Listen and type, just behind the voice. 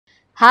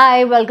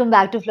Hi, welcome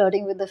back to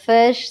Flirting with the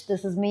Fish.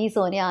 This is me,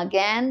 Sonia,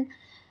 again.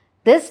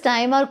 This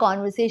time our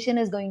conversation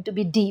is going to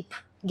be deep.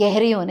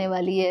 गहरी होने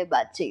वाली है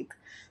बातचीत.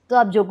 तो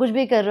आप जो कुछ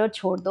भी कर रहे हो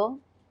छोड़ दो,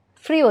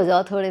 फ्री हो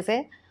जाओ थोड़े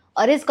से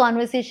और इस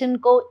कॉन्वर्सेशन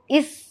को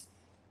इस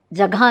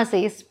जगह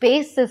से, इस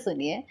स्पेस से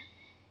सुनिए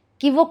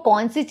कि वो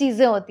कौन सी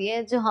चीज़ें होती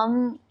हैं जो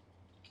हम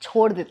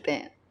छोड़ देते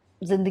हैं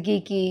ज़िंदगी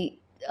की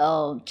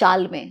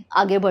चाल में,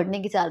 आगे बढ़ने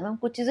की चाल में हम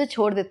कुछ चीज़ें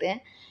छोड़ देते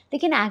हैं,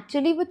 लेकिन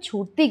एक्चुअली वो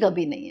छूटती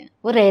कभी नहीं है,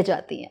 वो रह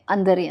जाती हैं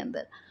अंदर ही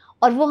अंदर.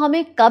 और वो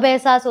हमें कब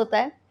एहसास होता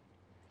है?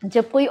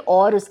 जब कोई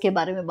और उसके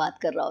बारे में बात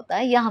कर रहा होता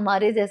है या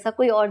हमारे जैसा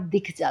कोई और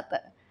दिख जाता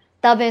है,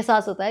 तब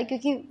एहसास होता है.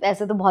 क्योंकि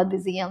वैसे तो बहुत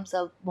बिजी हैं हम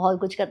सब, बहुत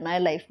कुछ करना है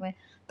लाइफ में,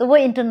 तो वो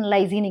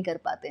इंटरनलाइज ही नहीं कर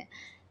पाते हैं.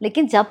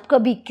 लेकिन जब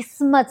कभी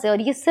किस्मत से,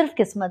 और ये सिर्फ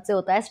किस्मत से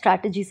होता है,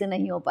 स्ट्रैटेजी से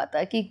नहीं हो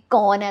पाता कि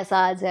कौन ऐसा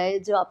आ जाए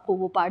जो आपको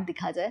वो पार्ट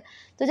दिखा जाए.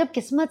 तो जब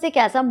किस्मत से एक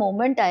ऐसा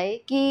मोमेंट आए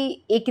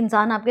कि एक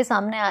इंसान आपके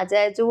सामने आ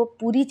जाए जो वो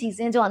पूरी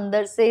चीज़ें जो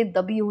अंदर से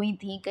दबी हुई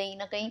थी कहीं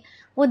ना कहीं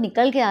वो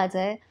निकल के आ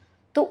जाए,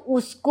 तो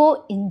उसको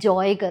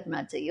इंजॉय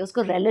करना चाहिए,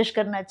 उसको रेलिश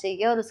करना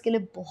चाहिए और उसके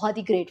लिए बहुत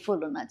ही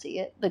ग्रेटफुल होना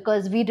चाहिए.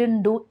 Because we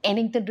didn't do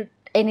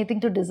anything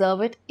to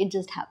deserve it, it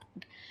just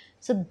happened.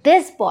 So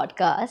this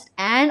podcast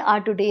and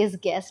our today's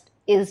guest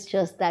is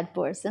just that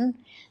person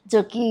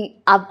जो कि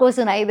आपको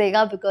सुनाई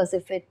देगा, because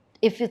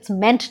if it's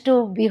meant to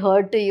be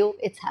heard to you,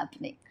 it's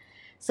happening.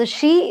 So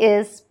she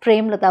is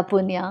Premlata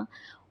Poonia,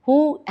 who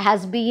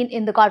has been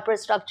in the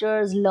corporate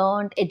structures,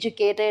 learned,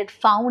 educated,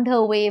 found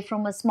her way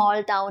from a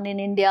small town in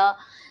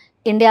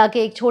India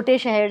के एक छोटे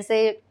शहर से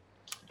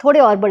थोड़े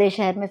और बड़े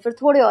शहर में, फिर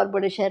थोड़े और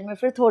बड़े शहर में,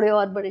 फिर थोड़े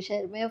और बड़े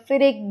शहर में,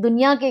 फिर एक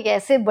दुनिया के एक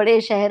ऐसे बड़े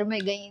शहर में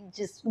गई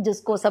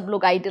जिसको सब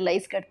लोग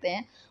आइडलाइज करते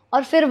हैं,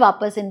 और फिर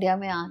वापस इंडिया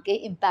में आके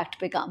इम्पैक्ट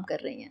पे काम कर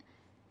रही हैं.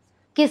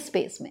 किस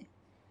स्पेस में?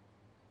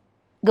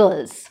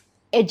 Girls,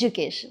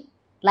 education,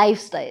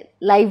 lifestyle,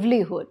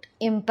 livelihood,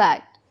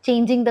 impact,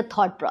 changing the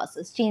thought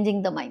process,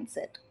 changing the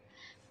mindset.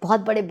 बहुत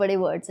बड़े बड़े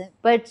वर्ड्स हैं,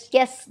 but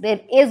yes, there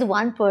is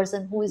one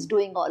person who is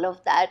doing all of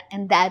that,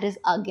 and that is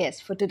our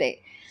guest for today.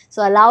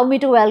 So allow me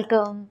to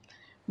welcome,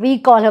 we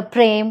call her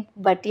Prem,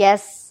 but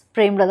yes,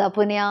 Premlata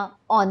Poonia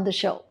on the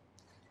show.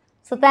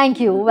 So thank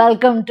you.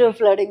 Welcome to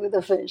Flirting with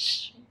the Fish.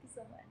 Thank you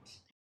so much.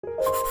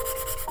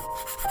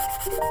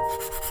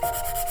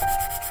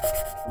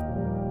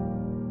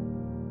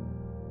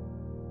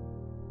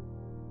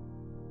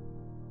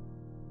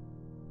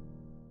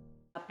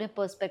 आपने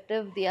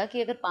perspective दिया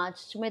कि अगर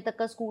 5वें तक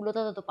का school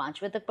होता था तो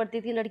 5वें तक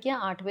पढ़ती थी लड़कियां,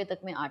 8वें तक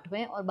में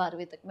 8वें और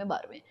 12वें तक में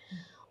 12वें,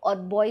 और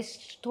बॉयज़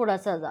थोड़ा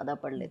सा ज़्यादा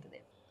पढ़ लेते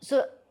थे.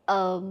 सो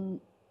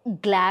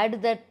ग्लैड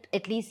दैट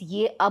एटलीस्ट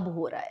ये अब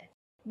हो रहा है.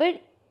 बट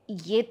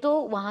ये तो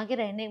वहाँ के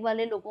रहने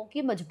वाले लोगों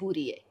की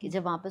मजबूरी है कि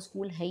जब वहाँ पे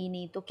स्कूल है ही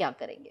नहीं तो क्या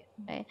करेंगे,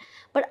 है.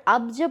 पर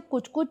अब जब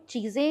कुछ कुछ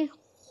चीज़ें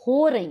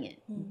हो रही हैं,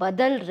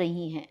 बदल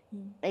रही हैं,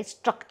 राइट,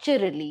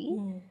 स्ट्रक्चरली,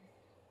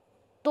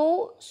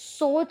 तो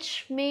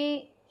सोच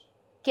में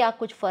क्या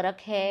कुछ फ़र्क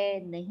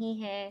है, नहीं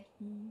है?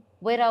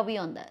 Where are we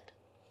on that?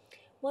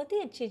 बहुत ही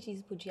अच्छी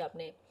चीज़ पूछी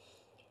आपने.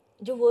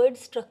 जो वर्ड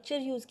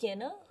स्ट्रक्चर यूज़ किया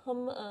ना,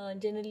 हम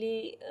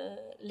जनरली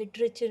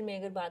लिटरेचर में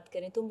अगर बात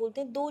करें तो हम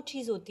बोलते हैं दो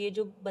चीज़ होती है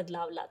जो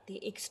बदलाव लाती है,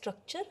 एक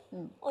स्ट्रक्चर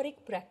और एक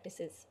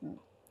प्रैक्टिसेस,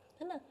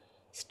 है ना.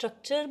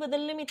 स्ट्रक्चर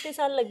बदलने में इतने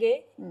साल लगे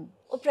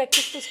और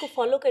प्रैक्टिस तो इसको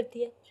फॉलो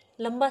करती है,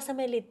 लंबा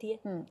समय लेती है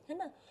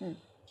ना.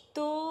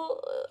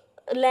 तो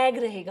लैग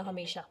रहेगा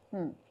हमेशा.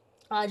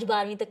 आज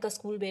 12वीं तक का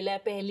स्कूल बेला है,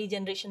 पहली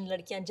जनरेशन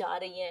लड़कियां जा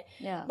रही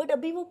हैं, बट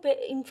अभी वो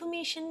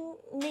इंफॉर्मेशन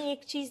ने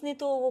एक चीज़ ने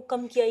तो वो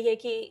कम किया ही है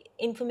कि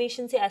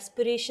इंफॉर्मेशन से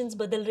एस्पिरेशंस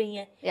बदल रही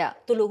हैं.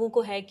 तो लोगों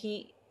को है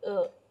कि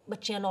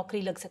बच्चियां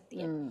नौकरी लग सकती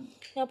हैं.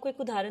 मैं आपको एक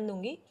उदाहरण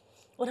दूंगी.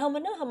 और हम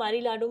ना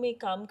हमारी लाडो में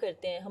एक काम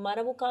करते हैं,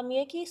 हमारा वो काम ये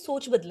है कि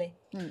सोच बदलें.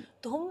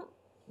 तो हम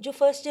जो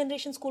फर्स्ट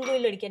जनरेशन स्कूल वाली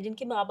लड़कियां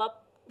जिनके माँ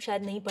बाप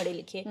शायद नहीं पढ़े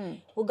लिखे,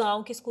 वो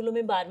गाँव के स्कूलों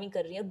में 12वीं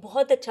कर रही है और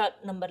बहुत अच्छा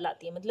नंबर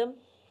लाती है, मतलब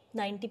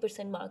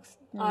 90% मार्क्स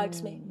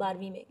आर्ट्स में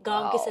 12वीं में,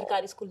 गांव के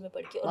सरकारी स्कूल में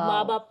पढ़ के, और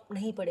माँ बाप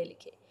नहीं पढ़े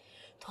लिखे.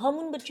 तो हम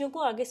उन बच्चियों को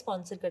आगे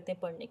स्पॉन्सर करते हैं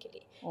पढ़ने के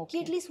लिए, कि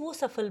एटलीस्ट वो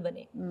सफल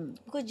बने.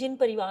 बिकॉज जिन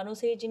परिवारों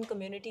से, जिन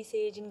कम्युनिटी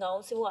से, जिन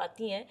गाँव से वो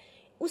आती हैं,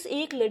 उस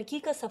एक लड़की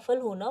का सफल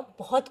होना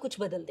बहुत कुछ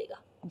बदल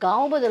देगा,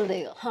 गाँव बदल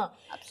देगा. हाँ,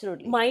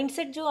 एब्सोल्युटली.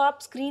 माइंडसेट जो आप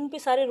स्क्रीन पे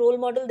सारे रोल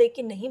मॉडल देख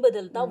के नहीं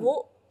बदलता,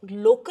 वो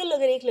लोकल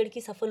अगर एक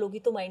लड़की सफल होगी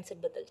तो माइंडसेट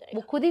बदल जाएगा,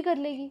 वो खुद ही कर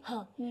लेगी.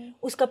 हाँ,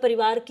 उसका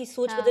परिवार की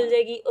सोच बदल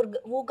जाएगी.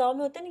 और वो गांव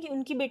में होता है ना कि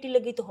उनकी बेटी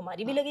लगी तो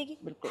हमारी भी लगेगी.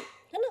 बिल्कुल,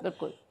 है ना.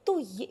 बिल्कुल. तो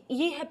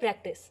ये है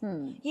प्रैक्टिस.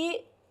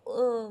 ये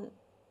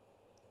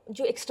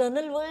जो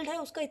एक्सटर्नल वर्ल्ड है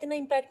उसका इतना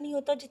इम्पैक्ट नहीं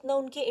होता जितना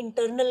उनके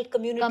इंटरनल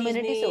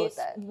कम्युनिटी से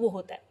होता है. वो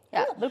होता है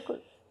ना?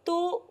 बिल्कुल.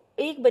 तो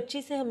एक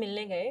बच्ची से हम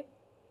मिलने गए,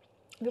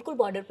 बिल्कुल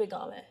बॉर्डर पे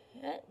गाँव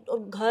है, और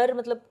घर,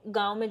 मतलब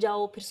गाँव में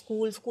जाओ, फिर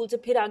स्कूल से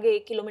फिर आगे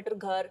 1 किलोमीटर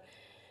घर,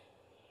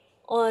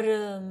 और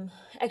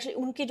एक्चुअली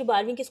उनके जो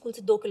 12वीं के स्कूल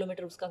से 2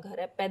 किलोमीटर उसका घर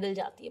है, पैदल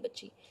जाती है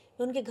बच्ची.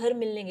 मैं उनके घर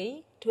मिलने गई.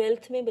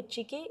 12th में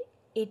बच्ची के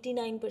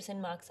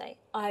 89% मार्क्स आए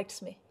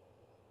आर्ट्स में,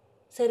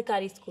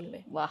 सरकारी स्कूल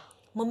में. वाह.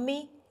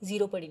 मम्मी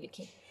 0 पढ़ी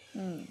लिखी.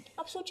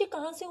 आप सोचिए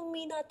कहाँ से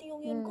उम्मीद आती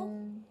होगी उनको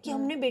कि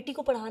हमने बेटी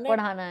को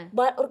पढ़ाना है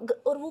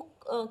और वो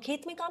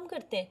खेत में काम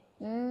करते हैं,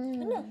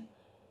 है ना।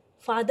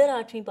 फादर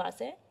 8वीं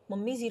पास है,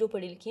 मम्मी 0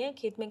 पढ़ी लिखी है,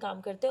 खेत में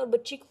काम करते हैं, और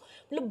बच्ची को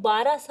मतलब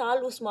 12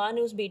 साल उस माँ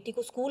ने उस बेटी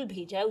को स्कूल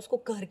भेजा है, उसको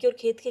घर के और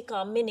खेत के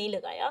काम में नहीं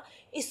लगाया,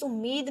 इस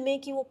उम्मीद में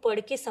कि वो पढ़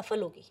के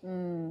सफल होगी।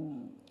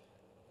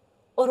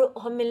 और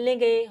हम मिलने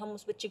गए, हम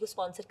उस बच्ची को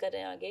स्पॉन्सर कर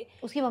रहे हैं आगे।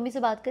 उसकी मम्मी से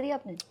बात करी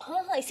आपने?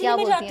 हाँ, इसीलिए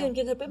मैं जाती हूँ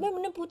उनके घर पे।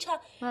 मैंने पूछा,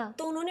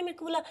 तो उन्होंने मेरे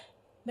को बोला,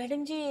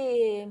 मैडम जी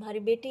हमारी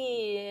बेटी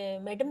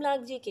मैडम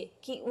लाग जी के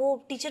कि वो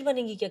टीचर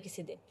बनेगी क्या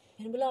किसी दिन।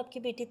 मैंने बोला आपकी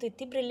बेटी तो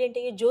इतनी ब्रिलियंट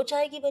है, ये जो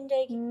चाहेगी बन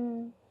जाएगी।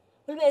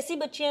 मतलब ऐसी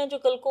बच्चियां हैं जो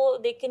कल को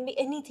they can be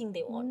anything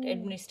they want,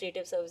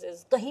 administrative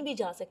services, कहीं भी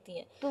जा सकती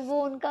हैं। तो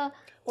वो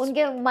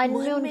उनके मन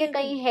में उनके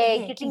कहीं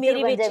है कि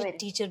मेरी बेटी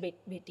टीचर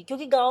बेटी,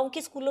 क्योंकि गांव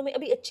के स्कूलों में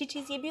अभी अच्छी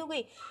चीज ये भी हो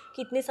गई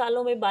कि इतने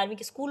सालों में 12वीं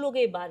के स्कूल हो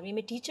गए, 12वीं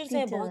में टीचर्स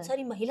हैं, बहुत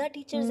सारी महिला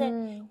टीचर्स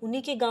हैं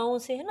उन्हीं के गाँव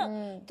से, है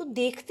ना। तो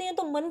देखते हैं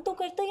तो मन तो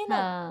करता है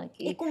ना,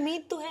 एक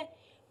उम्मीद तो है।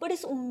 बट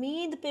इस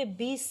उम्मीद पे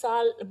 20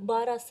 साल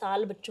 12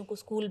 साल बच्चों को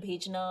स्कूल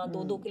भेजना,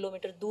 2-2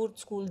 किलोमीटर दूर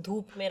स्कूल,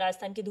 धूप में,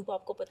 राजस्थान की धूप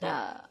आपको पता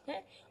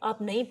है,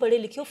 आप नहीं पढ़े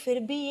लिखे हो, फिर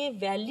भी ये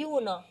वैल्यू हो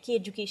ना कि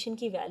एजुकेशन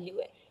की वैल्यू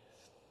है।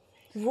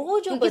 वो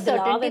जो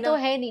बदलाव है ना, तो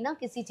है नहीं ना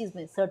किसी चीज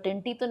में,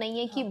 सर्टेनिटी तो नहीं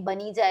है कि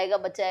बनी जाएगा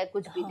बच्चा है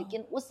कुछ भी,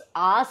 लेकिन उस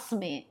आस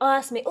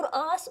में और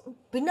आस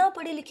बिना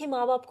पढ़े लिखे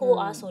माँ बाप को वो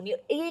आस होनी।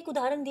 और एक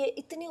उदाहरण दिया,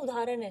 इतने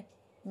उदाहरण है,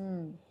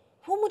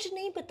 वो मुझे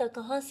नहीं पता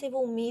कहाँ से वो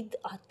उम्मीद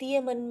आती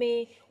है मन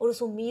में, और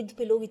उस उम्मीद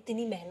पे लोग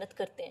इतनी मेहनत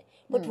करते हैं,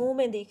 बट वो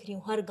मैं देख रही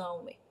हूँ हर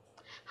गांव में।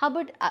 हाँ,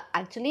 बट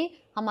एक्चुअली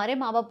हमारे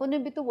माँ बापों ने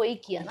भी तो वही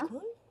किया ना,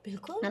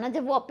 बिल्कुल है ना,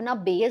 जब वो अपना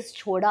बेस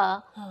छोड़ा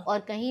और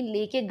कहीं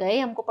लेके गए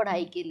हमको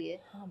पढ़ाई के लिए,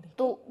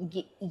 तो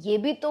ये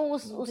भी तो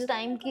उस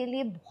टाइम के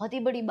लिए बहुत ही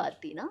बड़ी बात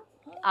थी ना।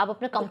 आप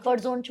अपना कंफर्ट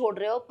जोन छोड़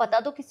रहे हो, पता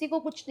तो किसी को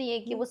कुछ नहीं है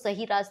कि वो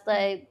सही रास्ता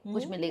है,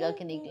 कुछ मिलेगा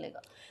कि नहीं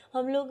मिलेगा।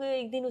 हम लोग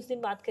उस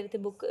दिन बात कर रहे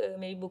थे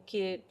मेरी बुक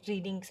के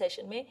रीडिंग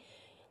सेशन में,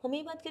 हम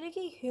ये बात कर रहे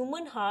कि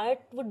ह्यूमन हार्ट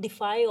वो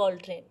डिफाई ऑल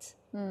ट्रेंड्स,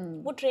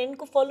 वो ट्रेंड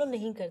को फॉलो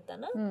नहीं करता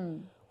ना।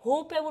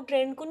 होप है वो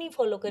ट्रेंड को नहीं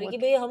फॉलो करे कि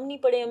भाई हम नहीं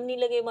पढ़े, हम नहीं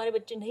लगे, हमारे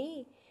बच्चे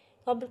नहीं।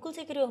 तो आप बिल्कुल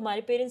सही कर रहे हो,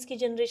 हमारे पेरेंट्स की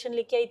जनरेशन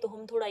लेके आई तो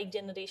हम थोड़ा एक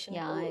जनरेशन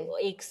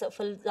एक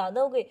सफल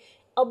ज़्यादा हो गए।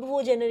 अब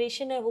वो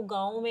जनरेशन है, वो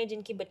गाँव में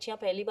जिनकी बच्चियाँ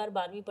पहली बार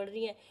 12वीं पढ़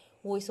रही हैं,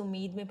 वो इस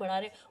उम्मीद में पढ़ा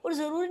रहे हैं, और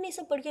ज़रूरी नहीं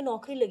सब पढ़ के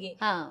नौकरी लगे।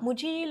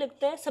 मुझे ये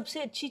लगता है सबसे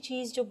अच्छी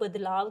चीज़ जो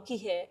बदलाव की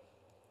है,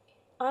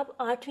 आप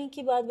 8वीं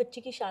के बाद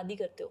बच्चे की शादी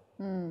करते हो,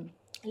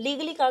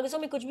 लीगली कागजों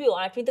में कुछ भी हो,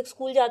 8वीं तक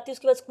स्कूल जाती है,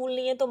 उसके बाद स्कूल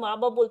नहीं है, तो माँ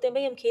बाप बोलते हैं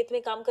भाई हम खेत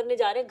में काम करने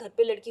जा रहे हैं, घर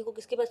पे लड़की को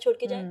किसके पास छोड़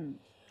के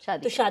जाए,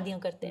 तो शादियां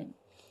करते हैं।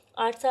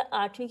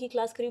 8वीं की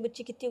क्लास करी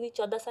बच्ची कितनी होगी,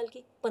 14 साल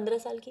की, 15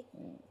 साल की,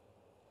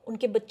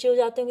 उनके बच्चे हो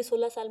जाते होंगे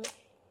 16 साल में।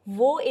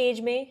 वो एज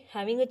में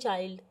हैविंग अ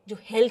चाइल्ड जो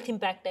हेल्थ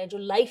इम्पैक्ट है, जो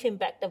लाइफ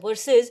इम्पैक्ट है,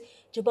 वर्सेस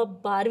जब आप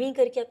 12वीं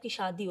करके आपकी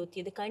शादी होती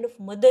है, the kind of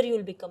mother you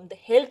will become, the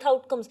health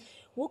outcomes,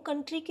 वो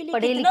कंट्री के लिए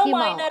कितना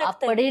मायना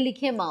रखता है। पढ़े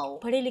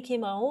लिखे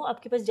माँ हो,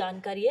 आपके पास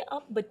जानकारी है,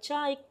 आप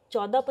बच्चा एक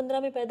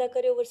 14-15 में पैदा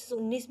कर रहे हो वर्सेस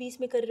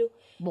 19-20 में कर रहे हो,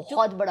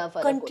 बहुत बड़ा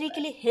फर्क कंट्री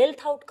के लिए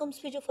हेल्थ आउटकम्स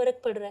पे जो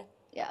फर्क पड़ रहा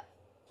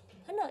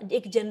है ना,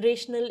 एक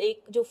जनरेशनल,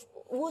 एक जो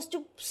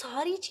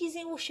सारी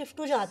चीजें वो शिफ्ट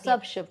हो जाती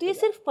हैं। तो ये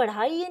सिर्फ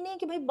पढ़ाई ये नहीं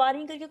कि भाई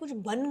 12वीं करके कुछ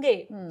बन गए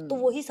तो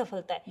वही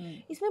सफलता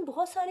है, इसमें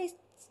बहुत सारी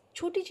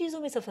छोटी चीजों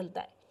में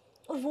सफलता है,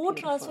 और वो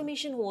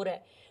ट्रांसफॉर्मेशन हो रहा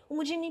है।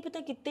 मुझे नहीं पता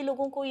कितने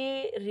लोगों को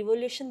ये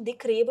रिवॉल्यूशन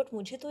दिख रही है, बट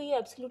मुझे तो ये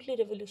एब्सोल्युटली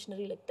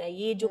रिवॉल्यूशनरी लगता है,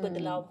 ये जो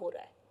बदलाव हो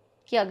रहा है,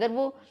 कि अगर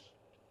वो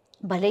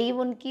भले ही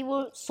उनकी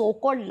वो सो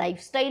कॉल्ड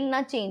लाइफस्टाइल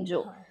ना चेंज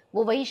हो,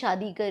 वो वही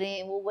शादी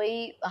करें, वो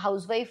वही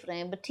हाउसवाइफ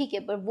रहें, बट ठीक है,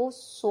 पर वो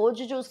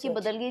सोच जो उसकी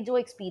बदल गई, जो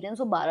एक्सपीरियंस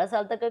वो 12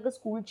 साल तक अगर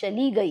स्कूल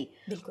चली गई,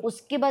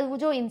 उसके बाद वो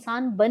जो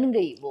इंसान बन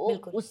गई, वो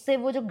उससे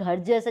वो जो घर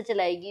जैसे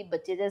चलाएगी,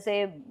 बच्चे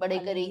जैसे बड़े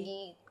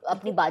करेगी,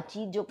 अपनी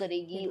बातचीत जो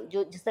करेगी,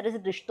 जो जिस तरह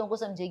से रिश्तों को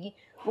समझेगी,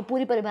 वो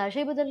पूरी परिभाषा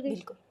ही बदल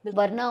गई।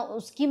 वरना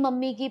उसकी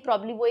मम्मी की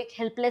प्रॉब्लम वो एक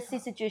हेल्पलेस सी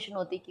सिचुएशन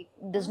होती कि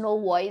there is no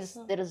voice,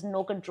 there is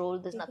no control,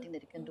 there is nothing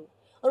that you can do.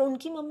 और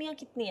उनकी मम्मियाँ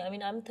कितनी हैं, आई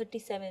मीन आई एम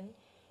 37,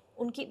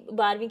 उनकी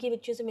 12वीं के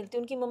बच्चों से मिलती,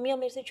 उनकी मम्मियाँ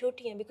मेरे से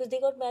छोटी हैं, because they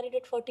got married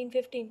at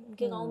 14-15,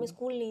 उनके गांव में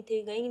स्कूल नहीं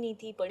थे, गई नहीं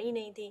थी, पढ़ी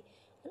नहीं थी,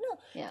 है ना।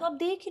 तो आप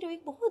देख रहे हो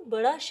एक बहुत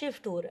बड़ा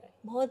शिफ्ट हो रहा है,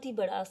 बहुत ही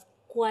बड़ा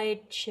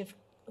क्वाइट शिफ्ट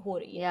हो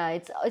रही है।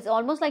 Yeah, it's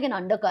almost like an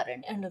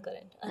undercurrent,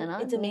 है ना,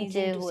 it's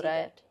amazing to see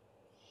that,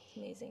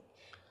 amazing।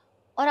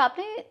 और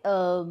आपने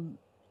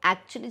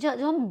एक्चुअली जो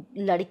हम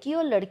लड़की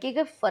और लड़के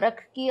के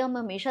फर्क की हम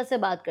हमेशा से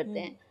बात करते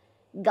हैं,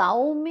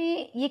 गाँव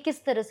में ये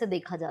किस तरह से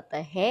देखा जाता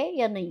है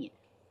या नहीं है?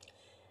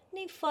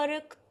 नहीं,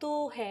 फ़र्क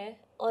तो है,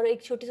 और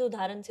एक छोटे से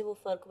उदाहरण से वो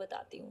फ़र्क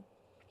बताती हूँ।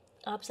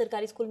 आप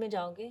सरकारी स्कूल में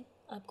जाओगे,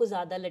 आपको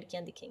ज़्यादा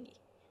लड़कियाँ दिखेंगी,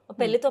 और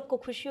पहले तो आपको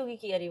खुशी होगी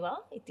कि अरे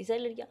वाह इतनी सारी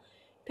लड़कियाँ,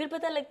 फिर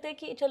पता लगता है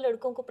कि चल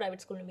लड़कों को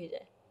प्राइवेट स्कूल में भेजा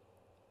है।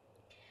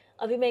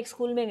 अभी मैं एक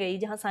स्कूल में गई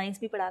जहाँ साइंस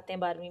भी पढ़ाते हैं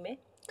 12वीं में,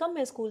 कम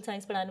है स्कूल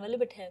साइंस पढ़ाने वाले,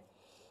 बट है,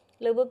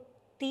 लगभग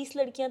 30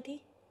 लड़कियाँ थी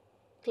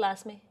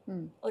क्लास में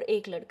और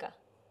 1 लड़का।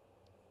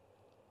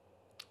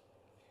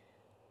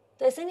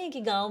 तो ऐसा नहीं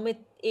कि गांव में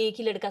एक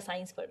ही लड़का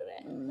साइंस पढ़ रहा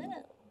है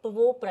ना, तो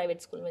वो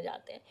प्राइवेट स्कूल में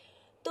जाते हैं।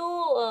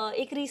 तो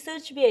एक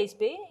रिसर्च भी है इस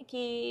पे कि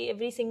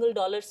एवरी सिंगल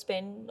डॉलर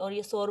स्पेंड, और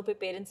ये 100 रुपये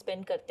पेरेंट्स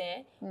स्पेंड करते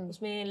हैं,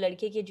 उसमें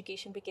लड़के की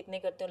एजुकेशन पे कितने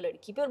करते हैं और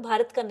लड़की पे, और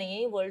भारत का नहीं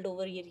है, वर्ल्ड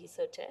ओवर ये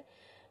रिसर्च है।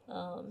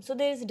 सो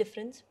देयर इज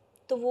डिफरेंस,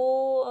 तो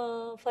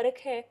वो फ़र्क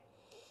है।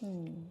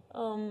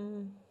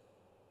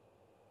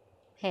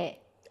 है,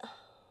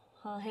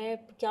 हाँ है,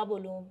 क्या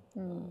बोलूँ,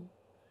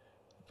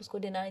 उसको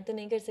डिनाई तो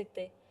नहीं कर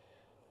सकते।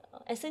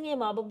 ऐसे नहीं है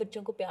माँ बाप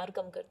बच्चों को प्यार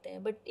कम करते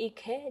हैं, बट एक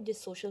है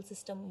जिस सोशल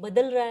सिस्टम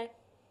बदल रहा है,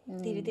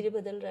 धीरे धीरे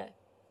बदल रहा है।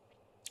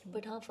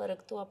 बट हाँ,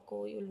 फ़र्क तो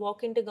आपको, you will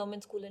walk into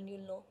government school and you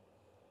will know.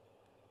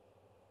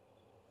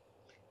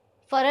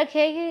 फर्क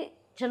है कि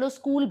चलो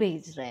स्कूल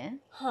भेज रहे हैं,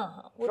 हाँ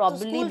हाँ, वो तो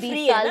प्रॉब्ली स्कूल 20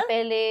 फ्री है साल ना।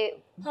 पहले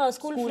हाँ,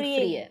 स्कूल फ्री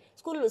फ्री है। है।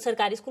 स्कूल,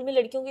 सरकारी स्कूल में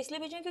लड़कियों को इसलिए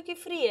भेजें क्योंकि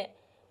फ्री है।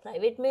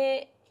 प्राइवेट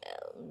में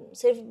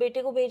सिर्फ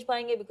बेटे को भेज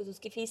पाएंगे बिकॉज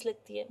उसकी फीस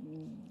लगती है।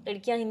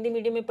 लड़कियां हिंदी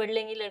मीडियम में पढ़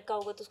लेंगी, लड़का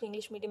होगा तो उसको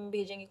इंग्लिश मीडियम में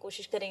भेजेंगे,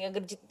 कोशिश करेंगे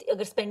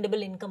अगर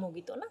स्पेंडेबल इनकम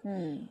होगी तो ना।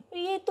 तो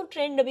ये तो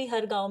ट्रेंड अभी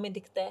हर गांव में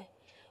दिखता है।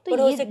 तो पर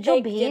हो ये सकता जो है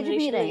एक भेज भी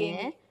जनरेशन रहे लगेगी।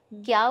 हैं,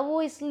 क्या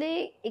वो इसलिए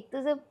एक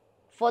तरह से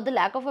for the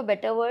lack of a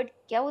better word,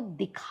 क्या वो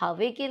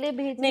दिखावे के लिए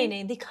भेज रहे नहीं हैं?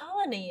 नहीं,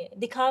 दिखावा नहीं है,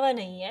 दिखावा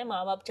नहीं है।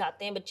 माँ बाप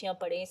चाहते हैं बच्चियां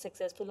पढ़ें,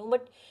 सक्सेसफुल हों,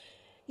 बट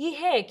ये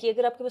है कि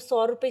अगर आपके पास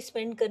 100 रुपये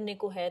स्पेंड करने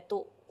को है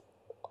तो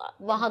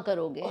वहां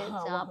करोगे,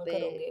 हाँ जहाँ वहाँ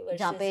करोगे पे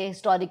वर्सेस।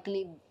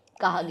 हिस्टोरिकली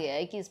कहा गया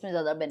है कि इसमें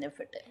ज्यादा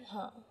बेनिफिट है,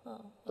 हाँ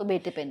हाँ तो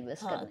बेटे पे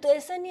इन्वेस्ट हाँ, करने तो से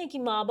ऐसा नहीं है कि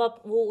माँ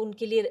बाप वो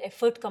उनके लिए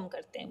एफर्ट कम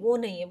करते हैं, वो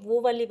नहीं है, वो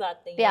वाली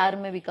बात नहीं है। प्यार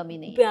में भी कमी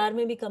नहीं है। प्यार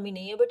में भी कमी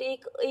नहीं है, बट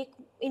एक एक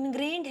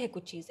इनग्रेन्ड है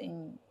कुछ चीज़ें,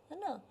 है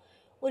ना।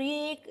 और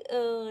ये एक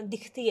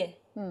दिखती है।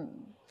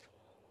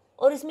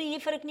 और इसमें ये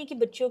फ़र्क नहीं कि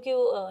बच्चों के,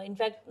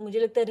 इनफैक्ट मुझे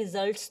लगता है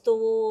रिजल्ट्स तो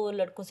वो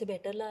लड़कों से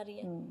बेटर ला रही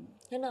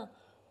है ना।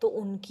 तो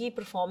उनकी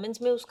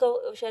परफॉर्मेंस में उसका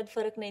शायद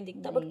फ़र्क नहीं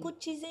दिखता, बट कुछ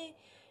चीज़ें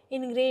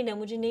इनग्रेन है।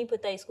 मुझे नहीं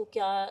पता इसको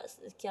क्या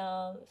क्या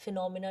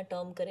फिनोमिना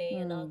टर्म करें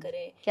या ना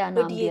करें, क्या बट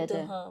नाम ये दिया तो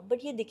जाए। हाँ,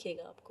 बट ये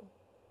दिखेगा आपको।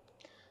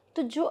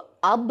 तो जो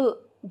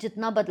अब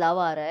जितना बदलाव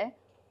आ रहा है,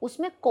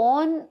 उसमें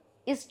कौन,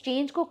 इस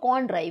चेंज को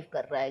कौन ड्राइव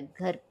कर रहा है?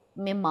 घर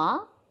में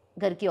माँ,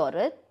 घर की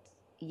औरत,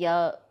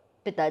 या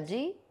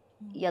पिताजी,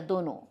 या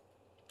दोनों?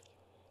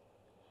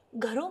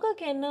 घरों का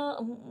कहना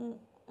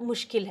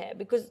मुश्किल है,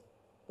 बिकॉज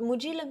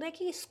मुझे लग रहा है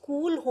कि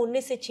स्कूल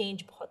होने से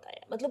चेंज बहुत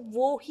आया, मतलब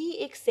वो ही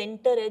एक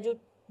सेंटर है जो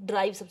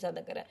ड्राइव सबसे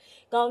ज़्यादा कर रहा है।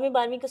 गांव में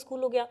 12वीं का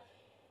स्कूल हो गया,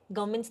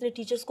 गवर्नमेंट्स ने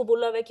टीचर्स को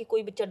बोला हुआ है कि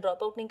कोई बच्चा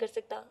ड्रॉप आउट नहीं कर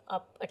सकता,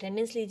 आप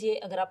अटेंडेंस लीजिए,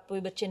 अगर आप कोई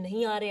बच्चे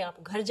नहीं आ रहे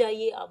आप घर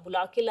जाइए, आप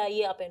बुला के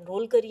लाइए, आप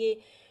एनरोल करिए।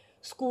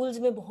 स्कूल्स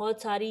में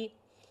बहुत सारी,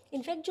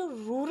 इनफैक्ट जो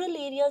रूरल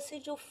एरिया से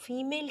जो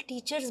फीमेल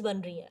टीचर्स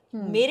बन रही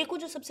हैं, मेरे को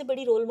जो सबसे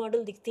बड़ी रोल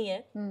मॉडल दिखती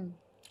हैं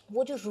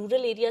वो जो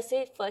रूरल एरिया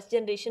से फर्स्ट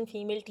जनरेशन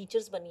फीमेल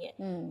टीचर्स बनी है,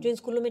 जो इन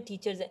स्कूलों में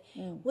टीचर्स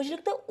हैं, मुझे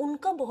लगता है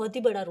उनका बहुत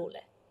ही बड़ा रोल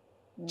है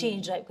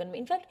चेंज ड्राइव करने में।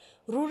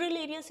 इनफैक्ट रूरल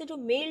एरिया से जो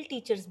मेल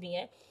टीचर्स भी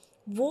हैं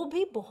वो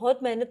भी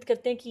बहुत मेहनत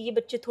करते हैं कि ये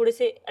बच्चे थोड़े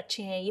से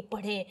अच्छे हैं, ये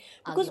पढ़ें,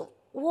 बिकॉज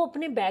वो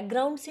अपने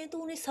बैकग्राउंड से, तो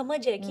उन्हें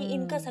समझ है कि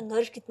इनका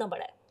संघर्ष कितना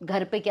बड़ा है,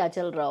 घर पे क्या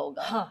चल रहा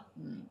होगा। हाँ,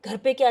 घर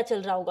पे क्या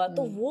चल रहा होगा,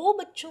 तो वो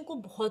बच्चों को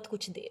बहुत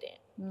कुछ दे रहे हैं।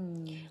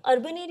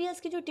 अर्बन एरियाज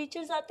के जो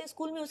टीचर्स आते हैं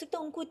स्कूल में, हो सकता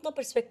है उनको इतना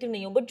पर्सपेक्टिव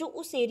नहीं हो, बट जो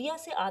उस एरिया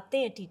से आते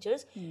हैं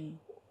टीचर्स,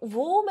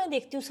 वो मैं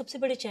देखती हूँ सबसे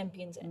बड़े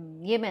चैंपियंस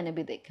हैं। ये मैंने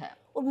भी देखा है।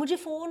 और मुझे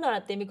फ़ोन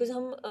आते हैं, बिकॉज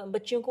हम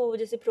बच्चों को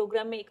जैसे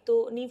प्रोग्राम में, एक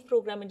तो नीव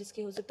प्रोग्राम है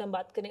जिसकी हो सकता है हम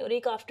बात करें, और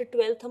एक आफ्टर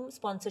 12th हम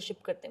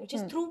स्पॉन्सरशिप करते हैं, विच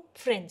इज़ थ्रू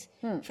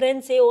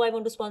फ्रेंड्स से, ओ I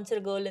want to sponsor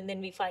girl and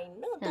then we find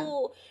ना,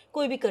 तो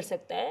कोई भी कर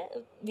सकता है,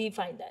 वी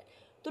फाइंड दैट।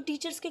 तो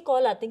टीचर्स के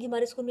कॉल आते हैं कि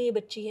हमारे स्कूल में ये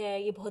बच्ची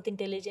है, ये बहुत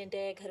इंटेलिजेंट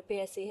है, घर पे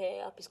ऐसे है,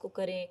 आप इसको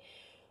करें,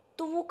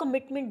 तो वो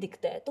कमिटमेंट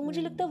दिखता है। तो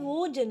मुझे लगता है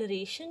वो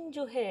जनरेशन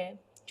जो है,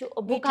 जो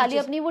अभी वो खाली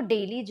अपनी वो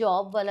डेली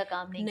जॉब वाला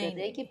काम नहीं कर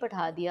रहे कि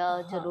पढ़ा दिया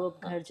चलो अब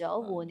घर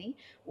जाओ, वो नहीं,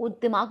 वो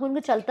दिमाग में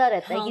उनका चलता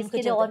रहता है कि इसके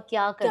लिए और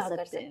क्या कर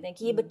सकते हैं,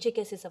 कि ये बच्चे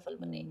कैसे सफल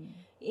बने,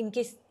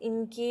 इनके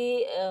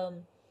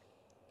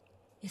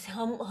जैसे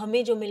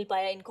हमें जो मिल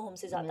पाया इनको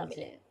हमसे ज़्यादा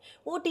मिले।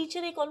 वो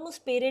टीचर एक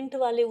ऑलमोस्ट पेरेंट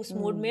वाले उस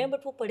मोड में है,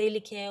 बट वो पढ़े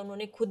लिखे हैं,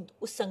 उन्होंने खुद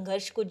उस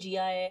संघर्ष को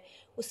जिया है,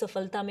 उस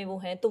सफलता में वो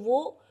हैं, तो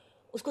वो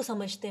उसको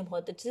समझते हैं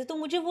बहुत अच्छे से। तो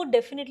मुझे वो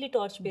डेफिनेटली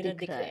टॉर्च बेरर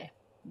दिख रहा है।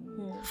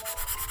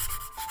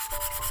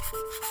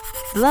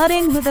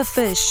 Flirting with a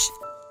fish.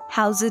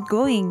 How's it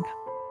going?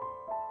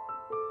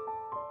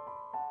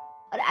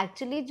 और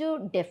एक्चुअली जो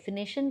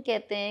डेफिनेशन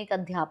कहते हैं एक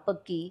अध्यापक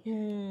की,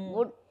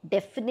 वो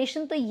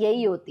डेफिनेशन तो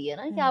यही होती है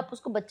ना कि आप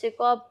उसको, बच्चे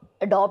को आप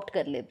अडॉप्ट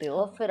कर लेते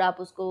हो, फिर आप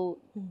उसको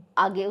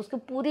आगे उसके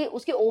पूरे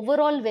उसके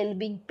ओवरऑल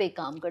वेलबींग पे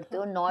काम करते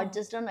हो, not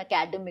just on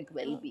academic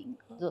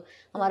wellbeing. जो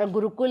हमारा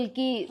गुरुकुल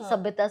की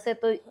सभ्यता से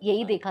तो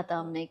यही देखा था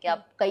हमने कि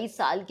आप कई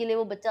साल के लिए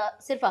वो बच्चा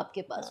सिर्फ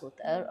आपके पास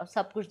होता है और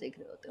सब कुछ देख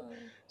रहे होते हो।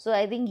 सो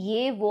आई थिंक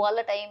ये वो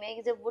वाला टाइम है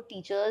कि जब वो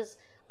टीचर्स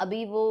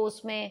अभी वो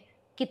उसमें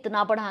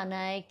कितना पढ़ाना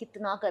है,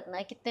 कितना करना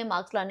है, कितने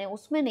मार्क्स लाने हैं,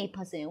 उसमें नहीं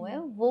फंसे हुए हैं,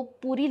 वो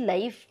पूरी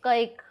लाइफ का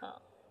एक,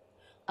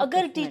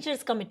 अगर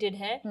टीचर्स कमिटेड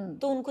है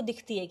तो उनको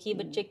दिखती है कि ये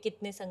बच्चे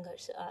कितने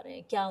संघर्ष आ रहे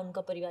हैं, क्या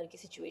उनका परिवार की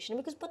सिचुएशन है,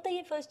 बिकॉज पता ही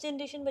है फर्स्ट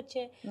जनरेशन बच्चे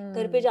हैं,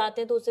 घर पे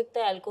जाते हैं तो हो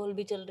सकता है अल्कोहल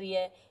भी चल रही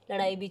है,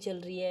 लड़ाई भी चल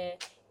रही है,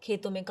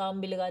 खेतों में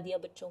काम भी लगा दिया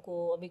बच्चों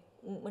को, अभी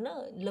ना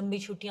लंबी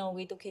छुट्टियां हो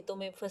गई तो खेतों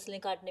में फसलें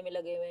काटने में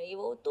लगे हुए हैं, ये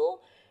वो,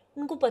 तो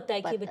उनको पता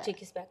है कि पता बच्चे है।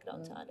 किस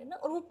बैकग्राउंड से आ रहे हैं ना,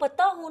 और वो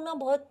पता होना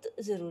बहुत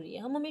ज़रूरी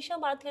है। हम हमेशा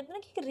बात करते हैं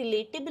ना कि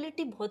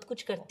रिलेटेबिलिटी बहुत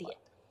कुछ करती है,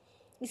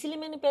 इसीलिए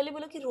मैंने पहले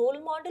बोला कि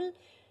रोल मॉडल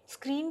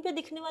स्क्रीन पे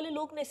दिखने वाले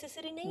लोग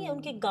नेसेसरी नहीं है,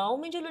 उनके गांव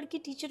में जो लड़की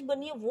टीचर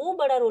बनी है वो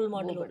बड़ा रोल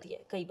मॉडल होती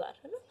है कई बार,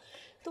 है ना।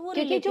 तो वो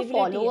क्योंकि जो रिलेटेबिलिटी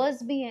है।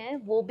 फॉलोअर्स भी हैं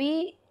वो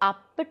भी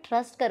आप पे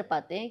ट्रस्ट कर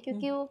पाते हैं,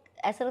 क्योंकि वो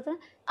ऐसा रहता है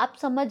ना, आप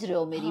समझ रहे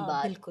हो मेरी हाँ,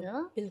 बात, बिल्कुल, है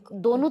ना। बिल्कुल,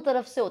 दोनों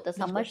तरफ से होता है,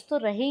 बिल्कुल। समझ तो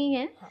रहे ही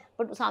हैं, हाँ,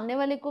 बट सामने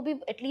वाले को भी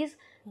एटलीस्ट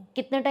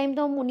कितने टाइम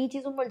तो हम उन्हीं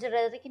चीजों में उलझे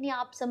रहते हैं कि नहीं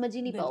आप समझ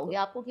ही नहीं बिल्कुल, पाओगे,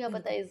 आपको क्या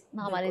पता है बिल्कुल,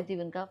 हमारे बिल्कुल,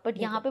 जीवन का, बट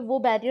यहाँ बिल्कुल। पे वो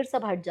बैरियर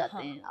सब हट जाते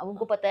हाँ, हैं। अब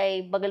उनको हाँ, पता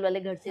है बगल वाले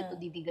घर से तो हाँ,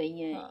 दीदी गई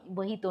हैं, हाँ,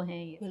 वही तो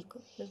हैं ये।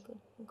 बिल्कुल, बिल्कुल,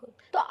 बिल्कुल।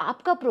 तो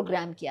आपका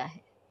प्रोग्राम क्या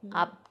है,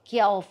 आप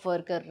क्या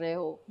ऑफर कर रहे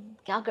हो,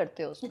 क्या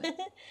करते हो उसमें?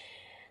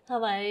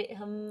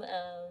 हम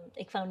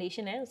एक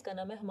फाउंडेशन है, उसका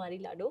नाम है हमारी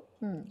लाडो।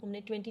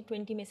 हमने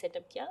 2020 में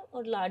सेटअप किया,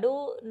 और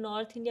लाडो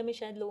नॉर्थ इंडिया में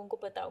शायद लोगों को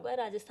पता होगा,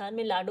 राजस्थान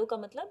में लाडो का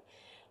मतलब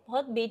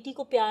बहुत बेटी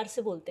को प्यार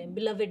से बोलते हैं,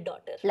 बिलवेड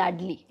डॉटर,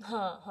 लाडली।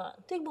 हाँ हाँ।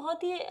 तो एक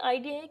बहुत ही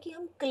आइडिया है कि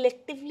हम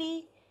कलेक्टिवली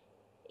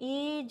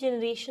ये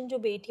जनरेशन जो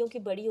बेटियों की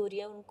बड़ी हो रही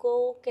है उनको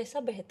कैसा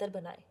बेहतर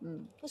बनाए,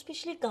 तो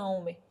स्पेशली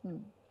गाँव में।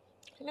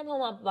 जब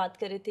हम आप बात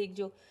कर रहे थे, एक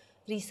जो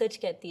रिसर्च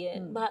कहती है,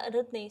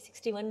 भारत नहीं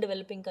 61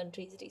 डेवलपिंग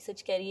कंट्रीज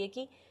रिसर्च कह रही है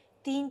कि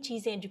 3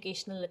 चीज़ें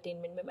एजुकेशनल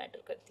अटेनमेंट में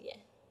मैटर करती है,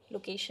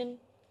 लोकेशन,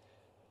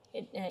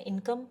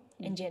 इनकम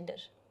एंड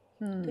जेंडर।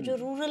 तो जो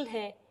रूरल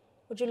है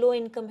और जो लो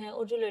इनकम है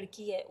और जो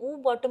लड़की है वो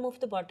बॉटम ऑफ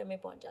द बॉटम में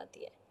पहुंच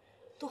जाती है,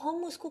 तो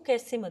हम उसको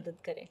कैसे मदद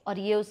करें। और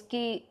ये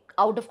उसकी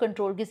आउट ऑफ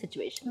कंट्रोल की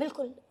सिचुएशन,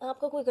 बिल्कुल,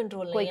 आपका कोई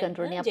कंट्रोल कोई नहीं है,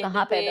 कंट्रोल नहीं, आप जेंडर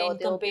कहाँ पे, पैदा होते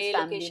इनकम हो, पे, किस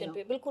फैमिली लोकेशन में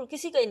पे, बिल्कुल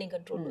किसी का ही नहीं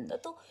कंट्रोल होता।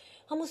 तो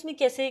हम उसमें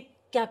कैसे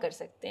क्या कर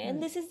सकते हैं, and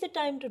this is the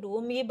time to do.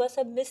 हम ये बस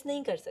अब मिस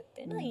नहीं कर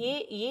सकते ना,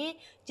 ये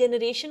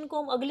जनरेशन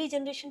को हम अगली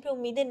जनरेशन पे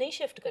उम्मीदें नहीं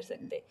शिफ्ट कर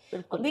सकते,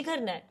 अभी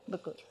करना है।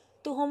 बिल्कुल।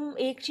 तो हम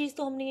एक चीज़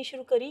तो हमने ये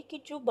शुरू करी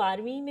कि जो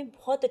 12वीं में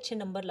बहुत अच्छे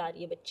नंबर ला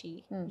रही है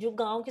बच्ची, जो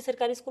गांव के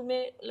सरकारी स्कूल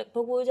में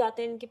लगभग वो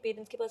जाते हैं, इनके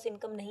पेरेंट्स के पास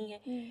इनकम नहीं है,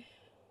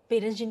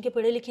 पेरेंट्स जिनके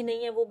पढ़े लिखे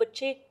नहीं है, वो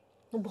बच्चे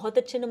बहुत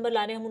अच्छे नंबर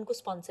ला रहे हैं, हम उनको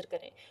स्पॉन्सर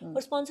करें।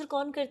 और स्पॉन्सर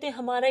कौन करते हैं?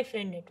 हमारा ही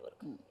friend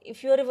network.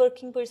 If you are a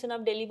working person, आप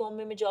दिल्ली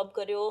बॉम्बे में जॉब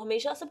कर रहे हो,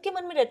 हमेशा सबके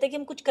मन में रहता है कि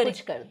हम कुछ करें,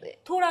 कुछ कर दे,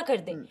 थोड़ा कर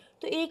दें।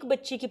 तो एक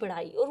बच्चे की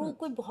पढ़ाई, और वो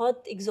कोई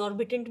बहुत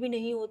एग्जॉर्बिटेंट भी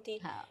नहीं होती,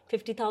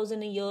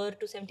 50,000 ईयर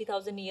टू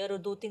 70,000 ईयर, और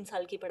 2-3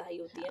 साल की पढ़ाई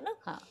होती है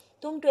ना।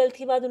 तो हम 12th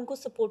के बाद उनको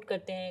सपोर्ट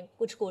करते हैं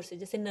कुछ कोर्सेज,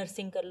 जैसे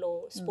नर्सिंग कर लो,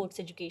 sports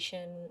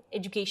education,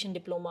 education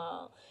diploma,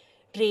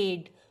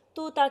 trade,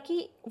 तो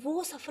ताकि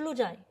वो सफल हो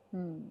जाए।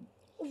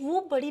 वो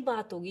बड़ी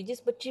बात होगी।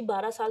 जिस बच्ची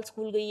 12 साल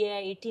स्कूल गई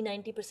है,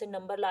 80-90%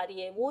 नंबर ला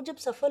रही है, वो जब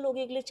सफल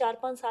होगी अगले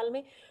 4-5 साल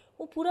में,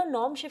 वो पूरा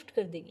नॉर्म शिफ्ट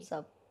कर देगी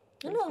सब,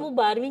 है ना। वो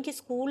 12वीं के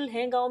स्कूल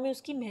हैं गांव में,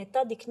 उसकी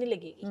महत्ता दिखने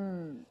लगेगी।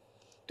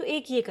 तो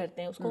एक ये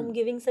करते हैं, उसको हम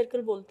गिविंग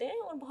सर्कल बोलते हैं।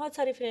 और बहुत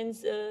सारे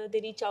फ्रेंड्स दे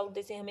रीच आउट,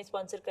 जैसे हमें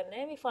स्पॉन्सर करना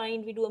है, we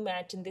find, we do a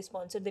match in they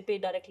sponsor, they pay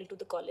directly to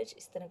the college,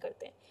 इस तरह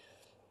करते हैं।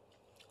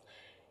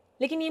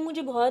 लेकिन ये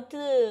मुझे बहुत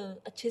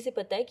अच्छे से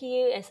पता है कि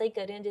ये ऐसा ही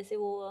कर रहे हैं, जैसे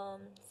वो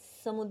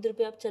समुद्र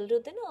पे आप चल रहे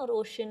होते हैं ना, और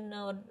ओशन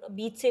और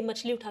बीच से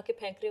मछली उठा के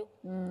फेंक रहे हो,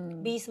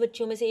 20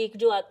 बच्चियों में से एक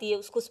जो आती है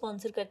उसको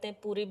स्पॉन्सर करते हैं,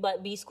 पूरी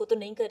 20 को तो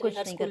नहीं कर रहे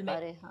हर स्कूल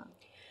में।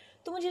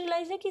 तो मुझे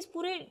रियलाइज है कि इस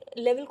पूरे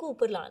लेवल को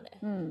ऊपर लाना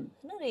है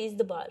ना, रेज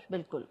द बार।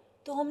 बिल्कुल।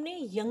 तो हमने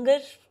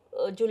यंगर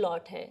जो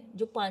लॉट है,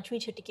 जो 5वीं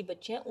 6ठी की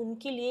बच्चे हैं,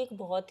 उनके लिए एक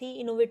बहुत ही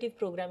इनोवेटिव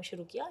प्रोग्राम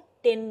शुरू किया,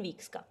 10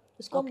 वीक्स का।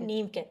 उसको हम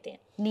नींव कहते हैं।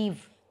 नींव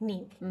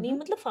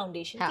मतलब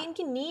फाउंडेशन, कि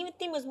इनकी नींव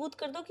इतनी मजबूत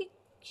कर दो कि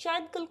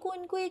शायद कल को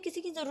इनको ये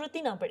किसी की जरूरत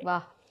ही ना पड़े।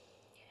 वाह।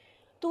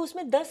 तो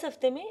उसमें 10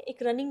 हफ्ते में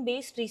एक running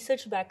based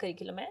research back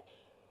curriculum है।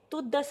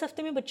 तो 10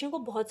 हफ्ते में बच्चियों को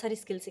बहुत सारी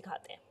स्किल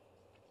सिखाते हैं,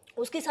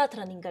 उसके साथ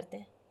रनिंग करते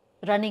हैं।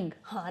 रनिंग?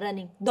 हाँ,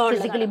 रनिंग, दौड़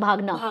फिजिकली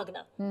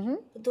भागना।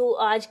 तो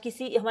आज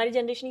किसी हमारी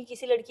जनरेशन की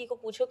किसी लड़की को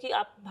पूछो कि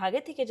आप भागे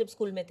थे क्या जब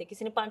स्कूल में थे,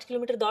 किसी ने 5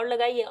 किलोमीटर दौड़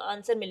लगाई है,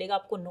 आंसर मिलेगा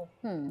आपको नो,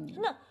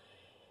 है ना।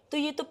 तो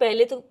ये तो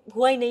पहले तो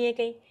हुआ ही नहीं है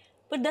कहीं।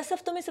 पर 10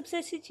 हफ्तों में सबसे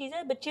अच्छी चीज़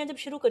है, बच्चियां जब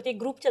शुरू करती है,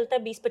 ग्रुप चलता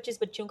है 20-25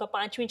 बच्चियों का,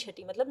 5वीं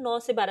 6ठी, मतलब 9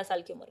 से 12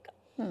 साल की उम्र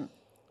का।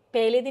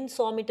 पहले दिन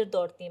 100 मीटर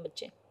दौड़ती हैं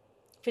बच्चे,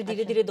 फिर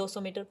धीरे धीरे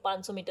 200 मीटर,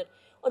 500 मीटर,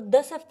 और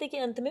 10 हफ्ते के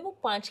अंत में वो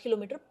 5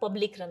 किलोमीटर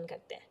पब्लिक रन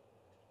करते हैं।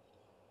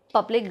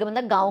 पब्लिक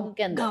मतलब गांव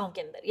के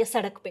अंदर या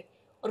सड़क पे,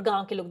 और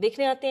गांव के लोग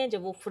देखने आते हैं।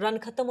 जब वो रन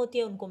खत्म होती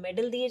है, उनको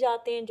मेडल दिए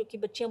जाते हैं, जो कि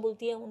बच्चियां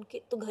बोलती हैं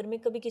उनके तो घर में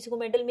कभी किसी को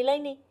मेडल मिला ही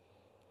नहीं।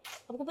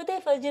 आपको पता है,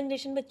 फर्स्ट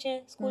जनरेशन बच्चे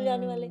हैं स्कूल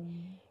जाने वाले,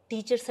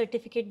 टीचर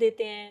सर्टिफिकेट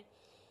देते हैं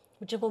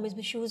बच्चों को,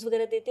 इसमें शूज़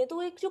वगैरह देते हैं।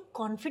 तो एक जो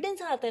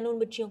कॉन्फिडेंस आता है ना उन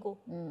बच्चियों को,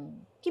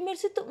 कि मेरे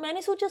से तो,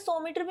 मैंने सोचा 100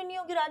 मीटर भी नहीं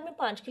होगी, आज मैं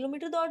 5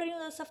 किलोमीटर दौड़ रही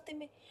हूँ 10 हफ्ते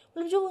में।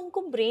 मतलब जो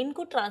उनको ब्रेन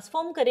को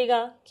ट्रांसफॉर्म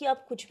करेगा कि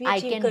आप कुछ भी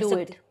अचीव कर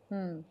सकते हो,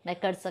 मैं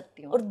कर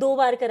सकती हूँ। और 2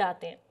 बार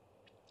कराते हैं।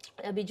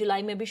 अभी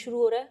जुलाई में भी शुरू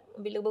हो रहा है।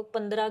 अभी लगभग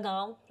 15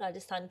 गांव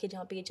राजस्थान के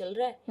जहाँ पे ये चल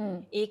रहा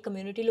है, एक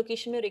कम्युनिटी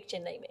लोकेशन में और एक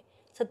चेन्नई में,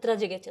 17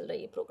 जगह चल रहा है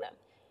ये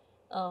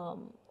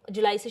प्रोग्राम।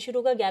 जुलाई से शुरू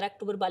होगा, 11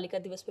 अक्टूबर बालिका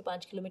दिवस पे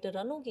 5 किलोमीटर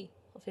रन होगी,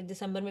 और फिर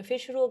दिसंबर में फिर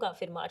शुरू होगा,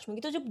 फिर मार्च में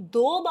होगी। तो जब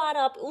 2 बार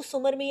आप उस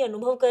उम्र में ये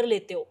अनुभव कर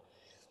लेते हो,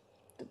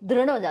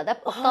 दृढ़ हो जाता है,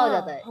 पक्का हो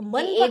जाता है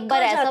मन कि एक बार पक्का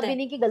हो ऐसा जाता भी है।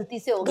 नहीं कि गलती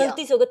से हो गया,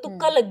 गलती से हो गया,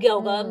 तुक्का लग गया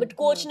होगा, बट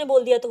कोच ने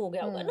बोल दिया तो हो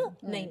गया होगा ना,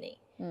 नहीं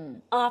नहीं,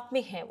 आप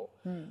में है वो,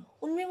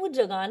 उनमें वो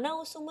जगाना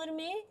उस उम्र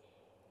में।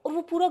 और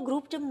वो पूरा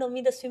ग्रुप जब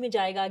 9वीं 10वीं में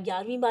जाएगा,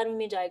 11वीं 12वीं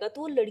में जाएगा,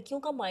 तो वो लड़कियों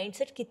का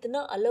माइंडसेट कितना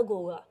अलग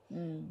होगा।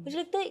 मुझे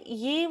लगता है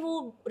ये वो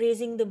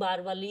रेजिंग द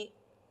बार वाली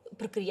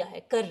प्रक्रिया है,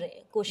 कर रहे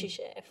हैं, कोशिश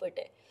है, एफर्ट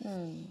है।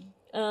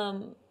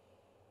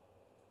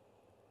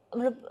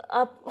 मतलब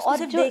आप उसको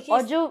सिर्फ देखिए।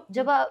 और जो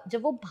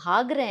जब वो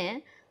भाग रहे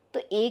हैं, तो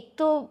एक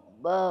तो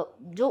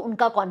जो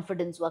उनका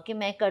कॉन्फिडेंस हुआ कि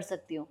मैं कर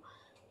सकती हूँ,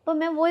 पर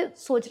मैं वो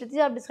सोच रही थी,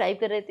 आप डिस्क्राइब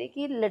कर रहे थे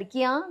कि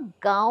लड़कियां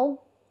गांव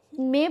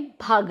में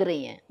भाग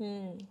रही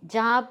हैं,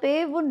 जहाँ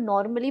पे वो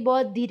नॉर्मली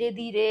बहुत धीरे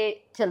धीरे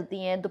चलती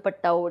हैं,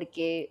 दुपट्टा ओढ़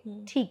के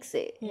ठीक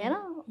से, है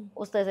ना,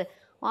 उस तरह से।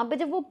 वहाँ पे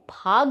जब वो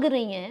भाग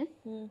रही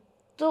हैं,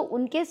 तो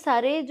उनके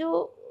सारे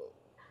जो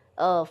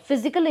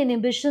फिजिकल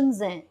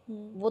इनहिबिशंस हैं,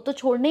 वो तो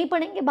छोड़ने ही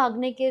पड़ेंगे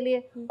भागने के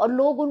लिए, और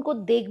लोग उनको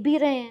देख भी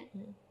रहे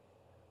हैं।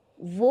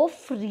 वो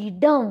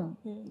freedom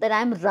that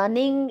I am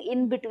running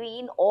in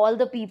between all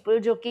the people,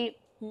 जो कि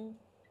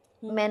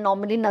मैं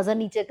नॉर्मली नजर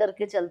नीचे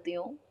करके चलती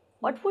हूँ,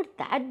 what would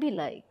that be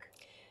like?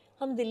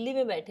 हम दिल्ली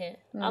में बैठे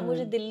हैं, आप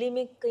मुझे दिल्ली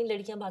में कई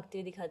लड़कियां भागती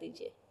हुई दिखा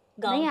दीजिए,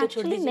 गांव नहीं, तो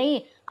छोड़ दीजिए।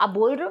 नहीं, आप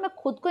बोल रहे हो, मैं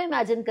खुद को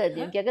इमेजिन कर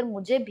रही हूँ कि अगर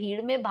मुझे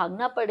भीड़ में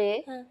भागना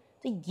पड़े,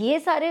 तो ये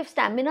सारे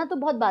स्टैमिना तो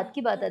बहुत बात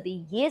की बात आती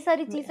है, ये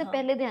सारी चीजें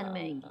पहले ध्यान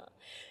में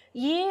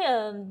आएंगी।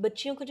 ये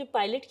बच्चियों को जब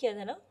पायलट किया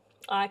था ना,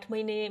 8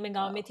 महीने मैं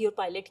गांव में थी और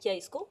पायलट किया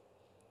इसको,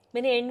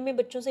 मैंने एंड में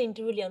बच्चों से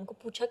इंटरव्यू लिया, उनको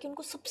पूछा कि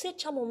उनको सबसे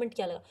अच्छा मोमेंट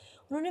क्या लगा।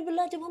 उन्होंने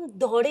बोला जब हम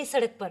दौड़े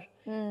सड़क पर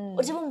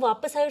और जब हम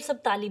वापस आए और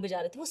सब ताली बजा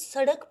रहे थे। वो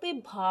सड़क पे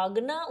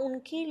भागना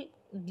उनकी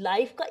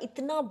लाइफ का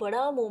इतना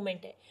बड़ा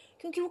मोमेंट है,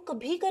 क्योंकि वो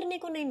कभी करने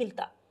को नहीं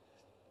मिलता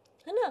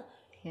है ना।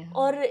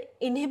 और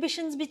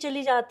इनहिबिशंस भी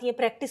चली जाती हैं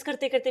प्रैक्टिस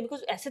करते करते,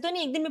 बिकॉज ऐसे तो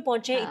नहीं एक दिन में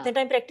पहुंचे, इतने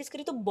टाइम प्रैक्टिस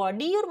करी तो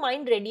बॉडी और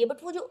माइंड रेडी है,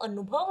 बट वो जो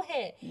अनुभव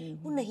है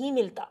वो नहीं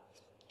मिलता।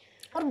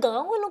 और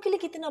गांव वालों के लिए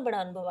कितना बड़ा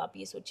अनुभव, आप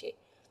ये सोचिए।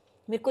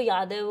 मेरे को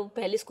याद है वो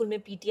पहले स्कूल में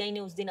पीटीआई ने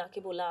उस दिन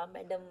आके बोला,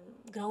 मैडम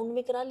ग्राउंड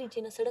में करा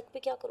लीजिए ना, सड़क पे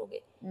क्या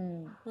करोगे।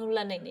 मैं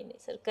बोला नहीं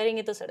सर,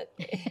 करेंगे तो सड़क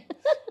पे।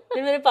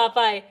 फिर मेरे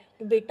पापा आए,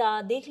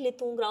 बेटा देख ले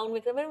तू ग्राउंड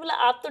में कर। मैंने बोला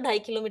आप तो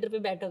 2.5 किलोमीटर पे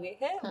बैठोगे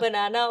है,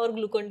 बनाना और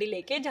ग्लूकोन डी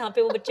लेके, जहाँ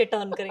पे वो बच्चे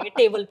टर्न करेंगे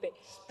टेबल पे।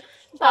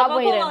 पापा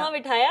को वहां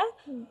बिठाया,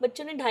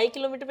 बच्चों ने 2.5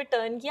 किलोमीटर पे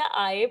टर्न किया,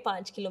 आए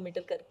 5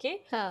 किलोमीटर करके।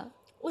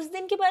 उस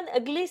दिन के बाद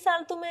अगले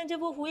साल तो मैं, जब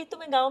वो हुई तो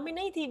मैं गाँव में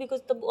नहीं थी,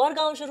 बिकॉज तब और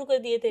गाँव शुरू कर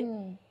दिए थे,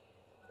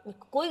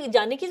 कोई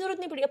जाने की जरूरत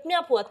नहीं पड़ी, अपने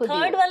आप हुआ।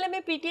 थर्ड वाले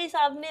में पीटीआई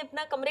साहब ने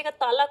अपना कमरे का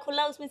ताला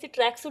खोला, उसमें से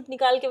ट्रैक सूट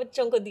निकाल के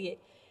बच्चों को दिए,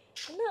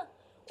 है ना।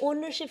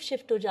 ओनरशिप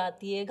शिफ्ट हो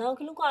जाती है, गांव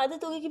के लोगों को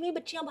आदत होगी कि भाई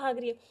बच्चियां भाग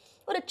रही है।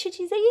 और अच्छी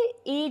चीज है ये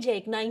एज है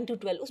एक 9 to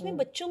 12, उसमें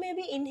बच्चों में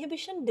अभी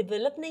इनहिबिशन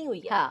डेवलप नहीं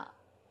हुई है,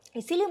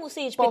 इसीलिए हम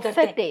उसे एज पे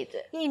करते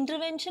हैं ये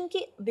इंटरवेंशन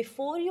की,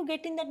 before you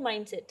get in that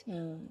mindset.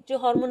 जो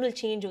हार्मोनल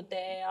चेंज होता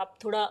है, आप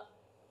थोड़ा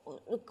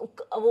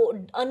वो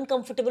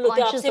अनकंफर्टेबल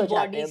होते हैं आपसे,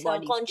 बॉडी से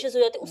कॉन्शियस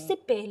हो जाते हैं, उससे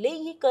पहले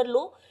ये कर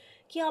लो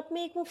कि आप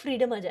में एक वो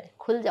फ्रीडम आ जाए,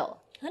 खुल जाओ,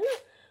 है ना।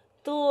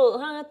 तो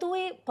हाँ, तो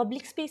ये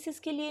पब्लिक स्पेसेस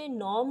के लिए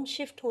नॉर्म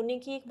शिफ्ट होने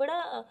की एक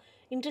बड़ा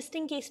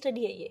इंटरेस्टिंग केस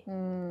स्टडी है ये,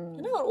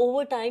 है ना। और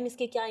ओवर टाइम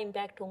इसके क्या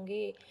इम्पैक्ट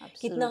होंगे,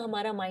 कितना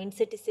हमारा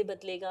माइंडसेट इससे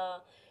बदलेगा।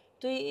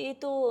 तो ये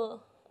तो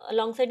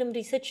अलॉन्ग साइड हम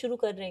रिसर्च शुरू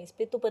कर रहे हैं इस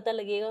पर, तो पता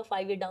लगेगा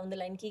 5 ईयर डाउन द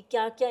लाइन की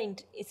क्या क्या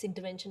इस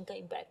इंटरवेंशन का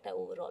इम्पैक्ट है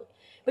ओवरऑल।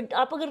 बट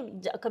आप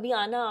अगर कभी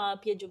आना,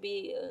 आप या जो भी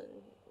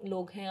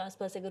लोग हैं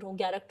आसपास अगर हो,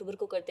 11 अक्टूबर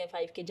को करते हैं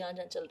 5 के, जहाँ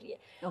चल रही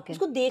है,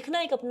 उसको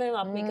देखना एक अपना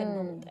आप में एक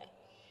अनुभव होता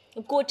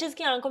है। कोचेस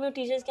की आंखों में और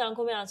टीचर्स की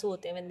आंखों में आंसू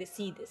होते हैं व्हेन दे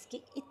सी दिस,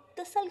 कि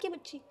 10 साल की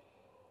बच्ची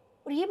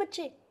और ये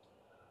बच्चे,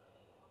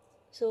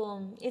 सो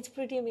इट्स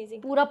प्रीटी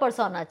अमेजिंग, पूरा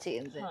पर्सोना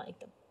चेंज है। हाँ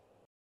एकदम।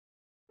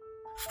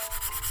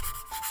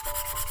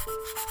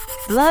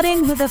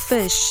 Flirting with a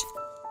fish.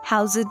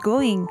 How's it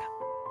going?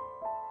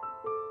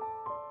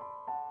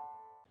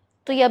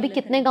 तो ये अभी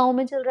कितने गांव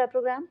में चल रहा है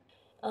प्रोग्राम?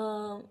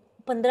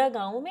 15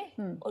 गाँव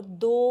में और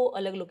 2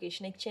 अलग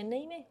लोकेशन, एक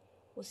चेन्नई में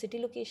वो सिटी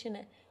लोकेशन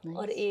है,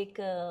 और एक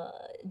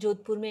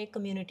जोधपुर में एक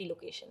कम्युनिटी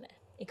लोकेशन है,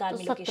 एक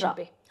आर्मी लोकेशन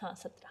पे। हाँ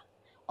 17।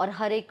 और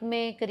हर एक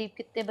में करीब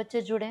कितने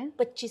बच्चे जुड़े हैं?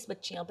 25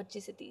 बच्चियाँ,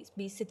 25 से 30,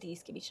 20 से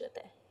 30 के बीच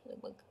रहता है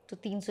लगभग। तो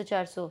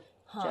 300-400?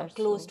 हाँ,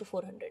 क्लोज टू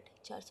 400,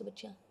 400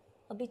 बच्चियाँ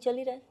अभी चल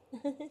ही रहा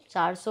है।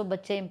 400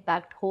 बच्चे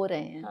इम्पैक्ट हो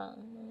रहे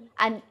हैं।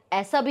 एंड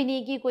ऐसा भी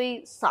नहीं कि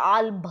कोई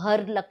साल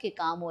भर लग के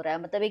काम हो रहा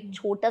है, मतलब एक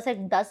छोटा सा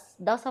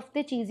 10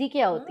 हफ्ते चीज ही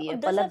क्या होती है,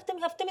 10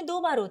 हफ्ते में 2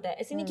 बार होता है,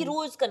 ऐसे नहीं कि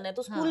रोज करना है।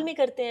 तो स्कूल में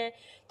करते हैं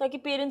ताकि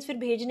पेरेंट्स फिर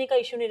भेजने का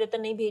इशू नहीं रहता,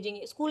 नहीं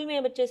भेजेंगे। स्कूल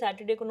में बच्चे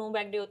सैटरडे को नो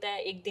बैग डे होता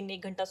है, एक दिन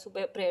 1 घंटा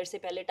सुबह प्रेयर से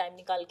पहले टाइम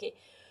निकाल के,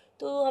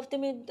 तो हफ्ते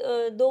में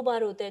 2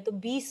 बार होता है, तो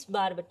 20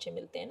 बार बच्चे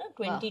मिलते हैं ना।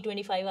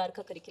 20-25 आवर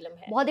का करिकुलम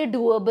है, बहुत ही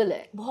डुएबल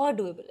है, बहुत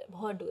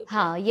डुएबल।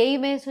 हाँ, यही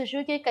मैं सोच रही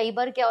हूँ कि कई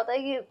बार क्या होता है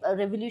कि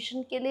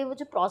रेवोल्यूशन के लिए वो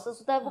जो प्रोसेस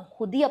होता है वो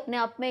खुद ही अपने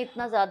आप में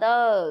इतना ज्यादा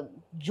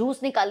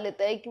जूस निकाल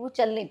लेता है कि वो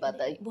चल नहीं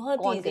पाता है।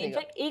 बहुत ईजी।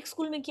 इनफैक्ट एक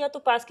स्कूल में किया तो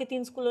पास के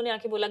 3 स्कूलों ने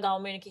आके बोला गाँव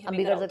में कि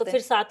हम कराओ, तो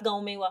फिर 7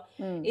 गाँव में हुआ।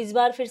 इस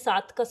बार फिर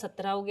 7 का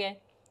 17 हो गया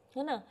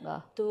है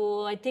ना।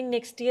 तो I think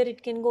next year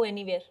it can go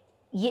anywhere.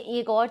 ये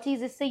एक और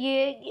चीज इससे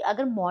ये है कि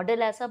अगर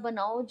मॉडल ऐसा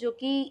बनाओ जो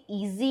कि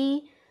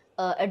इजी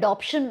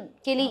अडॉप्शन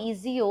के लिए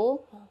इजी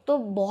हो, तो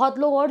बहुत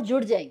लोग और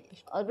जुड़ जाएंगे।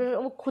 अगर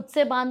वो खुद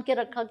से बांध के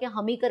रखा कि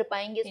हम ही कर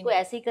पाएंगे इसको,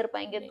 ऐसे ही कर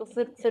पाएंगे, तो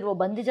फिर वो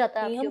बंद ही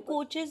जाता है नहीं, आपके हम ऊपर।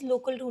 कोचेस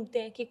लोकल ढूंढते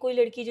हैं कि कोई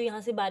लड़की जो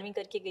यहाँ से 12वीं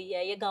करके गई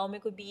है या गांव में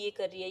कोई बीए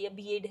कर रही है या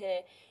बीएड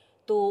है,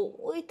 तो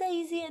वो इतना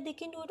इजी है, दे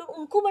कैन डू इट, और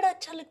उनको बड़ा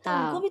अच्छा लगता है।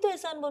 हाँ। उनको भी तो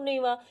ऐसा अनुभव नहीं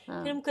हुआ।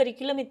 हाँ। फिर हम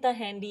करिकुलम इतना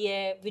हैंडी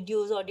है,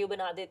 वीडियोस ऑडियो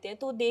बना देते हैं,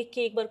 तो देख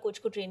के एक बार कोच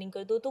को ट्रेनिंग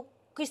कर दो, तो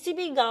किसी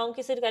भी गांव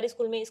के सरकारी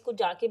स्कूल में इसको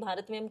जाके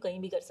भारत में हम कहीं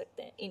भी कर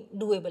सकते हैं।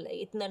 डुएबल है,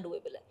 इतना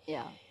डुएबल है।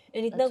 Yeah.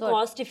 एंड इतना That's what-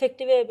 कॉस्ट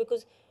इफेक्टिव है,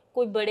 बिकॉज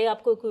कोई बड़े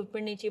आपको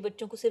इक्विपमेंट नहीं चाहिए,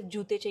 बच्चों को सिर्फ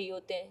जूते चाहिए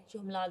होते हैं जो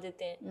हम ला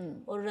देते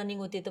हैं, और रनिंग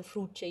होती है तो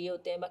फ्रूट चाहिए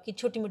होते हैं, बाकी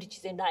छोटी मोटी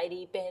चीज़ें,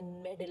 diary, pen,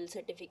 medal,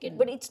 certificate,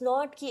 but it's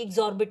not कि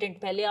एग्जॉर्बिटेंट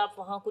पहले आप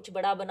वहाँ कुछ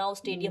बड़ा बनाओ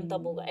स्टेडियम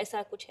तब होगा,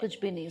 ऐसा कुछ है कुछ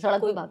भी नहीं, सड़क पे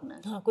कोई भागना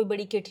है। हाँ, कोई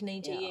बड़ी किट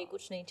नहीं चाहिए,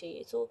 कुछ नहीं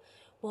चाहिए, सो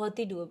बहुत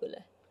ही डूएबल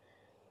है।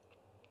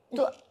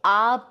 तो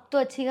आप तो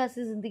अच्छी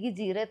खासी जिंदगी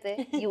जी रहे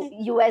थे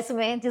यूएस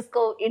में,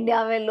 जिसको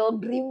इंडिया में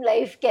लोग ड्रीम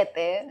लाइफ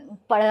कहते हैं।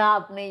 पढ़ा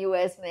आपने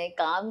यूएस में,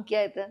 काम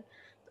किया था,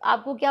 तो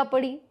आपको क्या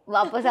पड़ी,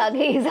 वापस आ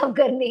गई ये सब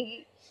करने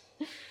की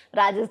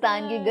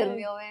राजस्थान की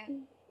गर्मियों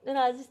में?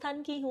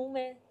 राजस्थान की हूँ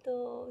मैं, तो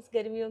उस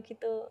गर्मियों की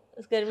तो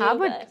उस गर्मियों हाँ,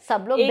 बट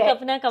सब लोग एक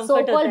अपना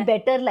कंफर्ट होता है,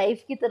 बेटर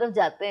लाइफ की तरफ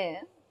जाते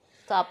हैं,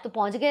 तो आप तो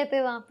पहुंच गए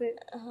थे वहां पे।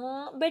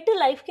 हाँ, बेटर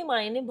लाइफ के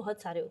मायने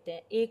बहुत सारे होते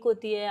हैं। एक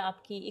होती है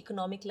आपकी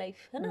इकोनॉमिक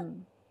लाइफ, है ना,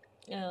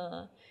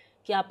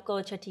 कि आपका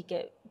अच्छा ठीक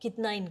है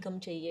कितना इनकम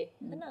चाहिए,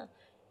 है ना।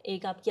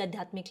 एक आपकी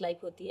आध्यात्मिक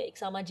लाइफ होती है, एक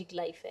सामाजिक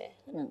लाइफ है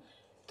ना।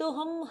 तो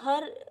हम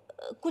हर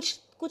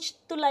कुछ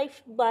तो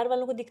लाइफ बाहर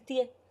वालों को दिखती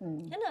है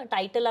ना,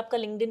 टाइटल आपका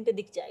लिंक्डइन पे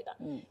दिख जाएगा,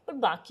 पर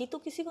बाकी तो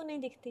किसी को नहीं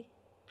दिखती।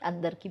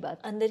 अंदर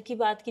की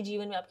बात की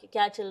जीवन में आपके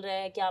क्या चल रहा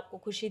है, क्या आपको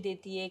खुशी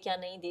देती है, क्या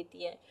नहीं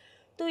देती है।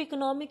 तो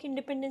इकोनॉमिक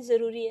इंडिपेंडेंस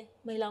ज़रूरी है,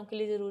 महिलाओं के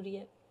लिए ज़रूरी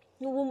है,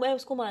 वो मैं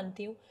उसको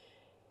मानती हूँ।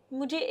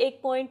 मुझे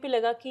एक पॉइंट पे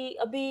लगा कि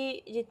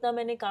अभी जितना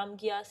मैंने काम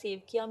किया,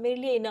 सेव किया, मेरे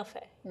लिए इनफ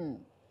है।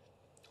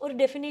 और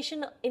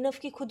डेफिनेशन इनफ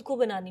की खुद को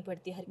बनानी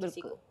पड़ती है हर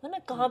किसी को, है ना।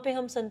 कहाँ पे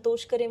हम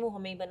संतोष करें वो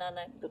हमें ही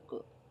बनाना है।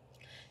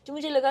 जो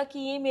मुझे लगा कि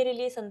ये मेरे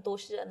लिए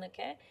संतोषजनक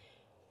है,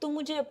 तो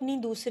मुझे अपनी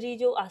दूसरी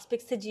जो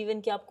एस्पेक्ट से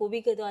जीवन के, आपको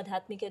भी कह दो,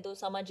 आध्यात्मिक कह दो,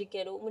 सामाजिक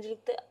कह दो, मुझे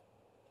लगता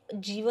है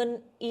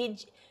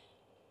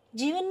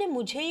जीवन ने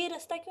मुझे ये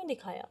रास्ता क्यों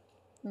दिखाया,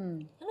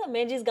 है ना।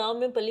 मैं जिस गांव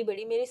में पली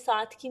बड़ी, मेरे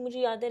साथ की मुझे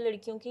याद है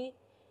लड़कियों की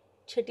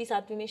 6ठी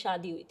 7वीं में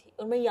शादी हुई थी,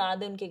 और मैं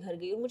याद है उनके घर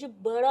गई, और मुझे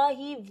बड़ा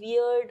ही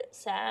वियर्ड,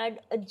 सैड,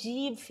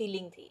 अजीब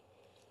फीलिंग थी।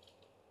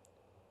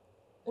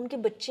 उनके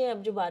बच्चे हैं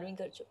अब जो 12वीं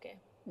कर चुके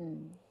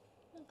हैं।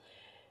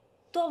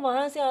 तो आप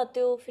वहाँ से आते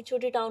हो, फिर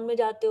छोटे टाउन में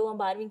जाते हो, वहाँ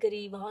 12वीं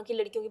करी, वहाँ की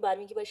लड़कियों की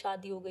 12वीं के बाद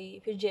शादी हो गई,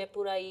 फिर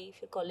जयपुर आई,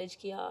 फिर कॉलेज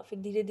किया, फिर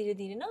धीरे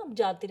धीरे ना आप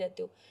जाते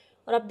रहते हो,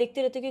 और आप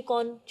देखते रहते हो कि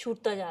कौन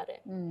छूटता जा रहा है।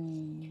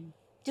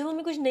 जब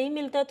हमें कुछ नहीं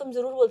मिलता है तो हम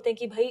ज़रूर बोलते हैं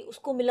कि भाई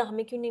उसको मिला,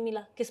 हमें क्यों नहीं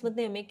मिला, किस्मत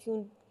ने हमें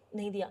क्यों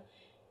नहीं दिया।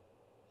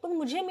 पर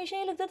मुझे हमेशा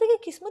ये लगता था कि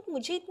किस्मत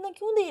मुझे इतना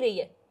क्यों दे रही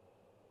है,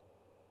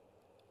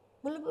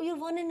 मतलब यू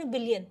 1 in a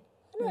billion,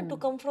 है ना, to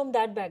come from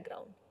that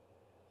background,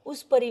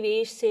 उस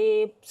परिवेश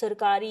से,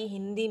 सरकारी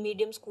हिंदी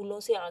मीडियम स्कूलों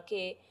से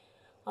आके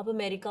आप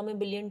अमेरिका में $1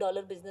 बिलियन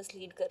बिजनेस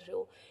लीड कर रहे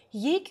हो।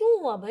 ये क्यों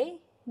हुआ भाई?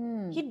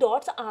 ये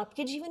डॉट्स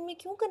आपके जीवन में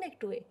क्यों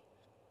कनेक्ट हुए?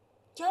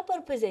 क्या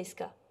पर्पस है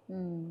इसका?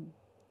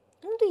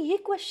 तो ये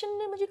क्वेश्चन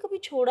ने मुझे कभी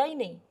छोड़ा ही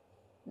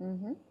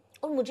नहीं,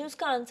 और मुझे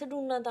उसका आंसर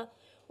ढूंढना था।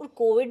 और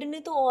कोविड ने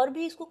तो और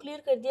भी इसको क्लियर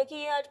कर दिया कि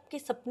ये आपके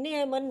सपने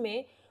हैं मन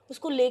में,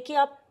 उसको लेके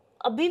आप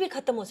अभी भी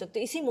खत्म हो सकते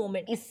हो, इसी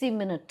मोमेंट, इसी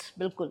मिनट,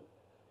 बिल्कुल।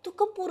 तो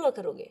कब पूरा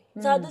करोगे?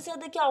 ज्यादा से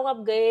ज्यादा क्या होगा, आप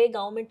गए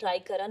गांव में, ट्राई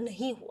करा,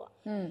 नहीं हुआ,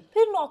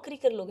 फिर नौकरी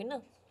कर लोगे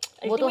ना,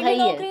 वो तो है ही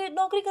है।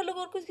 नौकरी कर लोगे,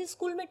 और किसी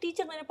स्कूल में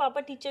टीचर, मेरे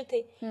पापा टीचर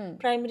थे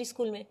प्राइमरी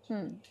स्कूल में,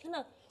 है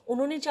ना,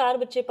 उन्होंने 4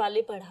 बच्चे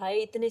पाले, पढ़ाए,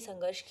 इतने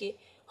संघर्ष किए।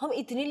 हम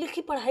इतनी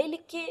लिखी पढ़ाई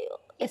लिख के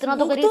इतना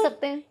तो कर ही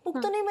सकते हैं, भूख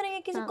तो नहीं मरेंगे,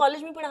 किसी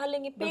कॉलेज में पढ़ा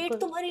लेंगे, पेट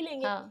तो भर ही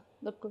लेंगे।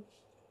 बिल्कुल,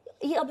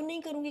 ये अब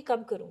नहीं करूंगी,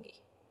 कब करूंगी?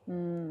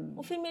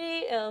 और फिर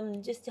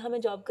मेरे जिस जहाँ मैं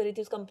जॉब कर रही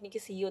थी, उस कंपनी के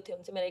सीईओ थे,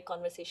 उनसे मेरा एक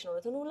कॉन्वर्सेशन हो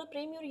रहा था। उन्होंने बोला,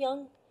 प्रेम, you're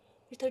young,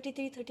 you're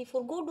 33,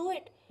 34, go do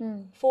it.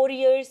 4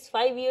 years,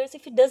 5 years,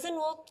 if it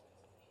doesn't work,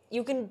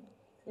 you can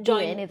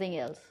join anything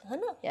else, है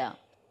ना? Yeah.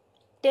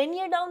 10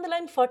 year down the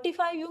line,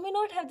 45, you may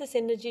not have this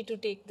energy to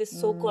take this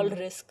so-called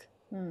risk,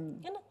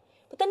 है ना?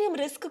 पता नहीं, हम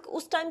risk,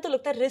 उस time तो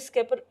लगता है रिस्क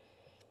है, पर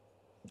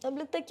अब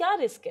लगता है क्या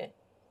रिस्क है,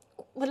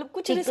 मतलब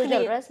कुछ रिस्क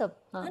नहीं है, सब,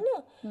 है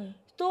ना।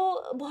 तो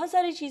बहुत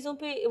सारी चीज़ों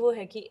पे वो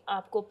है कि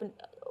आपको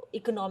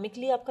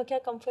इकोनॉमिकली आपका क्या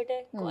कंफर्ट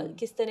है,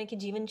 किस तरह की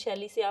जीवन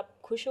शैली से आप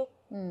खुश हो,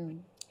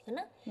 है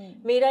ना।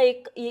 मेरा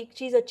एक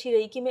चीज़ अच्छी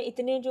रही कि मैं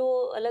इतने जो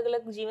अलग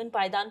अलग जीवन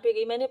पायदान पे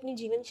गई, मैंने अपनी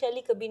जीवन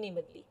शैली कभी नहीं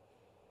बदली।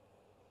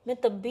 मैं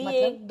तब भी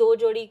मतलब? 1-2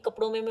 जोड़ी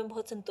कपड़ों में मैं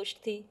बहुत संतुष्ट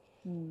थी,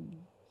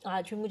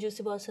 आज भी मुझे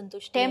उससे बहुत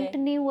संतुष्ट है। टेम्प्ट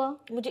नहीं हुआ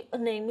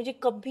मुझे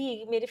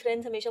कभी, मेरे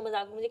फ्रेंड्स हमेशा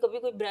मजाक में, मुझे कभी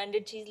कोई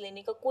ब्रांडेड चीज़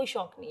लेने का कोई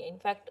शौक नहीं है,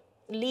 इनफैक्ट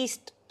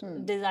लीस्ट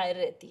डिज़ायर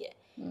रहती है।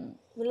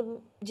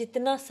 मतलब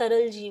जितना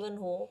सरल जीवन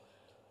हो,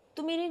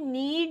 तो मेरी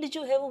नीड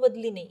जो है वो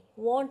बदली नहीं,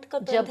 वांट का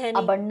तो जब है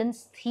नहीं,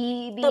 अबंडेंस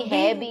थी भी तभी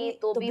है भी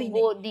तो भी तभी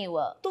वो नहीं। नहीं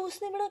हुआ। तो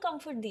उसने बड़ा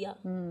कंफर्ट दिया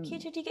कि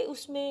अच्छा ठीक है,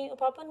 उसमें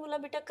पापा ने बोला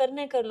बेटा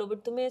करना है कर लो,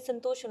 बट तुम्हें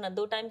संतोष होना,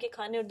 2 टाइम के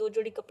खाने और 2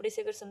 जोड़ी कपड़े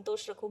से अगर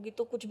संतोष रखोगी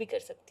तो कुछ भी कर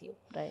सकती हो।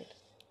 राइट।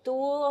 तो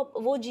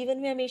वो जीवन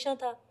में हमेशा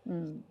था।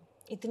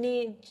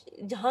 इतनी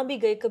जहाँ भी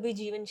गए कभी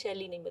जीवन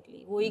शैली नहीं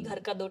बदली, वही घर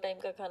का 2 टाइम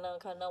का खाना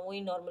खाना,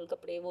 वही नॉर्मल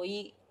कपड़े,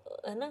 वही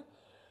है ना।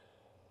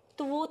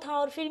 तो वो था।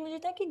 और फिर मुझे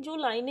था कि जो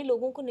लाइनें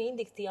लोगों को नहीं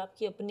दिखती,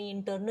 आपकी अपनी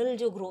इंटरनल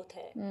जो ग्रोथ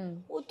है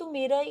वो तो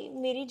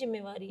मेरी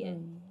जिम्मेवारी है।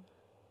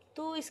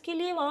 तो इसके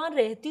लिए वहाँ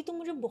रहती तो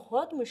मुझे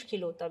बहुत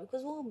मुश्किल होता,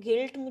 बिकॉज वो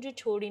गिल्ट मुझे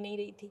छोड़ ही नहीं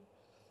रही थी।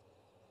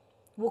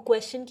 वो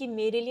क्वेश्चन कि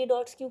मेरे लिए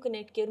डॉट्स क्यों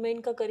कनेक्ट किए और मैं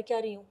इनका कर क्या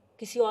रही हूँ,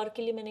 किसी और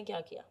के लिए मैंने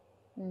क्या किया,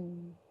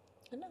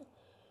 है ना।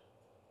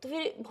 तो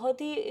फिर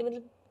बहुत ही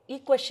मतलब ये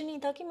क्वेश्चन नहीं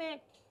था कि मैं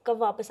कब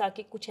वापस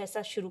आके कुछ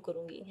ऐसा शुरू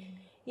करूँगी,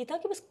 ये था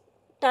कि बस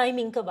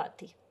टाइमिंग का बात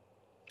थी।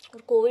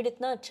 और कोविड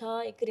इतना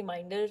अच्छा एक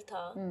रिमाइंडर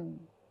था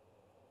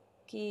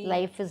कि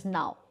लाइफ इज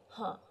नाउ।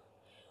 हाँ।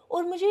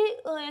 और मुझे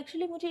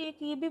एक्चुअली मुझे एक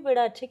ये भी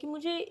बड़ा अच्छा है कि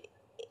मुझे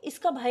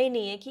इसका भय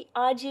नहीं है कि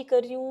आज ये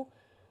कर रही हूँ,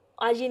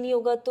 आज ये नहीं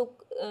होगा तो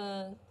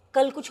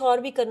कल कुछ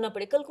और भी करना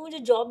पड़े, कल को मुझे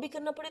जॉब भी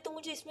करना पड़े, तो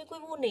मुझे इसमें कोई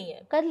वो नहीं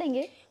है, कर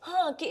लेंगे।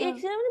 हाँ कि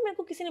एक ना मेरे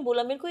को किसी ने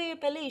बोला, मेरे को ये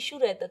पहले इशू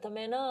रहता था,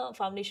 मैं ना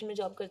फाउंडेशन में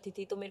जॉब करती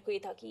थी, तो मेरे को ये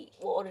था कि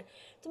वो, और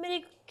तो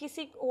मेरे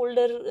किसी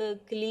ओल्डर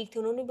कलीग थे,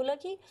 उन्होंने बोला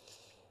कि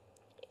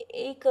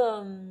एक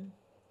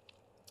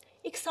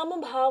एक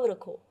समभाव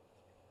रखो।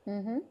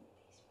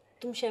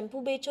 तुम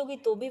शैम्पू बेचोगी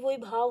तो भी वही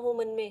भाव हो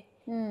मन में,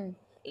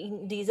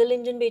 डीजल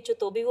इंजन बेचो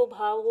तो भी वो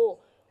भाव हो,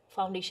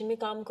 फाउंडेशन में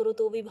काम करो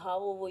तो भी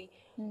भाव हो वही।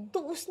 तो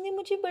उसने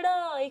मुझे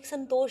बड़ा एक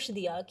संतोष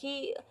दिया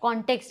कि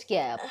कॉन्टेक्स्ट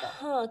क्या है आपका।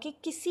 हाँ, कि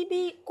किसी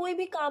भी कोई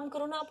भी काम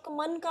करो ना, आपका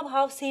मन का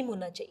भाव सेम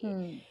होना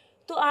चाहिए।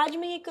 तो आज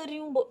मैं ये कर रही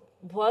हूँ,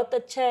 बहुत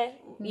अच्छा है,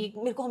 ये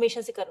मेरे को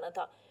हमेशा से करना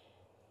था,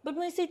 बट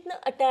मैं इससे इतना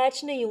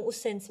अटैच नहीं हूँ उस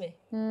सेंस में,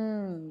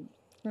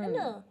 है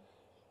ना।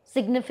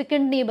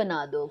 सिग्निफिकेंट नहीं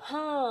बना दो।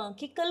 हाँ,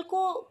 कि कल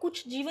को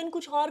कुछ जीवन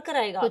कुछ और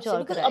कराएगा कुछ आपसे, और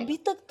बिकॉज कराएगा। अभी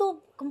तक तो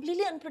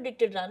कम्प्लीटली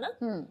अनप्रेडिक्टेड रहा ना।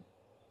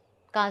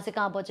 कहाँ से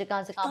कहाँ पहुंचे,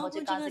 कहाँ से कहाँ कहाँ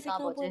पहुंचे, कहाँ से कहाँ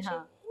पहुंचे।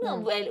 हाँ ना,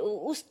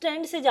 उस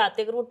ट्रेंड से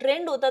जाते, अगर वो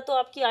ट्रेंड होता तो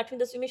आपकी 8वीं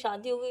 10वीं में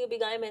शादी हो गई, अभी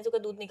गाय भैंसों का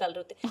दूध निकाल रहे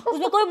होते,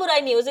 उसमें कोई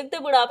बुराई नहीं हो सकती,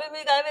 बुढ़ापे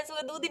में गाय भैंसों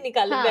का दूध ही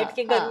निकाले बैठ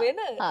के घर में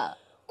ना,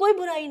 कोई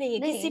बुराई नहीं है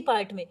किसी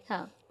पार्ट में।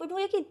 बट वो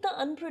ये कि इतना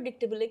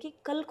अनप्रेडिक्टेबल है कि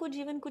कल को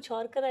जीवन कुछ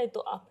और कराए तो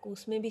आपको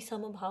उसमें भी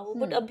समभाव हो,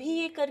 बट अभी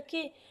ये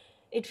करके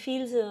इट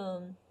फील्स,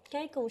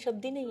 क्या कहूँ,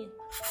 शब्द ही नहीं है।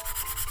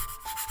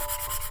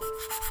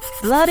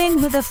 Flirting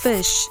with a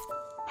fish.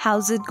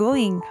 How's it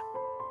going?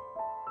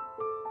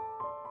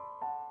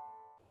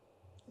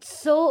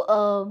 So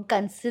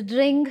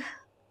considering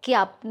कि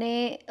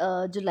आपने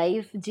जो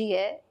लाइफ जी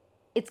है,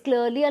 it's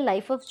clearly a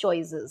life of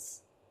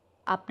choices.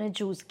 आपने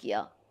चूज़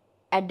किया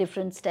एट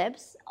डिफरेंट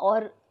स्टेप्स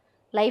और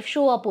लाइफ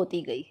शो अप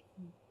होती गई,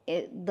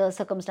 the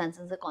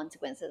circumstances, the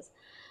consequences.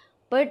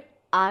 But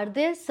are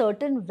there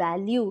certain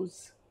values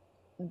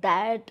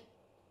that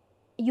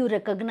you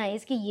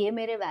recognise कि ये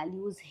मेरे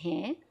वैल्यूज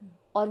हैं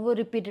और वो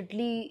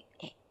रिपीटेडली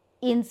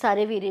इन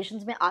सारे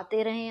वेरिएशंस में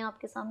आते रहे हैं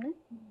आपके सामने?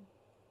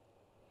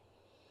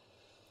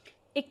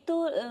 एक तो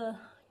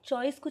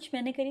चॉइस कुछ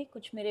मैंने करी,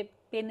 कुछ मेरे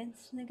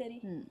पेरेंट्स ने करी,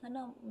 है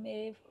ना।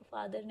 मेरे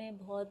फादर ने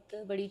बहुत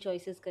बड़ी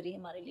चॉइसेस करी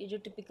हमारे लिए, जो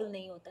टिपिकल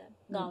नहीं होता है।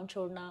 गांव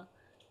छोड़ना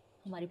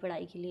हमारी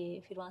पढ़ाई के लिए,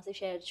 फिर वहाँ से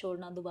शहर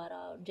छोड़ना दोबारा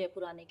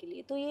जयपुर आने के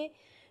लिए, तो ये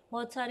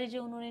बहुत सारे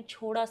जो उन्होंने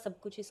छोड़ा सब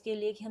कुछ इसके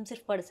लिए कि हम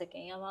सिर्फ पढ़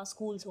सकें, या वहाँ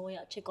स्कूल्स हो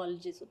या अच्छे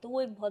कॉलेजेस हो, तो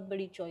वो एक बहुत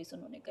बड़ी चॉइस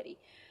उन्होंने करी।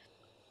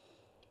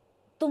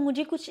 तो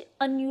मुझे कुछ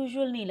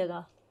अनयूजुअल नहीं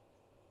लगा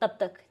तब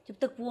तक, जब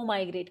तक वो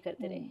माइग्रेट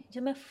करते रहे।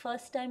 जब मैं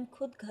फर्स्ट टाइम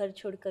खुद घर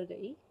छोड़कर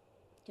गई,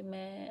 जब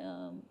मैं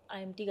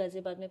IMT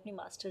गाज़ियाबाद में अपनी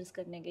मास्टर्स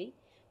करने गई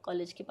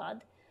कॉलेज के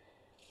बाद,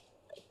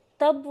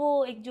 तब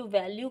वो एक जो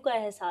वैल्यू का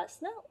एहसास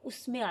ना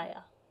उसमें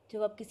आया,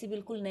 जब आप किसी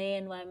बिल्कुल नए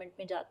एनवायरनमेंट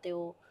में जाते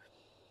हो।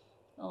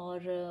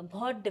 और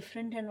बहुत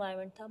डिफरेंट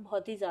एनवायरनमेंट था,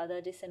 बहुत ही ज़्यादा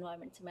जिस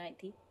एनवायरनमेंट से मैं आई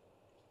थी,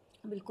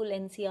 बिल्कुल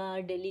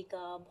NCR दिल्ली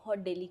का, बहुत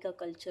दिल्ली का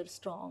कल्चर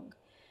स्ट्रॉन्ग।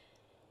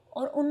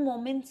 और उन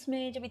मोमेंट्स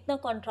में जब इतना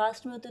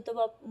कॉन्ट्रास्ट में होते, तब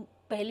आप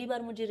पहली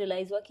बार मुझे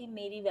रियलाइज़ हुआ कि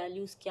मेरी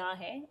वैल्यूज़ क्या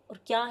हैं और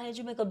क्या है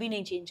जो मैं कभी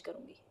नहीं चेंज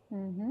करूँगी,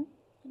 है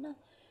ना।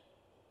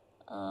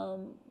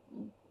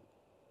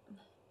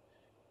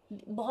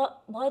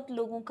 बहुत बहुत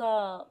लोगों का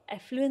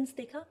एफ्लुएंस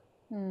देखा,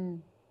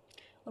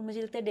 और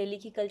मुझे लगता है दिल्ली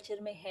की कल्चर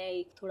में है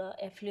एक थोड़ा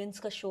एफ्लुएंस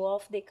का शो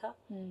ऑफ देखा।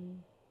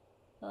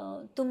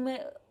 तो मैं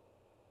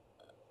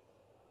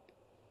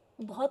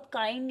बहुत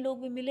काइंड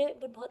लोग भी मिले,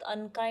 बट बहुत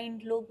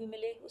अनकाइंड लोग भी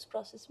मिले उस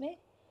प्रोसेस में।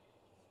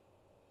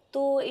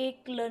 तो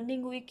एक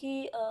लर्निंग हुई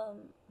कि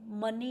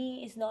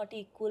money is not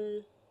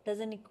equal,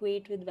 doesn't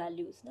equate with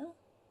values ना,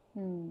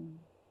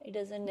 it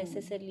doesn't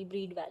necessarily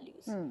breed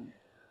values.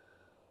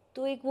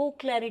 तो एक वो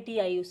क्लैरिटी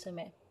आई उस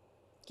समय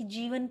कि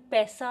जीवन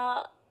पैसा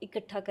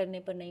इकट्ठा करने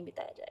पर नहीं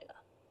बिताया जाएगा।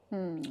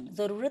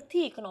 ज़रूरत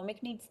थी, इकोनॉमिक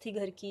नीड्स थी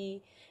घर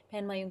की,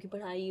 बहन भाइयों की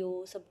पढ़ाई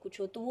हो, सब कुछ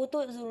हो, तो वो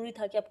तो ज़रूरी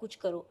था कि आप कुछ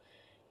करो।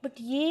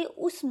 बट ये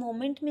उस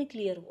मोमेंट में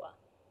क्लियर हुआ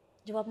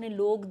जब आपने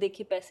लोग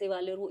देखे पैसे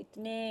वाले, और वो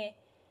इतने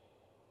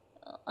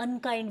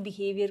अनकाइंड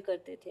बिहेवियर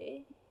करते थे,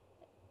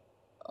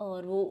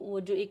 और वो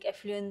जो एक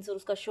एफ्लुएंस और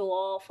उसका शो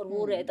ऑफ और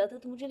वो रहता था,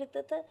 तो मुझे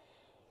लगता था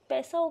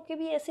पैसा होके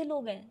भी ऐसे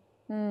लोग हैं।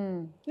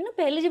 यू नो,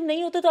 पहले जब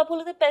नहीं होता तो आपको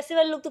लगता है पैसे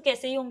वाले लोग तो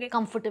कैसे ही होंगे,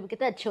 कंफर्टेबल,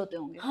 कितने अच्छे होते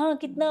होंगे। हाँ,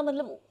 कितना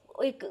मतलब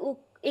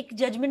एक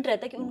जजमेंट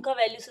रहता है कि उनका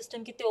वैल्यू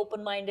सिस्टम कितने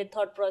open minded,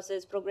 thought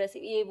process,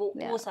 progressive, ये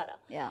वो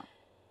सारा।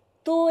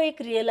 तो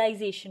एक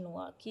रियलाइजेशन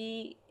हुआ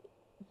कि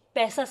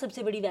पैसा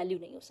सबसे बड़ी वैल्यू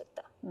नहीं हो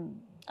सकता।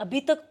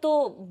 अभी तक तो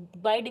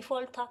बाय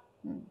डिफॉल्ट था,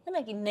 है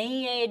ना, कि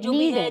नहीं है, जो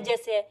भी है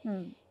जैसे है,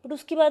 बट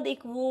उसके बाद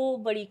एक वो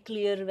बड़ी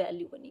क्लियर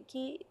वैल्यू बनी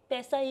कि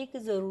पैसा एक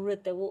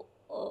ज़रूरत है,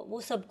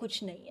 वो सब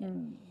कुछ नहीं है।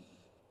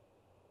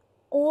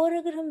 और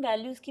अगर हम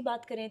वैल्यूज़ की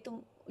बात करें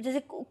तो जैसे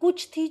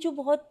कुछ थी जो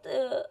बहुत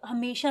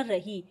हमेशा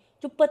रही,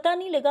 जो पता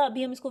नहीं लगा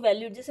अभी हम इसको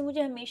वैल्यू, जैसे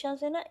मुझे हमेशा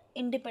से ना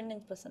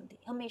इंडिपेंडेंस पसंद थी,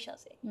 हमेशा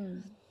से।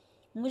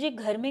 मुझे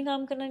घर में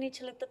काम करना नहीं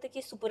अच्छा लगता था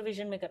कि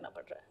सुपरविजन में करना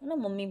पड़ रहा है ना,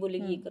 मम्मी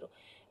बोलेगी ये करो।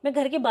 मैं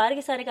घर के बाहर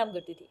के सारे काम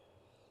करती थी,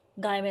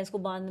 गाय भैंस को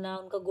बांधना,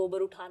 उनका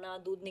गोबर उठाना,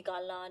 दूध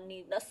निकालना,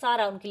 नींदना,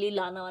 सारा उनके लिए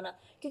लाना वाना,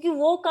 क्योंकि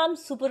वो काम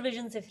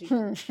सुपरविजन से फ्री।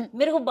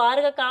 मेरे को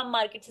बाहर का काम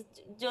मार्केट से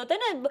जो होता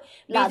है ना,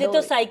 भेजे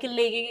तो साइकिल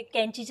लेके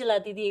कैंची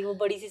चलाती थी, वो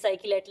बड़ी सी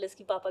साइकिल एटलस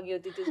की, पापा की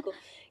होती थी उसको,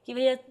 कि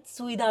भैया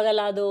सुई धागा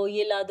ला दो,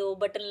 ये ला दो,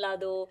 बटन ला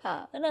दो,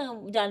 है ना,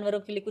 जानवरों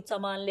के लिए कुछ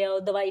सामान ले आओ,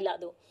 दवाई ला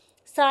दो,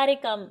 सारे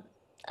काम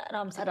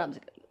आराम से कर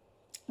लो।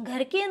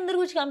 घर के अंदर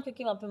कुछ काम,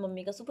 क्योंकि वहाँ पे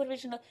मम्मी का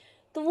सुपरविजन,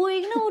 तो वो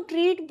एक ना वो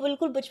ट्रीट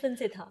बिल्कुल बचपन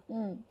से था।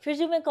 फिर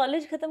जब मैं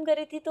कॉलेज खत्म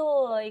करी थी तो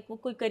एक वो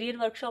कोई करियर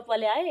वर्कशॉप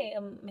वाले आए,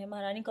 मैं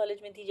महारानी कॉलेज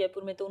में थी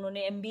जयपुर में, तो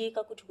उन्होंने MBA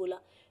का कुछ बोला,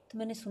 तो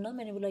मैंने सुना,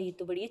 मैंने बोला ये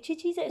तो बड़ी अच्छी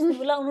चीज़ है। इसने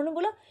बोला, उन्होंने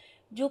बोला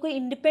जो कोई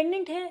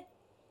इंडिपेंडेंट है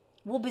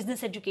वो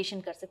बिजनेस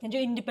एजुकेशन कर सकते हैं, जो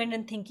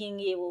इंडिपेंडेंट थिंकिंग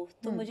ये वो,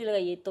 तो मुझे लगा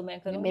ये तो मैं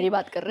करूँगी, मेरी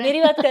बात कर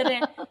रहे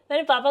हैं।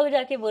 मैंने पापा को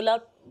जाके बोला,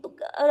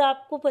 और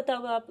आपको पता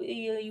होगा, आप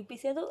यूपी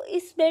से हैं, तो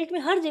इस बेल्ट में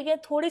हर जगह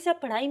थोड़े से आप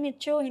पढ़ाई में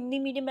अच्छे हो, हिंदी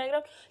मीडियम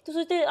बैकग्राउंड, तो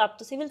सोचते हैं आप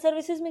तो सिविल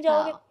सर्विसेज में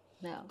जाओगे।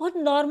 बहुत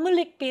नॉर्मल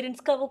एक पेरेंट्स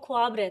का वो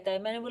ख्वाब रहता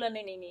है। मैंने बोला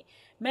नहीं,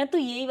 मैं तो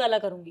यही वाला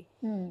करूँगी,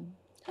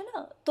 है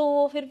ना।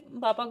 तो फिर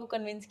पापा को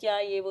कन्विंस किया,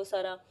 ये वो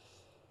सारा,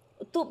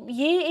 तो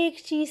ये एक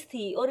चीज़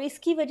थी। और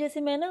इसकी वजह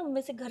से मैं ना,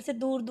 मैं से घर से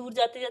दूर दूर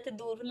जाते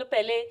मतलब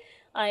पहले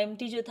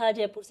IMT जो था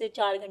जयपुर से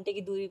 4 घंटे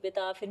की दूरी पे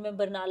था, फिर मैं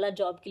बरनाला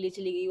जॉब के लिए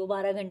चली गई, वो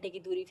 12 घंटे की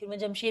दूरी, फिर मैं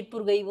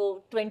जमशेदपुर गई,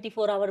 वो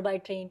 24 आवर बाय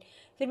ट्रेन,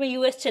 फिर मैं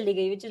US चली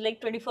गई, which is like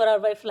 24 hour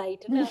by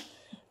flight, है ना।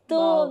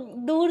 तो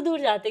दूर दूर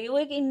जाते गए, वो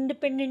एक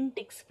इंडिपेंडेंट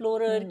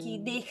एक्सप्लोरर की,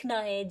 देखना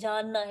है,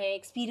 जानना है,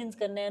 एक्सपीरियंस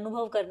करना है,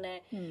 अनुभव करना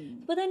है।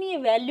 पता नहीं ये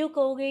वैल्यू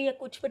कहोगे या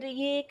कुछ, पर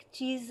ये एक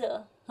चीज़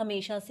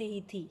हमेशा से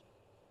ही थी,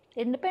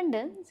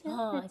 इंडिपेंडेंस।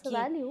 हाँ,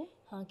 वैल्यू,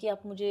 हाँ, कि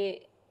आप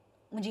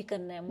मुझे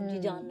करना है, मुझे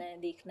जानना है,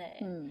 देखना है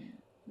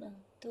ना।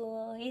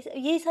 तो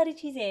ये सारी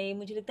चीज़ें हैं, ये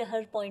मुझे लगता है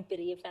हर पॉइंट पे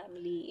रही है,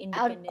 फैमिली,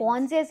 इंडिपेंडेंस। और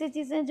कौन सी ऐसी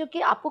चीज़ें हैं जो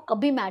कि आपको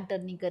कभी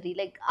मैटर नहीं करी,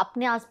 लाइक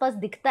अपने आसपास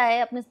दिखता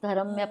है, अपने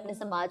धर्म में, अपने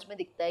समाज में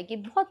दिखता है कि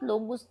बहुत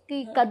लोग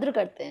उसकी कद्र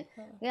करते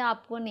हैं, या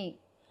आपको नहीं?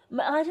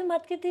 आज हम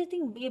बात करते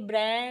हैं ये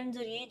ब्रांड्स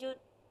और ये जो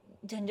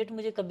झंझट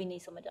मुझे कभी नहीं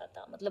समझ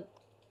आता, मतलब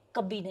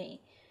कभी नहीं,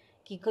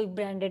 कि कोई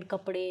ब्रांडेड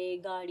कपड़े,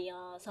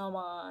 गाड़ियाँ,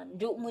 सामान,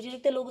 जो मुझे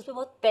लगता है लोग उस पर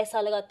बहुत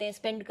पैसा लगाते हैं,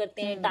 स्पेंड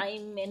करते हैं,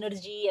 टाइम,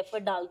 एनर्जी,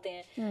 एफर्ट डालते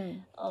हैं।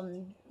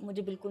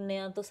 मुझे बिल्कुल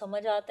नया तो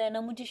समझ आता है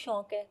ना, मुझे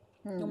शौक है,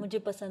 ना मुझे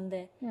पसंद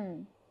है।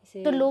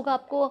 तो लोग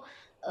आपको,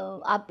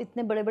 आप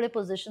इतने बड़े बड़े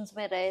पोजीशंस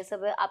में रहे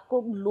सब,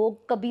 आपको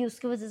लोग कभी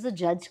उसकी वजह से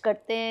जज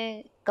करते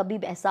हैं? कभी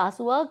एहसास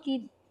हुआ कि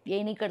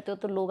ये नहीं करते हो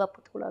तो लोग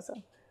आपको थोड़ा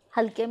सा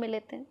हल्के में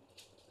लेते हैं?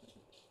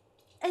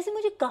 ऐसे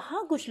मुझे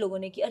कहा कुछ लोगों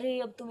ने कि अरे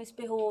अब तुम इस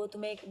पे हो,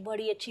 तुम्हें एक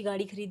बड़ी अच्छी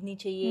गाड़ी खरीदनी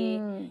चाहिए,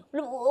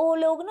 मतलब वो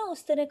लोग ना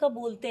उस तरह का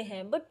बोलते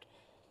हैं, बट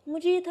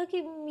मुझे ये था कि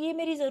ये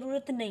मेरी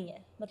ज़रूरत नहीं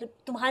है, मतलब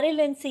तुम्हारे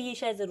लेंस से ये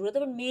शायद ज़रूरत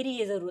है, बट मेरी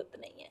ये ज़रूरत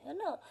नहीं है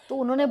ना। तो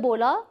उन्होंने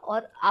बोला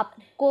और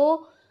आपको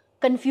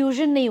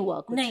कंफ्यूजन नहीं हुआ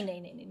कुछ?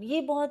 नहीं,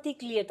 ये बहुत ही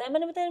क्लियर था।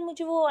 मैंने बताया,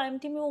 मुझे वो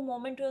IMT में वो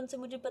मोमेंट हुए, उनसे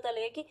मुझे पता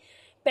लगा कि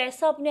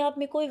पैसा अपने आप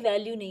में कोई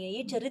वैल्यू नहीं है,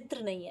 ये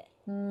चरित्र नहीं है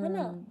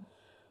ना।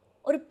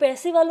 और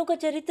पैसे वालों का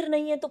चरित्र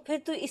नहीं है, तो फिर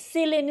तो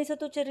इससे लेने से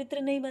तो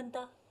चरित्र नहीं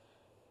बनता।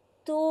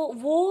 तो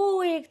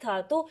वो एक था।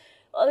 तो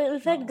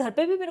इनफैक्ट घर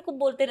पे भी मेरे को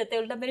बोलते रहते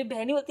हैं, उल्टा मेरी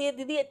बहनी होती है,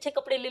 दीदी अच्छे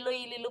कपड़े ले लो,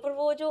 ये ले लो, पर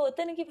वो जो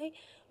होता है ना कि भाई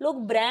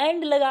लोग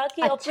ब्रांड लगा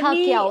के अच्छा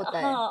अपनी, क्या होता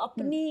है? हाँ,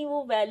 अपनी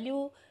वो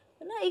वैल्यू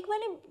ना। एक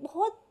मैंने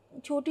बहुत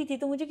छोटी थी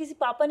तो मुझे किसी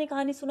पापा ने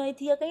कहानी सुनाई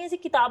थी, या कहीं ऐसी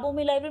किताबों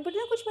में, लाइब्रेरी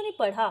में कुछ मैंने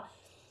पढ़ा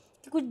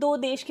कि कुछ 2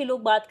 देश के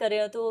लोग बात कर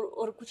रहे हो, तो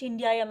और कुछ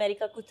इंडिया या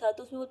अमेरिका कुछ था,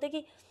 तो उसमें बोलते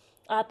कि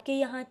आपके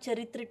यहाँ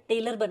चरित्र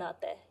टेलर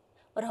बनाता है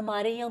और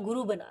हमारे यहाँ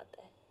गुरु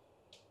बनाता है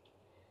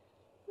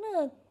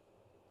ना।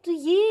 तो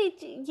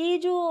ये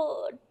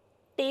जो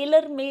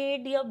टेलर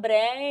मेड या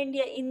ब्रांड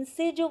या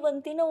इनसे जो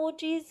बनती ना, वो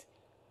चीज़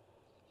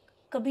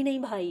कभी नहीं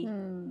भाई,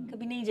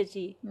 कभी नहीं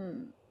जची।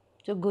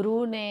 जो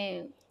गुरु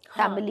ने,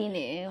 फैमिली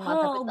ने,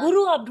 माता पिता,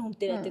 गुरु आप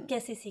ढूंढते रहते हो,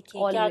 कैसे सीखें,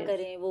 क्या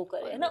करें, वो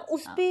करें, है ना।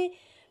 उस पे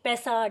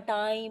पैसा,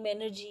 टाइम,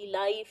 एनर्जी,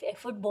 लाइफ,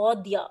 एफर्ट बहुत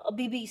दिया,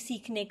 अभी भी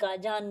सीखने का,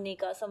 जानने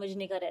का,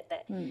 समझने का रहता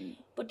है।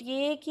 बट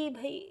ये कि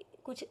भाई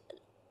कुछ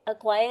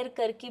एक्वायर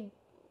करके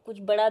कुछ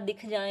बड़ा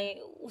दिख जाए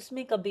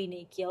उसमें कभी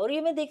नहीं किया। और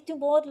ये मैं देखती हूँ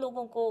बहुत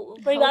लोगों को,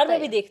 परिवार में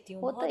भी देखती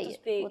हूँ, बहुत उस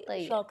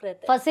पे शौक रहता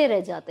है, फंसे रह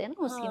जाते हैं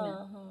ना उसी में।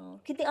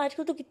 हाँ, कितनी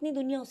आजकल तो कितनी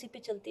दुनिया उसी पे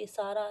चलती है,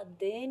 सारा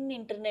दिन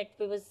इंटरनेट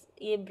पे बस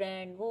ये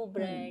ब्रांड वो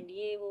ब्रांड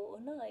ये वो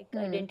ना, एक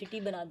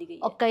आइडेंटिटी बना दी गई है।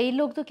 और कई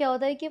लोग तो क्या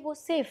होता है कि वो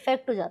उससे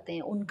इफेक्ट हो जाते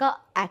हैं, उनका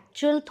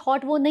एक्चुअल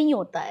थॉट वो नहीं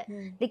होता है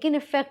लेकिन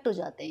इफेक्ट हो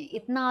जाते हैं,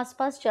 इतना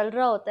आसपास चल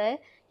रहा होता है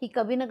कि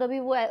कभी ना कभी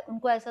वो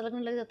उनको ऐसा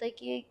लगने लग जाता है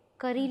कि ये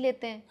कर ही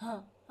लेते हैं,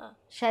 हाँ,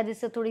 शायद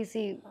इससे थोड़ी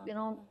सी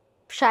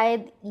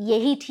शायद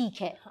यही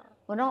ठीक है,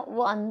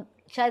 वो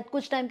शायद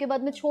कुछ टाइम के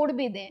बाद में छोड़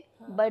भी दें,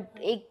 बट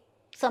एक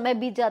समय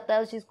बीत जाता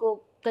है उस चीज़ को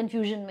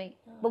कंफ्यूजन में,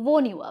 वो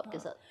नहीं हुआ आपके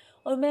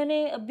साथ। और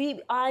मैंने अभी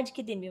आज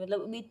के दिन भी,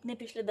 मतलब इतने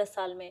पिछले 10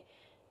 साल में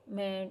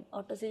मैं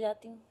ऑटो से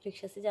जाती हूँ,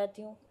 रिक्शा से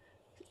जाती हूँ,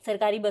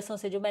 सरकारी बसों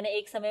से, जो मैंने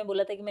एक समय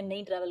बोला था कि मैं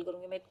नहीं ट्रैवल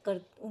करूँगी, मैं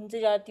उनसे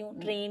जाती हूँ,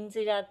 ट्रेन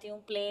से जाती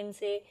हूँ, प्लेन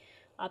से,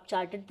 आप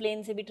चार्टर्ड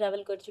प्लेन से भी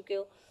ट्रैवल कर चुके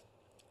हो,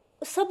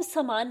 सब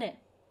समान है।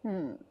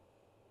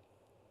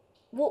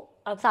 वो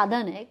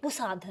साधन है, वो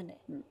साधन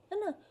है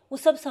ना, वो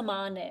सब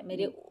समान है,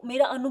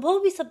 मेरा अनुभव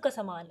भी सबका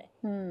समान है।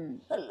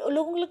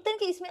 लोगों को लगता है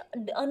कि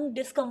इसमें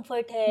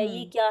डिस्कम्फर्ट है,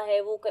 ये क्या है,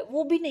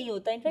 वो भी नहीं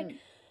होता। इनफैक्ट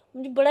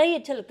मुझे बड़ा ही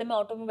अच्छा लगता है, मैं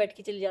ऑटो में बैठ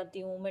के चली जाती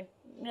हूँ, मैं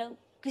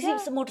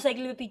किसी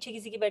मोटरसाइकिल पे पीछे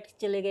किसी के बैठ के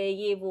चले गए,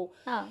 ये वो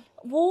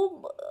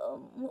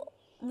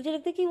मुझे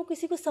लगता है कि वो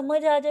किसी को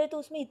समझ आ जाए तो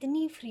उसमें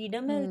इतनी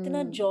फ्रीडम है,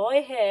 इतना जॉय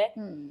है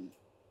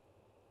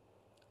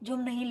जो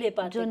हम नहीं ले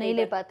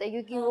पाते,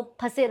 क्योंकि वो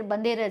फंसे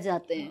बंधे रह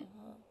जाते हैं,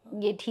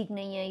 ये ठीक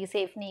नहीं है, ये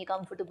सेफ नहीं है,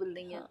 कंफर्टेबल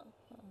नहीं है,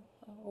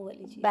 वो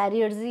वाली चीज,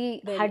 बैरियर्स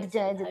ही हट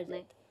जाए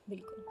जितने।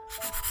 बिल्कुल।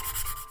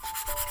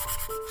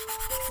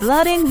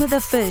 Flirting with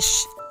a fish.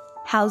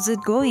 How's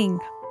it going?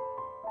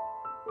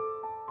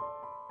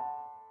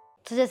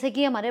 तो जैसे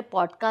कि हमारे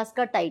पॉडकास्ट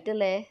का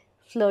टाइटल है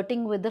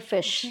flirting with the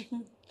fish,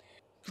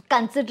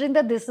 considering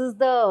that this is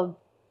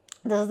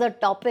the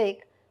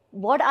topic,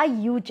 what are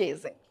you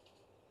chasing?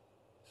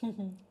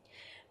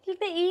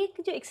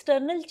 एक जो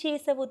एक्सटर्नल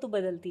चेस है वो तो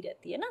बदलती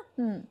रहती है ना,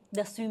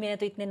 10वीं में है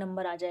तो इतने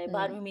नंबर आ जाए,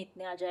 12वीं में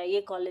इतने आ जाए,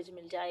 ये कॉलेज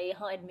मिल जाए,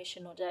 यहाँ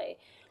एडमिशन हो जाए,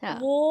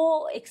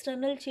 वो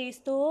एक्सटर्नल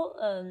चेस तो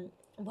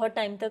बहुत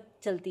टाइम तक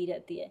चलती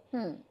रहती है,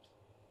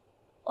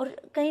 और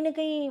कहीं ना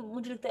कहीं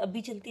मुझे लगता है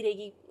अभी चलती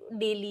रहेगी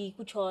डेली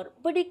कुछ और,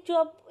 बट एक जो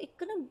आप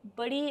एक ना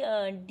बड़ी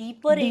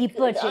डीपर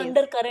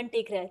अंडर करंट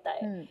एक रहता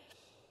है,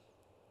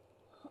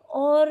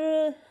 और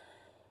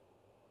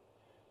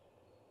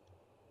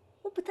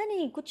वो पता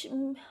नहीं कुछ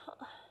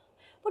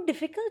बहुत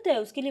डिफिकल्ट है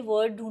उसके लिए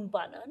वर्ड ढूंढ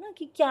पाना ना,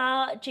 कि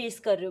क्या चेस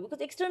कर रहे हो,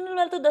 बिकॉज एक्सटर्नल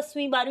वाला तो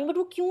 10वीं 12वीं, बट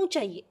वो क्यों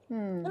चाहिए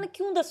है ना,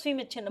 क्यों 10वीं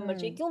में अच्छे नंबर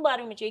चाहिए, क्यों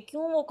 12वीं में चाहिए,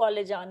 क्यों वो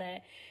कॉलेज जाना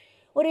है।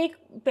 और एक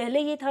पहले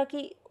ये था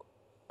कि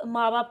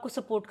माँ बाप को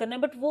सपोर्ट करना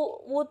है, बट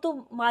वो तो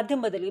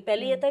माध्यम बदल गए।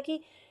 पहले ये था कि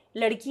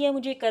लड़की है,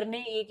 मुझे करने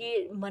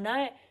ये मना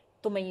है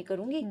तो मैं ये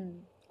करूँगी,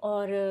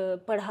 और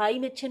पढ़ाई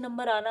में अच्छे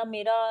नंबर आना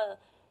मेरा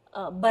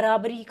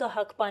बराबरी का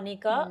हक पाने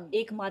का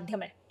एक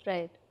माध्यम है।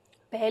 राइट।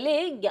 पहले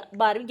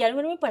 12वीं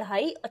 11वीं में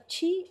पढ़ाई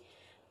अच्छी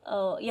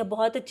या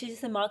बहुत अच्छे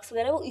जैसे मार्क्स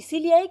वगैरह वो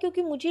इसीलिए आए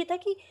क्योंकि मुझे ये था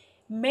कि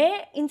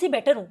मैं इनसे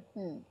बेटर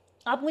हूँ,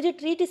 आप मुझे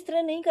ट्रीट इस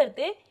तरह नहीं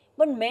करते,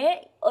 बट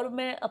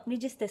मैं अपनी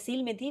जिस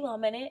तहसील में थी वहाँ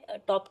मैंने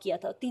टॉप किया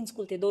था। 3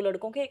 स्कूल थे, 2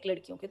 लड़कों के 1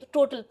 लड़कियों के, तो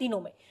टोटल तीनों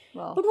में,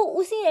 बट वो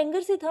उसी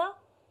एंगर से था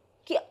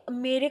कि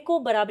मेरे को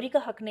बराबरी का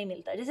हक नहीं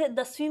मिलता। जैसे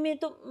 10वीं में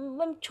तो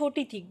मैं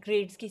छोटी थी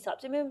ग्रेड्स के हिसाब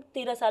से, मैं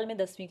 13 साल में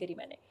 10वीं करी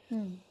मैंने,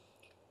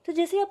 तो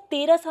जैसे आप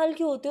 13 साल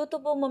के होते हो तो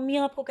वो मम्मी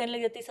आपको कहने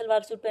लग जाती है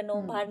सलवार सूट पहनो,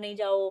 बाहर नहीं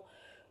जाओ।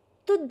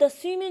 तो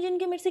 10वीं में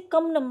जिनके मेरे से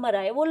कम नंबर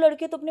आए वो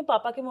लड़के तो अपने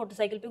पापा के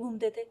मोटरसाइकिल पे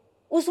घूमते थे,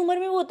 उस उम्र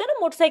में वो होता है ना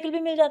मोटरसाइकिल भी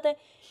मिल जाता है,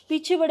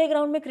 पीछे बड़े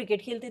ग्राउंड में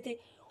क्रिकेट खेलते थे,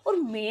 और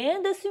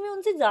मैं 10वीं में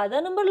उनसे ज्यादा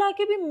नंबर ला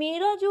के भी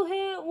मेरा जो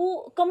है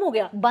वो कम हो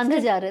गया, बंध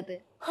जा रहे थे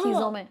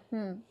चीजों में,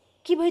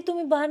 कि भाई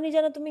तुम्हें बाहर नहीं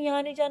जाना, तुम्हें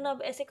यहाँ नहीं जाना,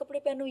 अब ऐसे कपड़े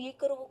पहनो, ये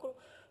करो वो करो।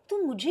 तो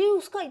मुझे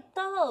उसका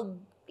इतना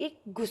एक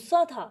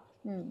गुस्सा था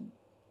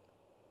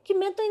कि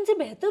मैं तो इनसे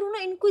बेहतर हूँ ना,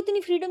 इनको इतनी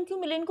फ्रीडम क्यों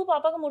मिले, इनको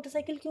पापा का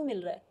मोटरसाइकिल क्यों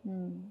मिल रहा है।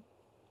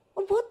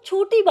 और बहुत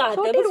छोटी बात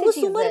है, बट उस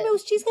उम्र में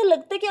उस चीज का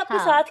लगता है कि आपके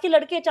साथ के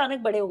लड़के अचानक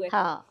बड़े हो गए,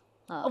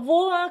 वो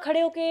वहाँ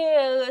खड़े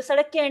होके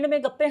सड़क के एंड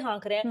में गप्पे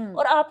हाँक रहे हैं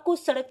और आपको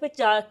उस सड़क पे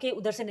जाके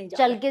उधर से नहीं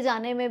चल के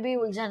जाने में भी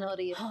उलझन हो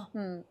रही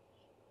है।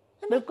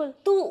 बिल्कुल।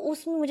 तो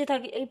उसमें मुझे था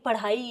कि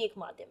पढ़ाई एक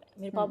माध्यम है,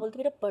 मेरे पापा बोलते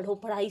मेरा पढ़ो,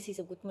 पढ़ाई से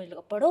सब कुछ। मुझे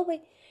लगा पढ़ो भाई।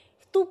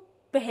 तो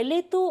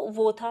पहले तो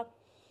वो था,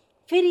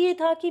 फिर ये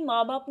था कि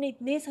माँ बाप ने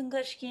इतने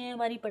संघर्ष किए हैं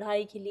हमारी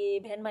पढ़ाई के लिए,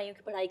 बहन भाइयों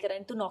की पढ़ाई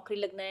कराएं, तो नौकरी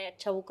लगना है,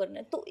 अच्छा वो करना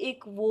है, तो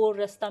एक वो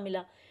रास्ता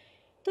मिला।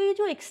 तो ये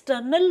जो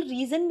एक्सटर्नल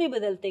रीज़न भी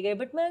बदलते गए,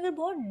 बट मैं अगर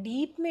बहुत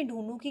डीप में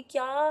ढूंढूं कि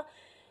क्या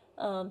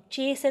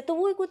चेस है, तो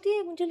वो एक होती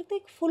है, मुझे लगता है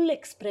एक फुल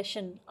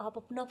एक्सप्रेशन, आप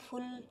अपना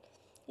फुल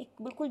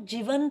एक बिल्कुल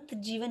जीवंत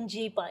जीवन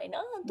जी पाए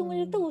ना, तो मुझे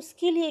लगता है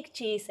उसके लिए एक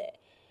चेस है।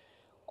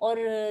 और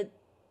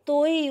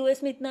तो ही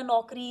यूएस में इतना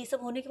नौकरी ये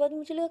सब होने के बाद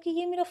मुझे लगा कि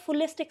ये मेरा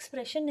फुलेस्ट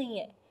एक्सप्रेशन नहीं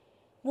है,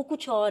 वो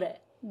कुछ और है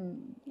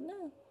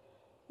ना।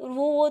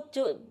 वो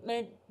जो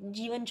मैं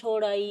जीवन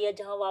छोड़ आई या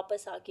जहाँ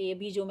वापस आके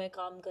अभी जो मैं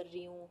काम कर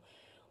रही हूँ,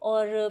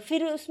 और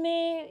फिर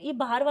उसमें ये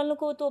बाहर वालों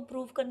को तो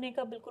अप्रूव करने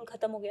का बिल्कुल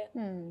ख़त्म हो गया।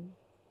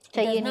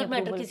 चाहिए डज नहीं नॉट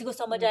मैटर approval। किसी को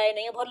समझ आए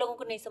नहीं, बहुत लोगों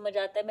को नहीं समझ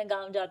आता है। मैं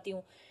गांव जाती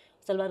हूँ,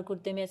 सलवार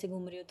कुर्ते में ऐसे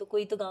घूम रही हूँ, तो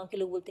कोई तो गांव के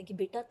लोग बोलते हैं कि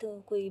बेटा तो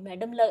कोई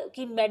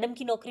मैडम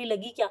की नौकरी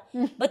लगी क्या,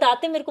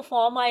 बताते मेरे को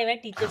फॉर्म आए हुए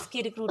टीचर्स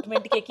की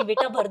रिक्रूटमेंट के कि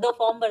बेटा भर दो,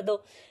 फॉर्म भर दो।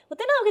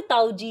 होते ना आपके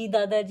ताऊ जी,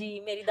 दादाजी,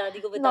 मेरी दादी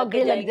को बता नौकरी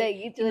के लग जाएंगे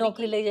जाएगी कि चोरी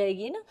नौकरी की। लग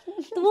जाएगी ना।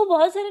 तो वो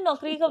बहुत सारे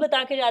नौकरी का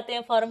बता के जाते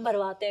हैं, फॉर्म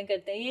भरवाते हैं,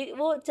 करते हैं, ये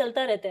वो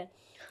चलता रहता है।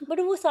 बट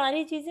वो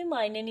सारी चीज़ें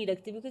मायने नहीं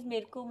रखती, बिकॉज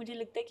मेरे को मुझे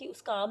लगता है कि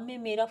उस काम में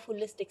मेरा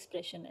फुलेस्ट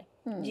एक्सप्रेशन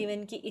है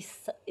जीवन की इस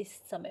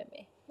समय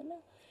में, है ना।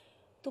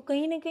 तो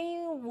कहीं ना कहीं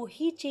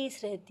वही चीज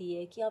रहती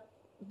है कि आप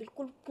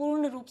बिल्कुल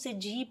पूर्ण रूप से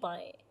जी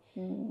पाए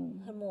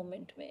हर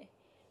मोमेंट में।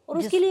 और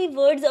उसके लिए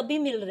वर्ड्स अभी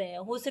मिल रहे हैं,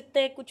 हो सकता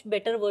है कुछ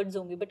बेटर वर्ड्स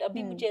होंगे, बट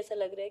अभी मुझे ऐसा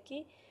लग रहा है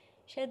कि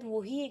शायद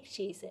वही एक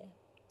चीज है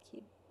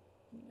कि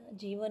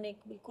जीवन एक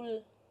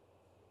बिल्कुल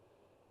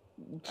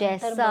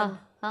जैसा, अंतर्मन,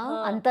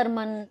 हाँ,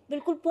 अंतर्मन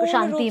बिल्कुल को पूर्ण रूप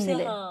शांति से,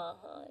 मिले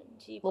हाँ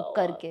जी वो पाओ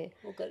करके,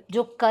 आप, वो करके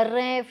जो कर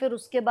रहे हैं फिर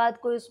उसके बाद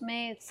कोई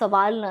उसमें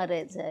सवाल ना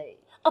रह जाए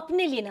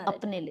अपने लिए ना रह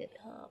अपने जाए। लिए।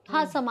 हाँ,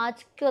 हाँ,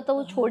 समाज का तो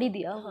वो छोड़ ही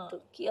दिया, वो हाँ, तो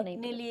कि नहीं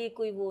अपने पता। लिए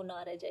कोई वो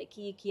ना रह जाए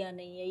कि ये किया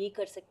नहीं है, ये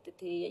कर सकते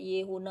थे, या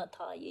ये होना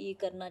था, ये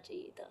करना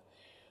चाहिए था,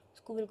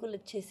 उसको बिल्कुल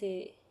अच्छे से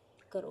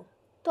करो।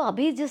 तो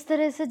अभी जिस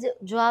तरह से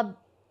जो आप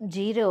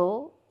जी रहे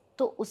हो,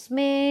 तो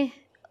उसमें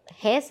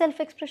है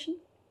सेल्फ एक्सप्रेशन?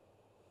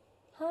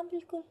 हाँ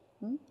बिल्कुल।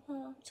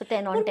 हाँ सो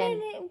 10 पर on 10।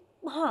 मैंने,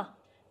 हाँ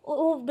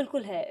वो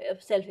बिल्कुल है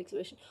सेल्फ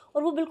एक्सप्रेशन,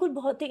 और वो बिल्कुल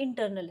बहुत ही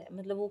इंटरनल है,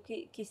 मतलब वो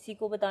किसी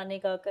को बताने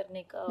का,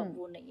 करने का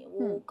वो नहीं है,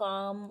 वो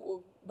काम,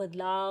 वो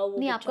बदलाव, वो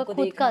नहीं, बच्चों आपका को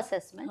खुद का देखना।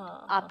 असेसमेंट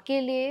हाँ आपके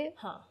लिए,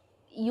 हाँ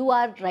you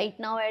are right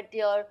now at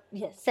your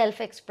yes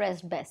self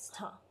expressed best.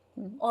 हाँ,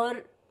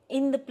 और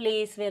in the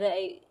place where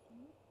I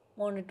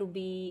wanted to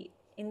be,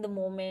 in the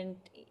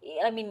moment,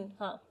 I mean,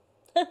 हाँ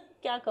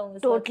क्या कहूँ इस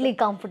बात टोटली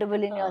को।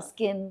 कंफर्टेबल इन योर हाँ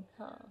स्किन,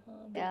 हाँ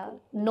हाँ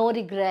बिल्कुल। No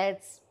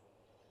regrets,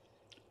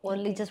 only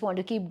Nothing. Just want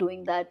to keep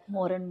doing that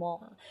more and more.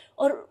 हाँ,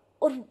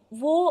 और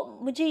वो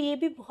मुझे ये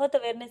भी बहुत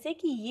अवेयरनेस है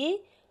कि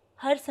ये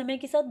हर समय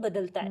के साथ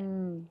बदलता है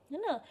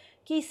ना,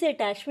 कि इससे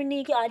अटैचमेंट नहीं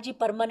है कि आज ये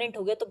परमानेंट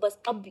हो गया तो बस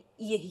अब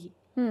यही,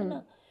 है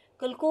ना।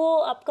 कल को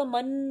आपका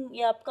मन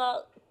या आपका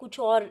कुछ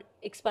और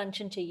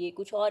एक्सपेंशन चाहिए,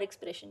 कुछ और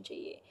एक्सप्रेशन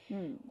चाहिए,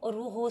 और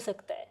वो हो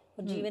सकता है,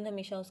 और जीवन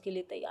हमेशा उसके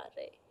लिए तैयार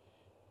रहे।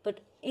 But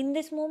in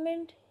this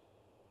moment,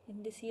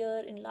 in this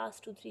year, in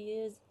last 2-3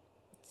 years,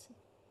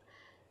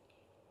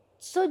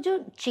 so जो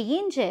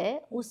चेंज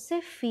है उससे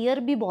फियर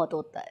भी बहुत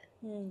होता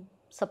है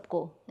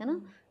सबको, है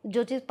ना।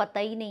 जो चीज़ पता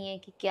ही नहीं है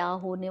कि क्या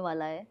होने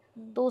वाला है,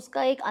 तो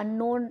उसका एक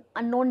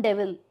अननोन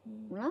डेविल,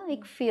 ना,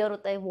 एक फियर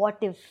होता है,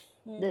 व्हाट इफ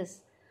दिस।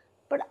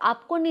 बट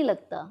आपको नहीं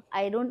लगता,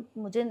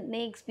 मुझे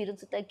नहीं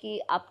एक्सपीरियंस होता कि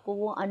आपको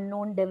वो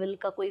अननोन डेविल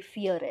का कोई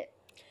फियर है?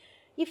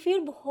 ये फिर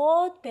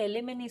बहुत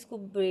पहले मैंने इसको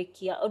ब्रेक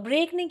किया, और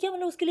ब्रेक नहीं किया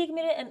मतलब उसके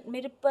लिए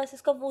मेरे पास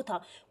इसका वो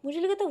था, मुझे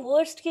लगा था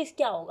वर्स्ट केस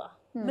क्या होगा,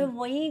 मैं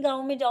वही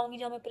गांव में जाऊंगी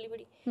जहाँ मैं पली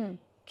बड़ी,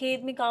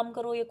 खेत में काम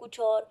करो या कुछ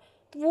और,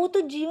 तो वो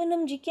तो जीवन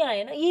हम जी के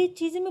आए ना। ये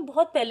चीज़ें मैं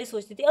बहुत पहले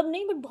सोचती थी, अब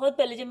नहीं, बट बहुत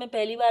पहले, जब मैं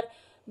पहली बार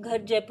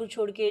घर जयपुर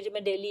छोड़ के जब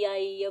मैं दिल्ली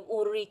आई, या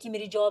और कि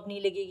मेरी जॉब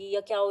नहीं लगेगी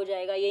या क्या हो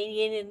जाएगा,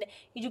 ये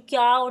जो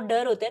क्या और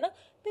डर होते हैं ना,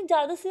 फिर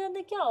ज़्यादा से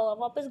ज़्यादा क्या होगा,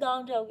 वापस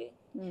गाँव जाओगे,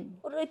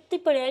 और इतने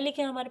पढ़े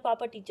लिखे हमारे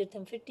पापा टीचर थे,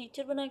 हम फिर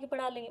टीचर बना के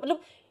पढ़ा लेंगे,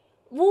 मतलब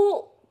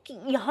वो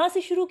यहाँ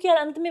से शुरू किया,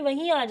 अंत में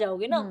वहीं आ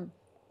जाओगे ना,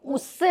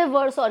 उससे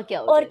वर्स और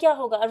क्या और क्या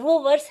होगा, और वो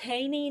वर्स है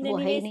ही नहीं, वो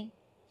है ही नहीं,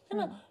 है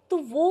ना। तो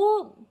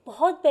वो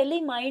बहुत पहले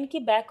माइंड के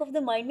बैक ऑफ द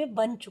माइंड में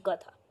बन चुका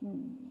था।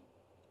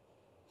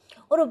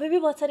 और अभी भी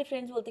बहुत सारे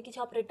फ्रेंड्स बोलते हैं कि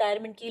आप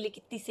रिटायरमेंट के लिए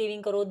कितनी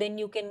सेविंग करो, then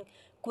you can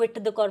quit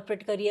the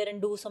corporate career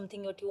and do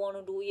something what you want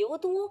to do, ये वो,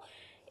 तो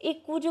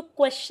वो जो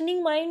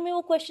क्वेश्चनिंग माइंड में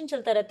वो क्वेश्चन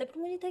चलता रहता है। पर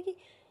मुझे था कि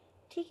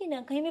ठीक है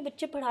ना, कहीं भी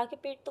बच्चे पढ़ा के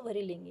पेट तो भर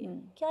ही लेंगे,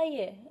 क्या ही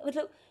है,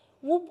 मतलब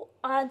वो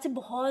आज से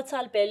बहुत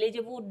साल पहले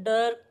जब वो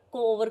डर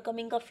को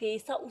ओवरकमिंग का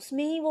फेज था,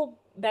 उसमें ही वो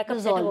बैकअप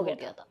सेट हो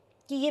गया था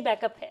कि ये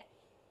बैकअप है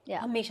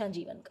हमेशा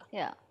जीवन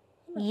का,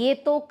 ये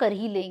तो कर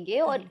ही लेंगे,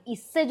 और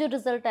इससे जो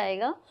रिजल्ट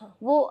आएगा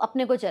वो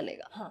अपने को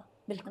चलेगा। हाँ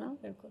बिल्कुल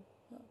बिल्कुल।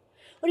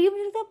 और ये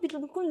मुझे लगता है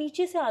बिल्कुल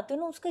नीचे से आते हो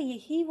ना, उसका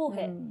यही वो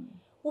है,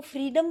 वो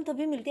फ्रीडम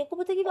तभी मिलती है आपको,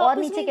 पता है कि और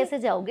नीचे कैसे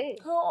जाओगे,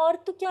 हाँ, और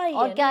तो क्या ही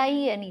और है, क्या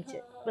ही है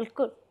नीचे।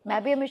 बिल्कुल,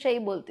 मैं भी हमेशा यही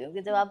बोलती हूँ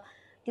कि जब आप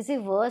किसी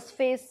वर्स्ट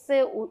फेज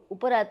से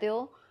ऊपर आते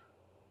हो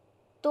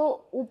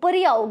तो ऊपर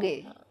ही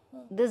आओगे,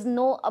 दिस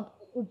नो, अब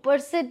ऊपर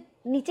से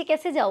नीचे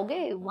कैसे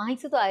जाओगे, वहीं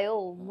से तो आए हो,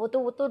 वो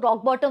तो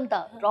रॉक बॉटम था,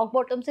 रॉक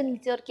बॉटम से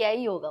नीचे और क्या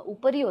ही होगा,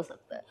 ऊपर ही हो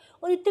सकता है।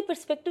 और इतने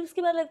पर्सपेक्टिव्स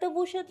के बाद लगता है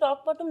वो शायद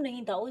रॉक बॉटम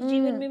नहीं था, उस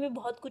जीवन में भी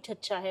बहुत कुछ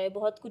अच्छा है,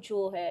 बहुत कुछ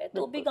वो है।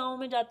 तो भी गांव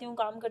में जाती हूँ,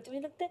 काम करती हूँ,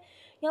 मुझे लगता है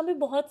यहाँ पे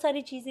बहुत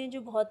सारी चीज़ें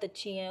जो बहुत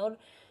अच्छी हैं, और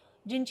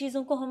जिन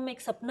चीज़ों को हम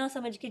एक सपना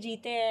समझ के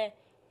जीते हैं,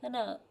 है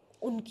ना,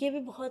 उनके भी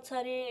बहुत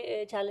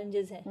सारे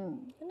चैलेंजेस हैं,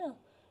 है ना।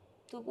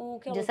 तो वो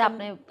क्या, जैसे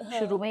आपने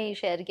शुरू में ही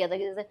शेयर किया था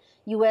कि जैसे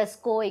यूएस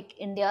को एक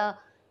इंडिया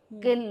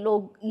के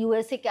लोग,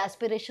 यूएस एक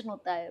एस्पिरेशन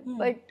होता है,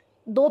 बट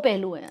दो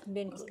पहलू हैं।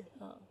 बिल्कुल,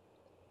 हाँ।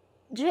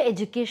 जो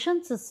एजुकेशन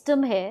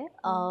सिस्टम है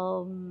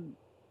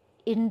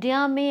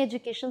इंडिया में,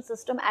 education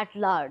system at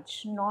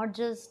large, not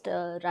just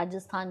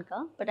Rajasthan का,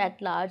 बट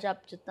एट लार्ज,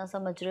 आप जितना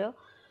समझ रहे हो,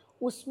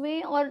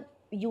 उसमें और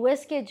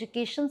यूएस के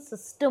एजुकेशन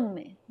सिस्टम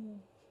में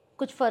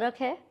कुछ फ़र्क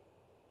है?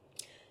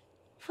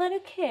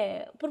 फ़र्क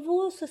है, पर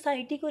वो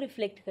सोसाइटी को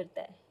रिफ्लेक्ट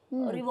करता है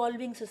और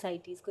इवॉल्विंग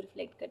सोसाइटीज़ को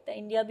रिफ्लेक्ट करता है।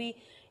 इंडिया भी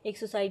एक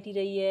सोसाइटी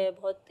रही है,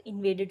 बहुत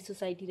इन्वेडेड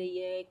सोसाइटी रही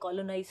है,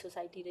 कॉलोनाइज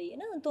सोसाइटी रही है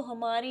ना, तो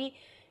हमारी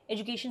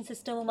एजुकेशन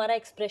सिस्टम, हमारा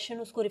एक्सप्रेशन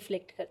उसको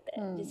रिफ्लेक्ट करता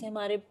है। जैसे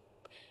हमारे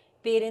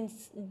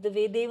parents, the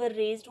way they were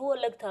raised वो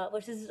अलग था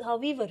versus how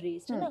we were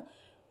raised, है ना।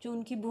 जो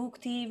उनकी भूख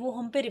थी वो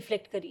हम पे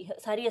रिफ्लेक्ट करी,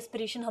 सारी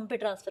एस्पिरेशन हम पे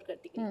ट्रांसफर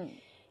करती गई।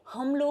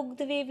 हम लोग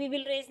the way we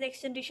will raise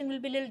next generation will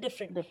be little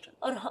different.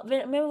 और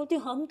मैं बोलती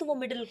हूँ हम तो वो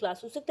मिडिल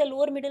क्लास, हो सकता है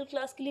लोअर मिडिल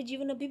क्लास के लिए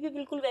जीवन अभी भी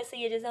बिल्कुल वैसे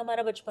ही है जैसे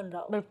हमारा बचपन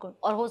रहा हो। बिल्कुल,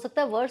 और हो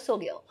सकता है वर्स हो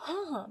गया हो।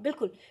 हाँ हाँ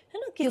बिल्कुल,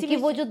 है ना। क्योंकि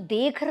वो जो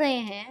देख रहे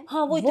हैं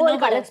हाँ वो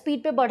एक अलग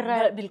स्पीड पे बढ़ रहा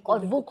है, बिल्कुल,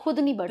 और वो खुद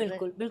नहीं बढ़ रहे।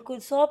 बिल्कुल बिल्कुल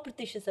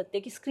 100% सत्य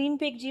कि स्क्रीन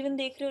पे एक जीवन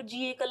देख रहे हो,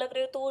 जी एक अलग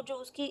रहे हो, तो जो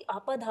उसकी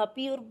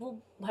आपाधापी और वो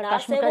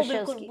भड़ास है वो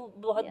बिल्कुल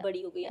बहुत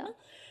बड़ी हो गई है ना।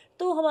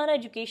 तो हमारा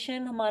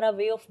एजुकेशन, हमारा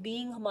वे ऑफ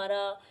बीइंग,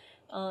 हमारा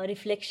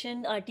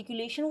रिफ्लेक्शन,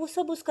 आर्टिकुलेशन, वो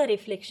सब उसका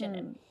रिफ्लेक्शन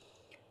है।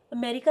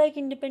 अमेरिका एक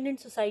इंडिपेंडेंट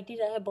सोसाइटी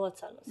रहा है बहुत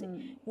सालों से।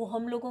 वो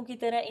हम लोगों की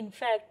तरह,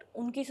 इनफैक्ट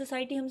उनकी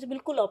सोसाइटी हमसे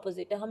बिल्कुल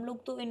ऑपोजिट है। हम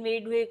लोग तो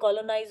इन्वेड हुए,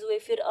 कॉलोनाइज हुए,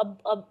 फिर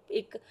अब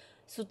एक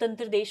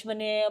स्वतंत्र देश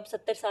बने हैं, अब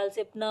 70 साल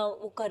से अपना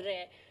वो कर रहे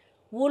हैं।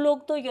 वो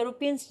लोग तो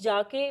यूरोपियंस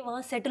जाके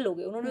वहाँ सेटल हो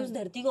गए, उन्होंने उस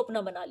धरती को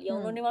अपना बना लिया,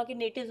 उन्होंने वहाँ के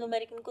नेटिव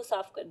अमेरिकन को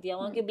साफ कर दिया,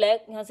 वहाँ के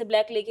ब्लैक, यहाँ से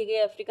ब्लैक लेके गए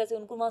अफ्रीका से,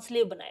 उनको वहाँ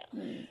स्लेव बनाया।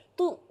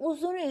 तो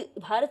उन्होंने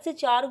भारत से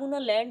 4 गुना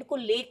लैंड को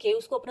लेके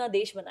उसको अपना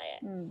देश बनाया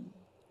है।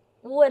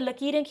 वो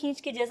लकीरें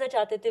खींच के जैसा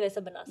चाहते थे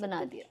वैसा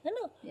बना दिया, है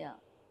ना।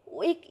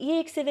 वो ये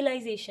एक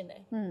सिविलाइजेशन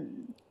है,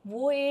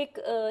 वो एक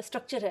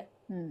स्ट्रक्चर है।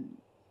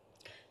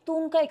 तो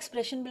उनका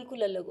एक्सप्रेशन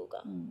बिल्कुल अलग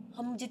होगा।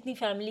 हम जितनी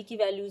फैमिली की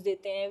वैल्यूज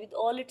देते हैं विद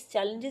ऑल इट्स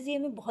चैलेंजेस, ये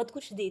हमें बहुत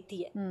कुछ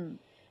देती है।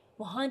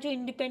 वहाँ जो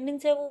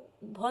इंडिपेंडेंस है वो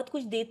बहुत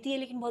कुछ देती है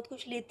लेकिन बहुत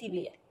कुछ लेती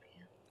भी है।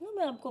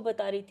 मैं आपको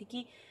बता रही थी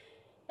कि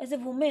एज ए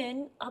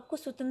वुमेन आपको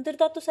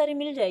स्वतंत्रता तो सारी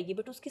मिल जाएगी,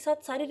 बट उसके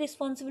साथ सारी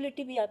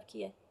रिस्पॉन्सिबिलिटी भी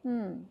आपकी है।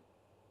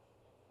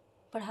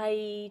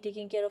 पढ़ाई,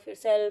 taking care of your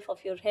self,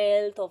 of your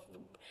health, of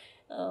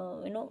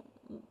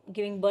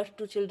giving birth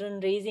to children,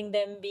 raising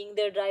them, being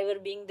their driver,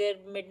 being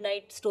their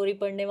midnight story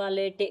पढ़ने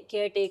वाले,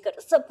 केयर टेकर,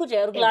 सब कुछ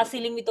है। और ग्लास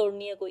सीलिंग भी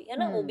तोड़नी है कोई, है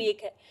ना, वो भी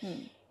एक है।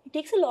 It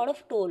takes a lot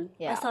of toll.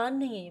 आसान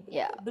नहीं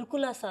है,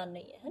 बिल्कुल आसान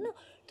नहीं है ना।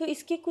 तो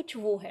इसके कुछ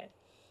वो है।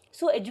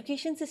 सो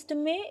एजुकेशन सिस्टम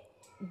में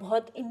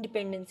बहुत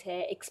इंडिपेंडेंस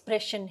है,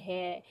 एक्सप्रेशन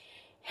है,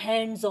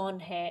 हैंड्स ऑन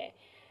है,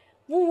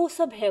 वो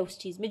सब है उस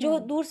चीज़ में, जो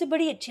दूर से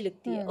बड़ी अच्छी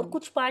लगती है। और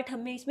कुछ पार्ट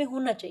हमें इसमें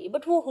होना चाहिए,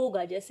 बट वो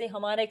होगा। जैसे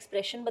हमारा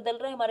एक्सप्रेशन बदल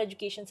रहा है, हमारा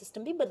एजुकेशन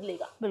सिस्टम भी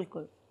बदलेगा।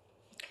 बिल्कुल।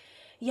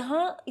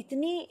 यहाँ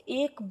इतनी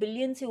 1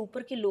 बिलियन से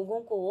ऊपर के लोगों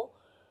को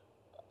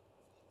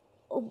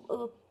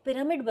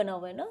पिरामिड बना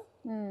हुआ है ना,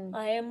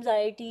 IIMs,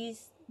 IITs,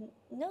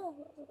 ना,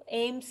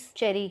 AIIMS,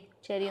 cherry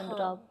on the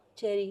top,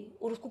 cherry.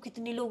 और उसको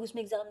कितने लोग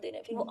उसमें एग्जाम दे रहे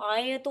हैं, फिर वो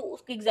आए हैं तो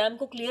उसके एग्जाम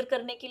को क्लियर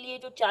करने के लिए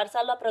जो 4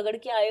 साल आप रगड़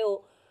के आए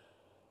हो,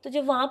 तो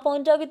जब वहां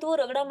पहुंच जाओगे तो वो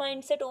रगड़ा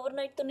माइंडसेट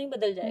ओवरनाइट तो नहीं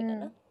बदल जाएगा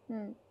ना।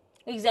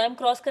 एग्जाम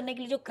क्रॉस करने के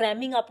लिए जो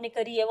क्रैमिंग आपने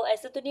करी है वो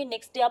ऐसे तो नहीं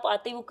नेक्स्ट डे आप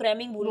आते ही वो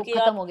क्रैमिंग भूल के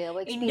आप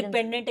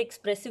इंडिपेंडेंट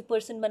एक्सप्रेसिव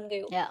पर्सन बन गए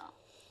हो।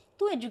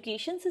 तो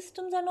education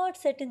systems are not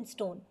set in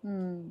stone,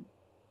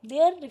 they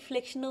are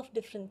reflection of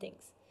different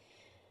things.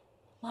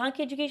 वहाँ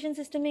के एजुकेशन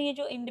सिस्टम में ये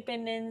जो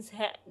इंडिपेंडेंस,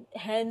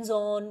 हैंड्स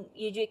ऑन,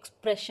 ये जो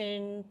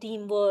expression,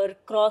 team work,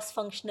 cross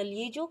functional,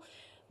 ये जो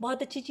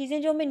बहुत अच्छी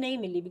चीज़ें जो हमें नहीं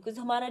मिली, बिकॉज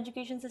हमारा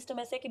एजुकेशन सिस्टम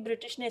ऐसा है कि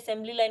ब्रिटिश ने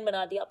असेंबली लाइन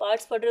बना दिया, आप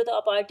आर्ट्स पढ़ रहे हो तो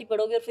आप आर्ट ही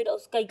पढ़ोगे और फिर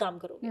उसका ही काम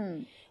करोगे।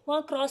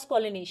 वहाँ क्रॉस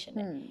पॉलिनेशन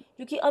है,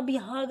 क्योंकि अब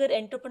यहाँ अगर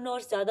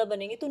एंटरप्रेन्योर्स ज़्यादा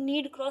बनेंगे तो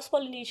नीड क्रॉस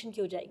पॉलिनेशन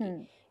की हो जाएगी,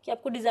 कि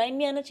आपको डिज़ाइन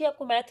भी आना चाहिए,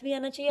 आपको मैथ भी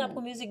आना चाहिए,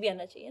 आपको म्यूजिक भी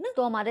आना चाहिए ना।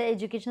 तो हमारे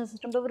एजुकेशन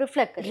सिस्टम पे वो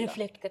रिफ्लेक्ट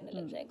करने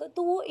लग जाएगा।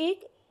 तो वो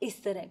एक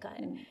इस तरह का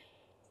है।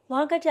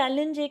 वहाँ का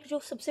चैलेंज, एक जो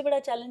सबसे बड़ा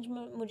चैलेंज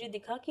मुझे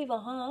दिखा कि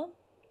वहाँ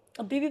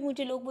अभी भी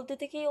मुझे लोग बोलते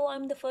थे कि I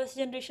am the first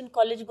generation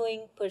college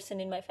going person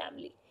in my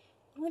family.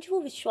 मुझे वो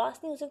विश्वास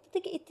नहीं हो सकता था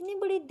कि इतनी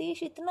बड़ी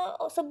देश,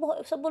 इतना सब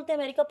बोलते हैं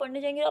अमेरिका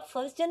पढ़ने जाएंगे, आप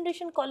फर्स्ट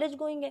जनरेशन कॉलेज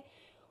गोइंग है,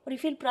 और you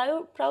feel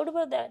proud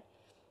about that.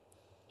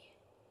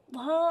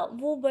 वहाँ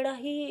वो बड़ा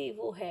ही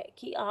वो है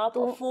कि आप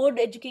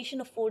एजुकेशन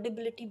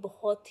अफोर्डेबिलिटी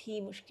बहुत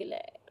ही मुश्किल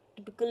है।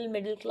 Typical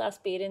middle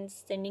class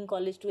parents sending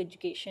college to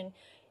education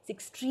is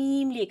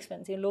extremely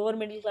expensive. Lower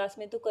middle class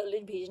में तो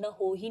कॉलेज भेजना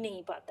हो ही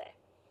नहीं पाता है,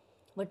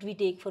 but we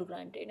take for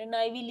granted, and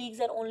Ivy Leagues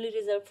are only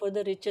reserved for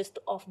the richest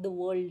of the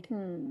world,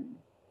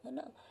 है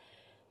ना।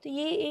 तो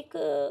ये एक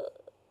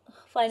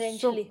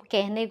फाइनेंशियली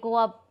कहने को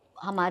आप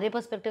हमारे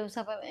पर्सपेक्टिव से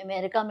आप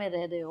अमेरिका में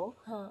रह रहे हो,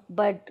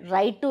 but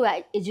right to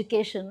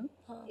education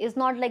is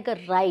not like a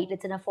right,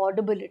 it's an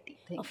affordability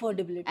thing,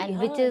 and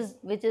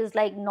which is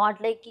like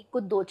not like कि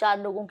कुछ 2-4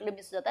 लोगों के लिए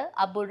मिस हो जाता है,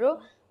 आप बोल रहे हो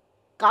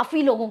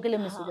काफी लोगों के लिए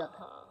मिस हो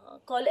जाता है।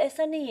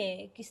 ऐसा नहीं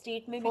है कि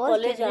स्टेट में भी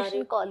कॉलेज आ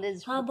रहे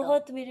कॉलेज। हाँ,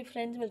 बहुत मेरे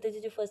फ्रेंड्स मिलते थे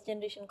जो फर्स्ट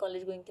जनरेशन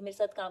कॉलेज गोइंग थे, मेरे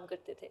साथ काम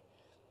करते थे।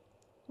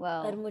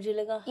 और मुझे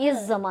लगा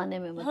इस जमाने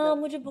में मतलब, हाँ,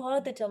 मुझे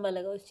बहुत अचंभा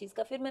लगा उस चीज़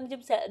का। फिर मैंने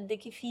जब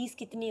देखी फीस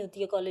कितनी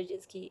होती है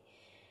कॉलेजेस की,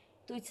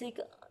 तो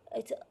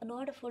it's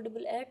not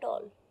affordable at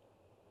all.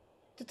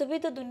 तो तभी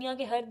तो दुनिया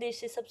के हर देश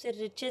से सबसे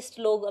रिचेस्ट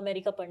लोग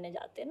अमेरिका पढ़ने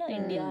जाते हैं ना,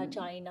 India,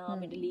 China,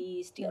 Middle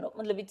East, Europe,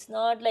 मतलब it's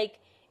not like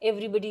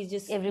everybody is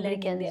just Everybody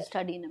landing can there.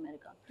 study in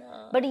America.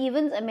 But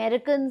even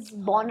Americans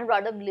born and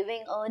brought up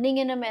living, earning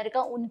in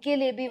America, उनके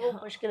लिए भी वो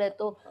मुश्किल है.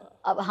 तो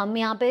अब हम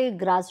यहाँ पे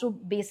grass root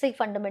basic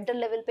fundamental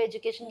level पे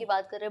एजुकेशन की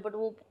बात कर रहे हैं, बट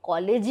वो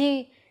कॉलेज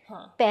ही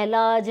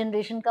पहला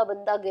जनरेशन का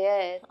बंदा गया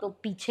है, तो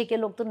पीछे के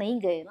लोग तो नहीं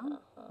गए ना,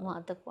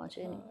 वहाँ तक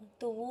पहुँचे नहीं.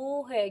 तो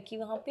वो है कि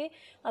वहाँ पे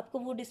आपको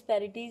वो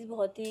डिस्पैरिटीज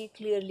बहुत ही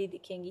क्लियरली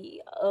दिखेंगी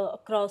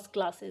अक्रॉस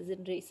क्लासेस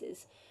एंड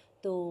रेसेस.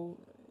 तो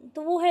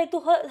वो है. तो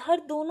हर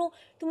दोनों,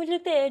 तो मुझे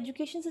लगता है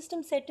education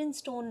system set in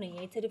stone नहीं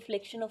है. It's a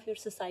reflection of your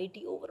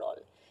society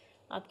overall.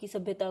 आपकी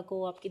सभ्यता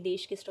को, आपके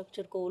देश के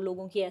स्ट्रक्चर को,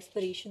 लोगों की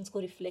एस्पिरेशंस को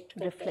रिफ्लेक्ट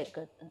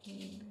करता है.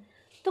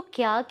 तो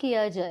क्या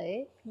किया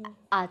जाए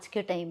आज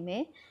के टाइम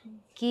में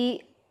कि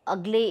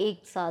अगले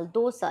 1 साल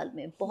 2 साल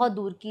में, बहुत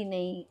दूर की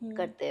नहीं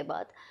करते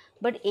बात,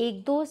 बट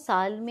 1-2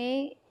 साल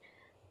में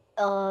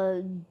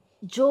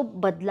जो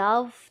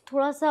बदलाव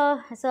थोड़ा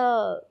सा ऐसा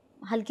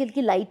हल्की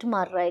हल्की लाइट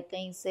मार रहा है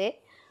कहीं से,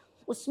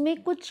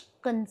 उसमें कुछ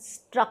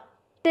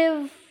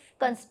कंस्ट्रक्टिव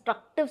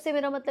से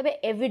मेरा मतलब है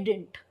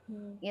एविडेंट,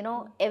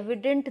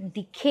 एविडेंट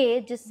दिखे,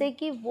 जिससे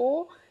कि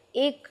वो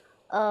एक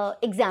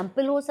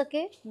एग्जाम्पल हो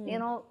सके,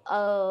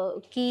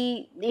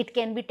 कि it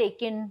can be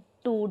taken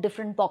to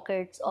different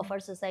pockets of our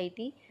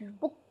society.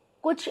 वो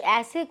कुछ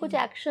ऐसे कुछ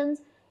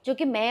एक्शंस जो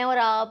कि मैं और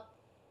आप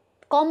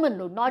कॉमन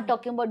लोग, not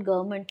talking about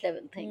government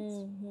level things,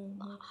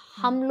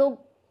 हम लोग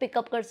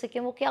पिकअप कर सकें,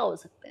 वो क्या हो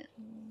सकते हैं?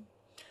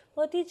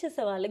 बहुत ही अच्छा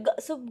सवाल है.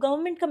 सो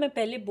गवर्नमेंट का मैं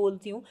पहले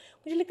बोलती हूँ,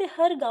 मुझे लगता है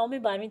हर गांव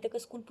में 12वीं तक का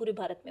स्कूल पूरे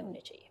भारत में होने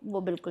चाहिए.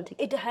 वो बिल्कुल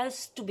ठीक. It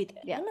has to be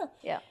there, है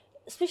ना.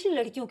 स्पेशली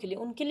लड़कियों के लिए,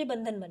 उनके लिए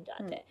बंधन बन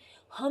जाता है.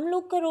 हम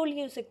लोग का रोल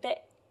ये हो सकता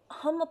है,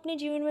 हम अपने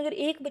जीवन में अगर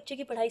एक बच्चे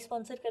की पढ़ाई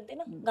स्पॉन्सर कर दें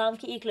ना, गाँव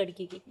की एक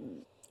लड़की की,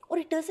 और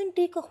it doesn't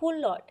take a whole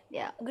lot.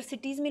 अगर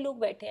सिटीज़ में लोग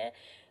बैठे हैं,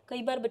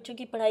 कई बार बच्चों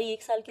की पढ़ाई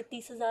 1 साल के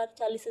 30,000,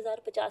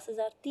 40,000,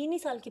 50,000, 3 ही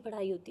साल की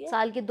पढ़ाई होती है.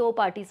 साल के 2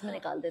 पार्टीज में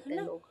निकाल देते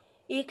हैं लोग.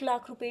 1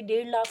 लाख रुपए,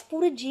 1.5 लाख,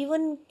 पूरे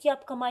जीवन की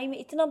आप कमाई में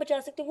इतना बचा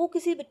सकते हो, वो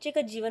किसी बच्चे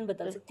का जीवन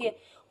बदल सकती है.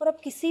 और आप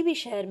किसी भी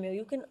शहर में हो,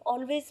 यू कैन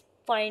ऑलवेज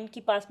फाइंड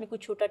कि पास में कोई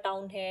छोटा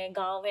टाउन है,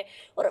 गांव है.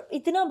 और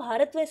इतना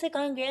भारत वैसे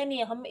कहाँ गया नहीं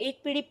है. हम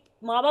एक पीढ़ी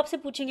माँ बाप से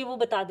पूछेंगे, वो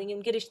बता देंगे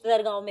उनके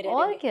रिश्तेदार गांव में रह रहे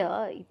हैं. और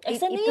क्या,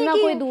 ऐसा नहीं इतना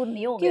है कोई दूर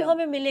नहीं हो गया कि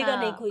हमें मिलेगा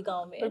नहीं कोई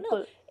गाँव में, है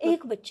ना.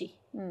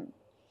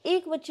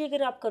 एक बच्ची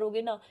अगर आप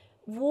करोगे ना,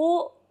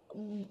 वो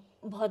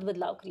बहुत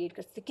बदलाव क्रिएट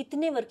कर सकते.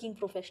 कितने वर्किंग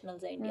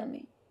प्रोफेशनल्स हैं इंडिया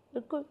में,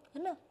 बिल्कुल,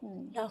 है ना,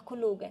 लाखों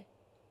लोग हैं.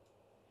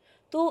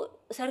 तो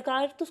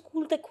सरकार तो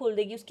स्कूल तक खोल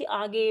देगी, उसके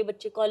आगे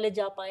बच्चे कॉलेज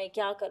जा पाए,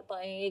 क्या कर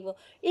पाए,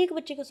 एक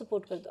बच्चे को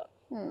सपोर्ट कर दो.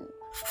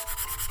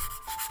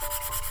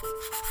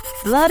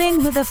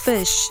 Flirting with a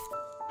fish.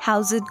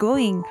 How's it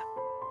going?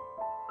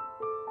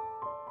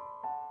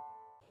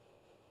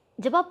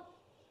 जब आप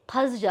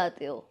फंस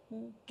जाते हो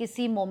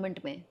किसी मोमेंट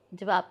में,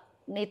 जब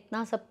आपने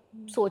इतना सब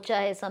सोचा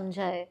है,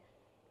 समझा है,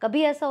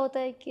 कभी ऐसा होता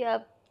है कि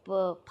आप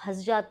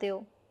फंस जाते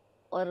हो,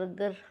 और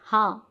अगर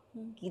हाँ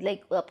कि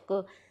लाइक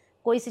आपको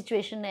कोई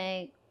सिचुएशन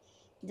है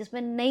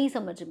जिसमें नहीं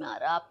समझ में आ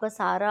रहा, आपका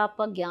सारा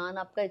आपका ज्ञान,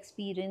 आपका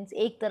एक्सपीरियंस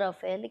एक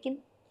तरफ है, लेकिन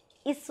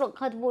इस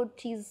वक्त वो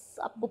चीज़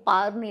आपको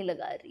पार नहीं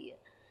लगा रही है,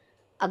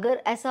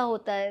 अगर ऐसा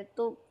होता है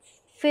तो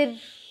फिर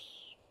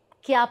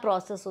क्या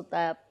प्रोसेस होता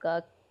है आपका,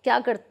 क्या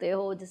करते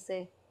हो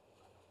जिससे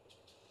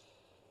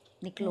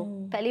निकलो?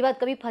 पहली बात,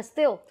 कभी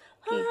फंसते हो?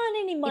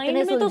 नहीं, माइंड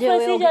में तो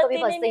फंस ही जाते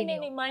हैं.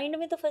 नहीं, माइंड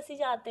में तो फंस ही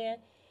जाते हैं.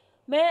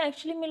 मैं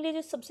एक्चुअली, मेरे लिए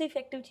जो सबसे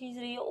इफेक्टिव चीज़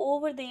रही है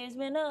ओवर द इयर्स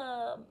में ना,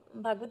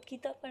 भागवत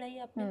गीता पढ़ाई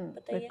आपने,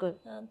 पता ही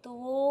है. तो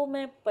वो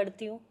मैं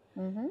पढ़ती हूँ.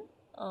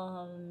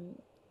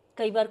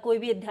 कई बार कोई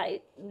भी अध्याय,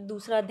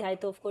 दूसरा अध्याय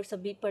तो ऑफ कोर्स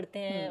सभी पढ़ते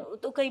हैं,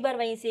 तो कई बार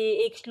वहीं से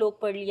एक श्लोक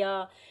पढ़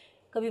लिया.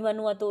 कभी मन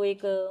हुआ तो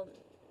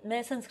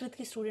मैं संस्कृत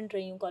की स्टूडेंट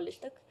रही हूँ कॉलेज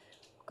तक,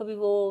 कभी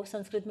वो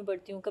संस्कृत में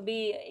पढ़ती हूँ, कभी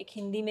एक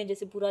हिंदी में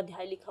जैसे पूरा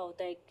अध्याय लिखा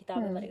होता है किताब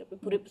हमारे घर पे,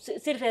 पूरे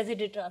सिर्फ एज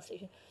इट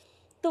ट्रांसलेशन,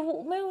 तो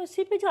वो मैं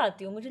उसी पे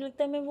जाती हूँ. मुझे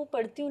लगता है मैं वो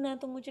पढ़ती हूँ ना,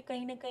 तो मुझे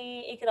कहीं ना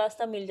कहीं एक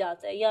रास्ता मिल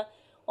जाता है, या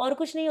और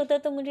कुछ नहीं होता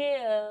तो मुझे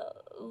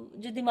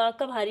जो दिमाग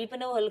का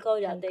भारीपन है वो हल्का हो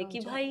जाता है कि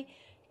भाई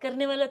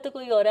करने वाला तो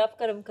कोई और है, आप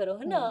कर्म करो,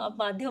 है ना, आप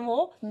माध्यम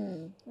हो,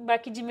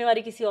 बाकी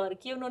जिम्मेवारी किसी और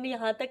की. उन्होंने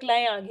यहाँ तक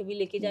लाए, आगे भी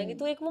लेके जाएंगे,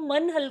 तो एक वो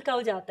मन हल्का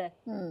हो जाता है.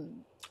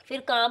 फिर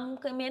काम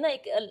में ना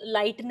एक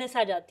लाइटनेस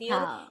आ जाती है.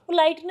 वो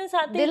लाइटनेस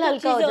आते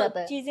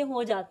ही चीजें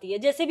हो जाती है,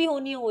 जैसे भी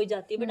होनी हो ही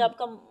जाती है, बट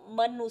आपका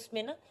मन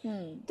उसमें ना,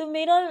 तो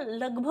मेरा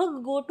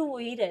लगभग गो टू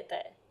वही रहता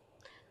है.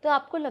 तो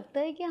आपको लगता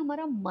है कि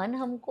हमारा मन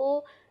हमको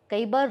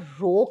कई बार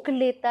रोक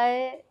लेता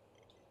है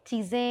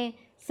चीजें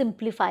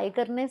सिंप्लीफाई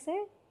करने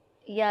से,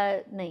 या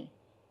नहीं?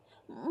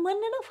 मन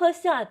ना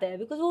फंस जाता है,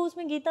 बिकॉज वो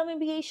उसमें गीता में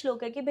भी यही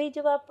श्लोक है कि भाई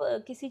जब आप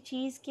किसी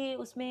चीज़ के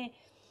उसमें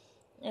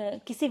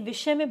किसी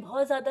विषय में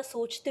बहुत ज़्यादा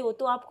सोचते हो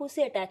तो आपको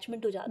उससे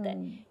अटैचमेंट हो जाता है,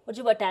 और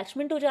जब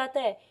अटैचमेंट हो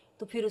जाता है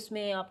तो फिर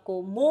उसमें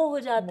आपको मोह हो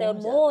जाता है, और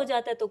मोह हो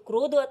जाता है तो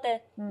क्रोध होता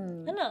है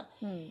ना.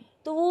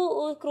 तो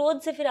वो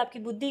क्रोध से फिर आपकी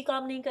बुद्धि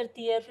काम नहीं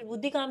करती है, फिर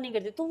बुद्धि काम नहीं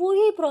करती, तो वो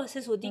ही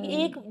प्रोसेस होती है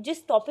कि एक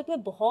जिस टॉपिक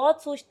में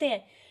बहुत सोचते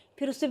हैं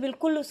फिर उससे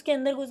बिल्कुल उसके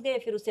अंदर घुस गए,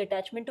 फिर उससे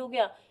अटैचमेंट हो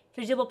गया,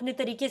 फिर जब अपने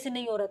तरीके से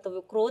नहीं हो रहा तो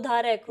वो क्रोध आ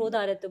रहा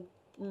है तो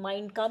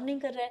माइंड काम नहीं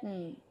कर रहा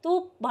है, तो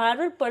बार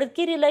बार पढ़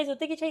के रियलाइज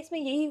होता है कि शायद इसमें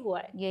यही हुआ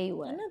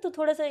है ना, तो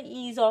थोड़ा सा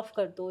ईज ऑफ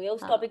कर दो या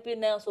उस टॉपिक पे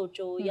नया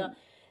सोचो या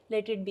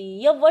लेट इट बी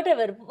या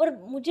व्हाटएवर। पर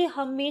मुझे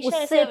हमेशा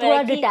ऐसा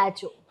थोड़ा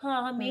डिटैच हो।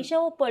 हाँ, हमेशा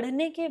वो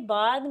पढ़ने के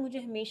बाद मुझे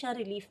हमेशा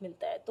रिलीफ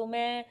मिलता है। तो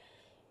मैं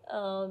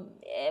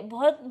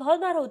बहुत बहुत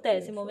बार होता है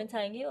ऐसे मोमेंट्स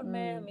आएंगे और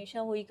मैं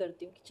हमेशा वही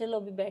करती हूँ कि चलो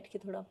अभी बैठ के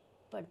थोड़ा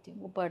पढ़ती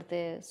हूँ। वो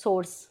पढ़ते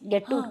source,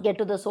 get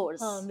to the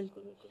source. हाँ,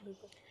 बिल्कुल बिल्कुल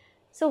बिल्कुल।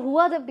 So who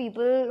are the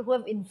people who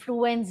have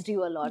influenced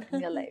you a lot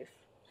in your life?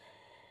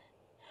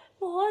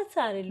 बहुत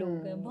सारे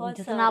लोग हैं, बहुत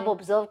जितना आप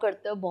ऑब्जर्व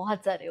करते हो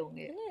बहुत सारे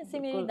होंगे है ना। ऐसे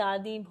मेरी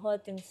दादी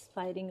बहुत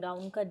इंस्पायरिंग रहा,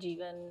 उनका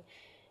जीवन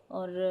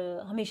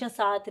और हमेशा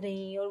साथ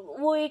रही, और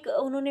वो एक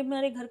उन्होंने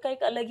हमारे घर का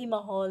एक अलग ही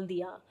माहौल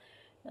दिया।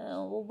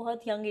 वो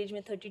बहुत यंग एज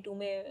में 32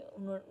 में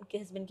उनके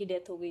हस्बैंड की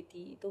डेथ हो गई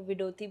थी, तो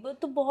विडो थी वो,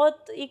 तो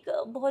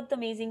बहुत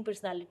अमेजिंग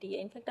पर्सनालिटी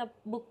है। इनफैक्ट आप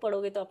बुक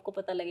पढ़ोगे तो आपको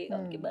पता लगेगा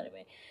उनके बारे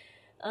में।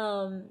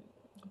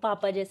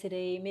 पापा जैसे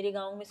रहे, मेरे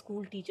गांव में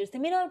स्कूल टीचर्स थे,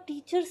 मेरा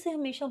टीचर से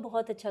हमेशा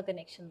बहुत अच्छा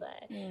कनेक्शन रहा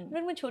है।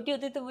 अगर मैं छोटी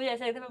होती तो मुझे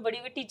ऐसा लगता मैं बड़ी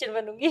हुई टीचर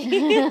बनूंगी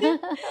क्योंकि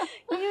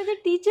मुझे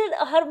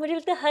टीचर मुझे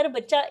लगता है हर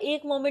बच्चा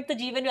एक मोमेंट तो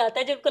जीवन में आता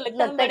है जब उनको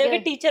लगता है हम बड़े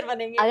होकर टीचर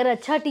बनेंगे। अगर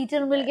अच्छा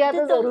टीचर मिल गया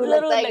तो जरूर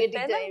लगता है कि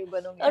टीचर ही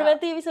बनूंगी। और मैं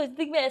तो ये भी सोचती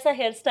थी कि मैं ऐसा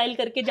हेयर स्टाइल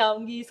करके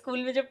जाऊंगी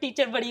स्कूल में जब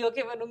टीचर बड़ी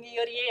होके बनूंगी,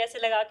 और ये ऐसे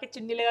लगा के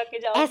चुन्नी लगा के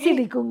जाऊंगी, ऐसे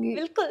दिखूंगी।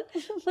 बिल्कुल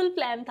फुल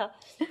प्लान था।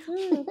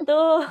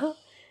 तो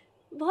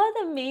बहुत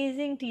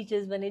अमेजिंग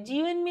टीचर्स बने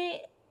जीवन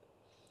में।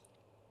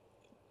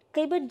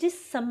 कई बार जिस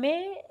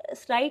समय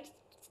राइट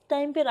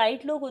टाइम पे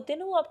राइट लोग होते हैं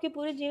ना, वो आपके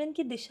पूरे जीवन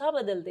की दिशा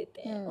बदल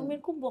देते हैं। और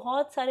मेरे को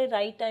बहुत सारे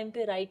राइट टाइम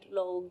पे राइट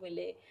लोग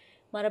मिले।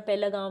 हमारा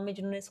पहला गांव में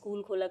जिन्होंने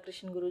स्कूल खोला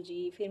कृष्ण गुरु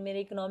जी, फिर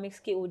मेरे इकोनॉमिक्स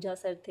के ओझा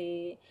सर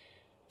थे,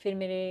 फिर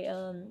मेरे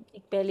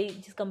एक पहले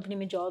जिस कंपनी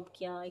में जॉब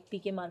किया एक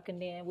पीके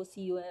मार्कंडे हैं, वो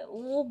सीईओ है,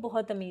 वो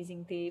बहुत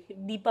अमेजिंग थे। फिर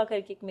दीपा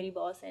करके एक मेरी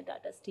बॉस हैं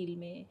टाटा स्टील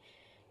में,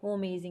 वो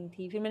अमेजिंग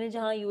थी। फिर मैंने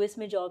जहाँ यूएस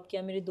में जॉब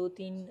किया मेरे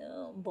 2-3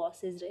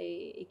 बॉसेस रहे,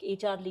 एक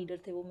एचआर लीडर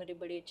थे, वो मेरे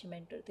बड़े अच्छे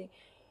मेंटर थे।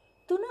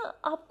 तो ना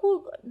आपको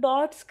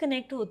डॉट्स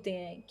कनेक्ट होते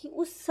हैं कि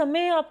उस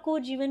समय आपको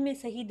जीवन में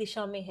सही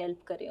दिशा में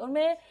हेल्प करें। और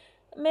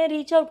मैं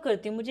रीच आउट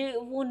करती हूँ, मुझे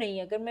वो नहीं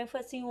है, अगर मैं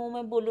फंसी हूँ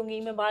मैं बोलूँगी,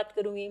 मैं बात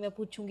करूँगी, मैं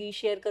पूछूँगी,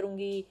 शेयर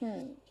करूँगी,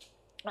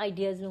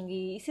 आइडियाज़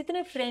लूँगी। इसी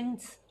तरह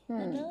फ्रेंड्स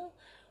है ना।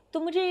 तो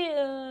मुझे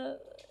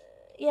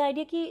ये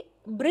आइडिया कि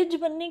ब्रिज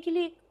बनने के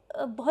लिए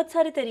बहुत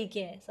सारे तरीके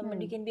हैं।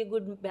 somebody can be a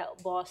good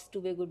boss to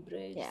be a good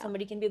bridge,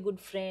 somebody can be a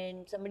good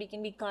friend, somebody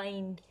can be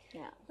kind,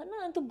 है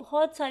ना। तो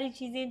बहुत सारी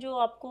चीज़ें जो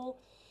आपको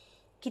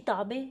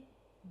किताबें,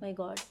 माय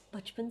गॉड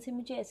बचपन से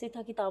मुझे ऐसे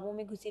था, किताबों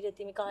में घुसी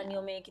रहती मैं,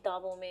 कहानियों में,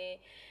 किताबों में।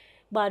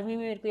 12वीं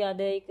में मेरे को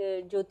याद है एक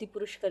ज्योति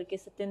पुरुष करके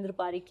सत्येंद्र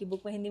पारिक की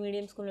बुक, मैं हिंदी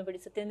मीडियम स्कूल में पढ़ी,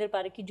 सत्येंद्र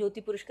पारिक की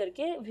ज्योति पुरुष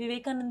करके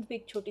विवेकानंद पे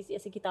एक छोटी सी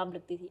ऐसी किताब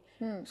लगती थी।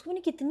 उसको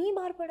मैंने कितनी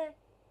बार पढ़ा है।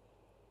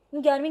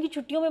 11वीं की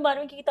छुट्टियों में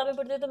 12वीं की किताबें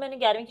पढ़ते तो मैंने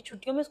 11वीं की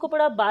छुट्टियों में उसको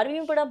पढ़ा, 12वीं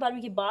में पढ़ा,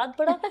 12वीं के बाद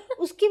पढ़ा,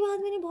 उसके बाद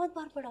मैंने बहुत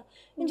बार पढ़ा।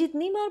 मैं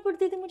जितनी बार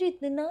पढ़ती थी मुझे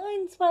इतना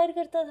इंस्पायर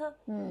करता था,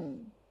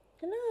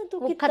 है ना। तो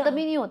वो खत्म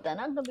ही नहीं होता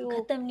ना कभी, वो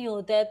खत्म नहीं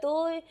होता है।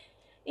 तो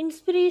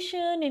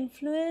इंस्पिरेशन,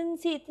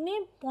 इन्फ्लुएंस इतने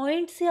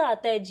पॉइंट से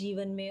आता है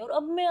जीवन में। और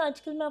अब मैं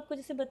आजकल मैं आपको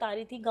जैसे बता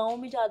रही थी, गाँव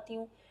में जाती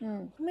हूँ,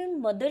 मैं उन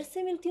मदर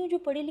से मिलती हूँ जो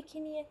पढ़ी लिखी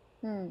नहीं है,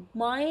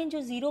 माएँ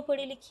जो 0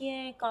 पढ़ी लिखी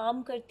हैं,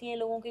 काम करती हैं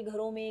लोगों के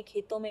घरों में,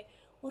 खेतों में,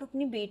 और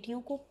अपनी बेटियों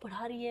को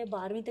पढ़ा रही है।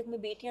 12वीं तक में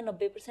बेटियां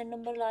 90%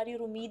 नंबर ला रही है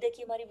और उम्मीद है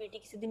कि हमारी बेटी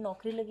किसी दिन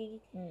नौकरी लगेगी।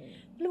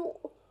 मतलब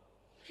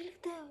मुझे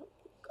लगता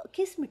है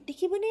किस मिट्टी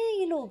के बने हैं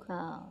ये लोग,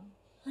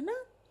 है ना।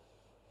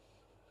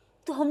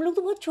 तो हम लोग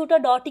तो बहुत छोटा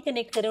डॉट ही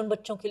कनेक्ट करें उन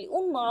बच्चों के लिए।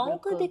 उन माओं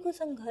का देखो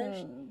संघर्ष,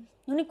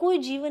 उन्होंने कोई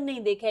जीवन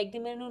नहीं देखा। एक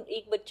दिन मैंने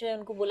एक बच्चे है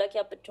उनको बोला कि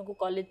आप बच्चों को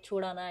कॉलेज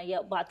छोड़ाना है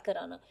या बात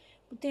कराना,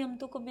 बोलते हम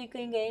तो कभी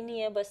कहीं गए नहीं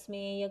है बस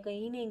में या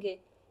कहीं नहीं गए।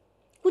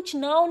 कुछ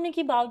ना होने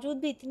के बावजूद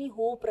भी इतनी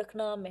होप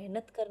रखना,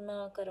 मेहनत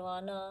करना,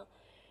 करवाना।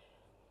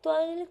 तो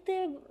मुझे लगता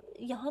है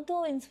यहाँ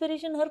तो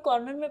इंस्पिरेशन हर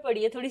कॉर्नर में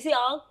पड़ी है, थोड़ी सी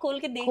आँख खोल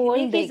के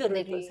देखने की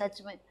जरूरत है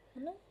सच में,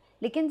 है ना।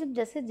 लेकिन जब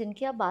जैसे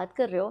जिनकी आप बात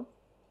कर रहे हो,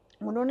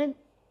 उन्होंने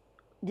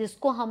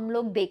जिसको हम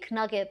लोग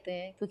देखना कहते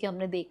हैं क्योंकि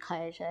हमने देखा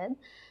है, शायद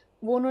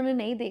वो उन्होंने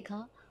नहीं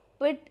देखा,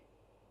 बट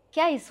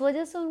क्या इस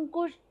वजह से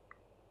उनको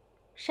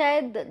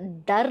शायद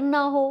डर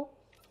ना हो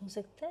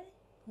सकता है,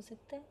 हो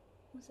सकता है,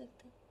 हो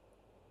सकता है,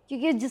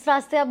 क्योंकि जिस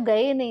रास्ते आप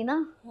गए नहीं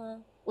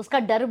ना, उसका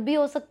डर भी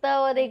हो सकता है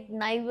और एक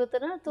नाइव होता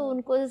है ना, तो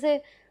उनको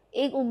जैसे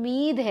एक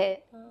उम्मीद है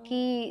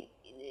कि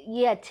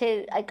ये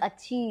एक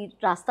अच्छी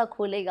रास्ता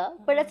खोलेगा,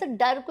 पर ऐसा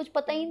डर कुछ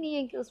पता ही नहीं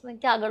है कि उसमें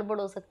क्या गड़बड़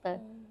हो सकता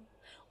है।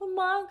 और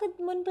माँ का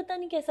मन पता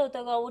नहीं कैसा होता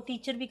होगा। वो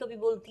टीचर भी कभी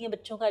बोलती है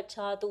बच्चों का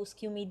अच्छा, तो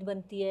उसकी उम्मीद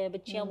बनती है।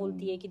 बच्चियाँ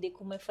बोलती है कि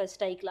देखो मैं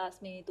फर्स्ट आई क्लास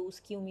में, तो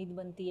उसकी उम्मीद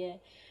बनती है।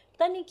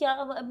 पता नहीं क्या,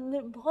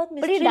 बहुत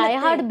बड़ी डाई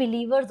हार्ड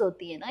बिलीवर्स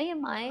होती है ना ये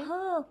माएँ।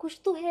 हाँ, कुछ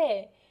तो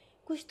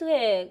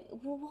है।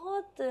 वो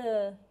बहुत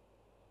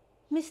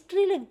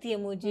मिस्ट्री लगती है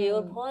मुझे,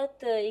 और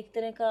बहुत एक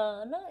तरह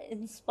का ना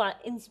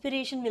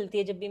इंस्पिरेशन मिलती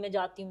है जब भी मैं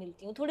जाती हूँ,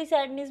 मिलती हूँ। थोड़ी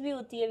सैडनेस भी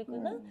होती है बिल्कुल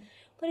ना,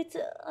 पर इट्स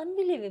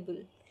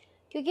अनबिलीवेबल।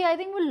 क्योंकि आई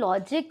थिंक वो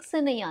लॉजिक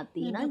से नहीं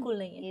आती ना, बिल्कुल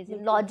नहीं है, ये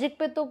बिल्कुल। लॉजिक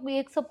पे तो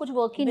ये सब कुछ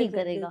वर्क ही नहीं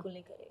बिल्कुल करेगा। बिल्कुल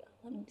नहीं करेगा,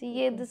 है ना? तो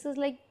ये बिल्कुल। दिस इज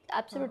लाइक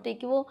एब्सोल्युटली हाँ।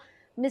 कि वो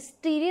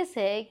मिस्टीरियस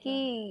है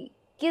कि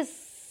किस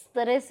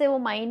तरह से वो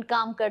माइंड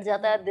काम कर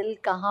जाता है, दिल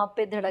कहाँ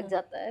पे धड़क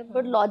जाता है,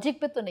 बट लॉजिक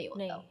पे तो नहीं होता।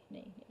 नहीं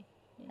नहीं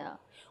नहीं। Yeah.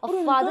 और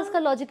और फादर्स उनका का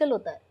लॉजिकल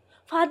होता है।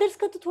 फादर्स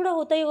का तो थोड़ा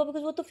होता ही होगा,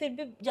 बिकॉज वो तो फिर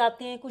भी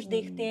जाते हैं, कुछ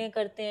देखते हैं,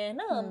 करते हैं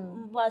ना,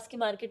 पास की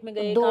मार्केट में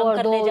गए, दो काम और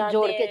दो करने जाते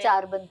जोड़ के हैं।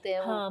 4 बनते हैं,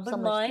 वो हाँ, बट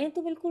समझते माएँ हैं।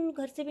 तो बिल्कुल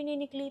घर से भी नहीं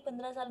निकली,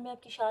 15 साल में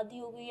आपकी शादी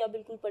हो गई, आप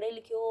बिल्कुल पढ़े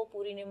लिखे हो,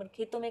 पूरी उम्र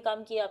खेतों में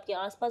काम किया, आपके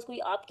आसपास कोई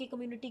आपकी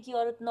कम्युनिटी की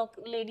औरत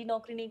लेडी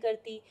नौकरी नहीं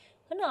करती,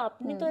 है ना?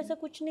 आपने तो ऐसा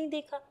कुछ नहीं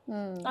देखा।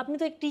 आपने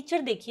तो एक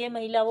टीचर देखी है,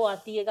 महिला, वो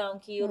आती है गाँव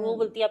की और वो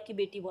बोलती है आपकी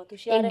बेटी बहुत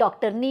होशियार एक है।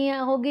 डॉक्टरनी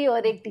होगी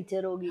और एक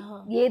टीचर होगी,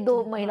 हाँ। ये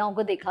 2 महिलाओं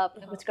को देखा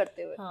आपने कुछ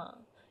करते हुए।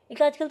 हाँ,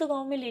 एक आजकल तो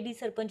गांव में लेडी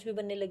सरपंच भी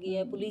बनने लगी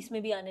है, पुलिस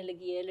में भी आने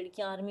लगी है,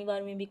 लड़कियां आर्मी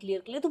वार्मी भी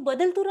क्लियर कर ले, तो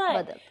बदल तो रहा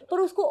है। बदल तो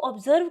पर उसको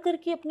ऑब्जर्व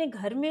करके अपने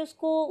घर में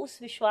उसको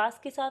उस विश्वास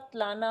के साथ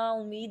लाना,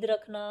 उम्मीद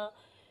रखना,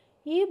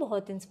 ये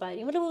बहुत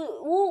इंस्पायरिंग, मतलब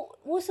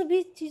वो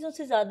सभी चीज़ों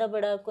से ज़्यादा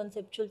बड़ा,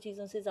 कॉन्सेप्चुअल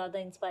चीज़ों से ज़्यादा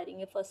इंस्पायरिंग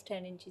है फर्स्ट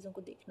हैंड इन चीज़ों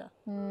को देखना।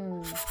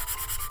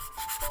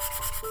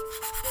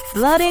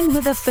 Flirting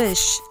with a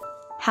fish.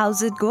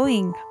 How's it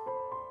going?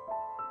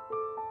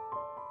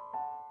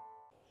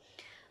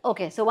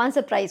 Okay, so one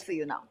surprise for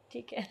you now.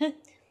 ठीक है।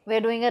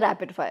 We're doing a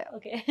rapid fire.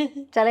 Okay.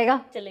 चलेगा?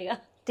 चलेगा।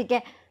 ठीक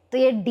है, तो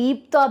ये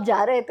डीप तो आप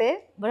जा रहे थे,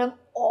 बट हम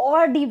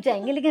और डीप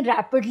जाएंगे, लेकिन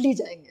रैपिडली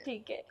जाएंगे।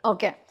 ठीक है।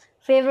 Okay,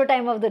 favourite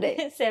time of the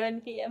day? 7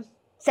 PM।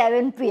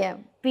 7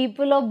 PM.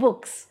 People or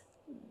books?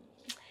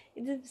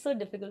 It is so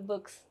difficult.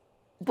 Books.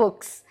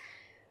 Books.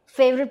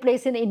 Favorite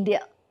place in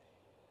India?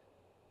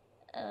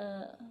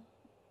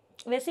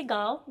 वैसे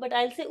गांव, but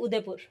I will say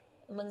Udaipur.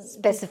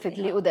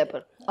 Specifically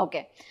Udaipur.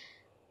 Okay.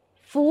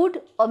 Food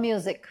or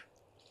music?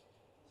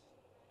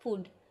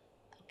 Food.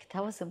 Okay,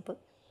 that was simple.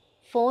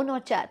 Phone or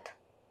chat?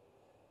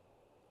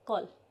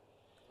 Call.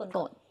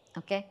 Phone.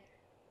 Okay.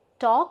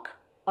 Talk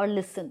or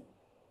listen?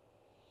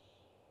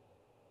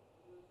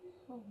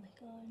 Oh my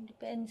god,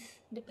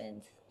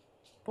 depends.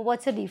 But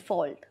what's your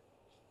default?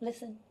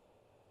 Listen.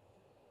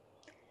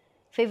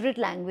 Favorite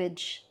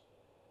language?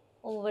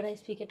 Oh, what I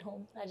speak at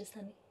home,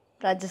 Rajasthani.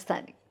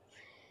 Rajasthani.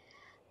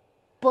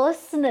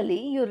 Personally,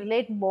 you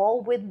relate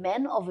more with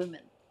men or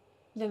women?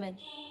 Women.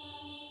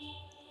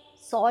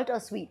 Salt or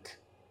sweet?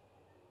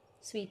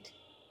 Sweet.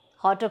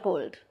 Hot or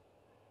cold?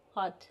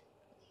 Hot.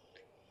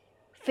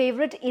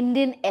 Favorite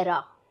Indian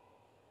era?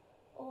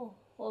 Oh,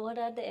 what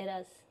are the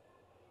eras?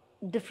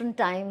 Different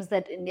times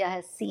that India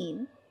has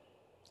seen.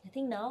 I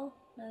think now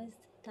is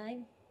the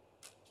time.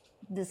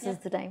 This is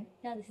the time.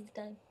 Yeah, this is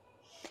the time.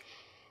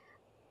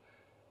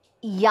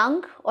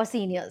 Young or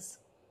seniors?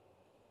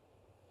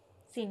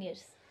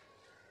 Seniors.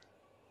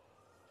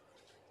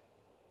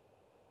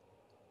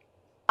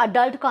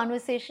 Adult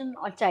conversation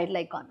or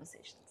childlike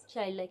conversations?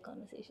 Childlike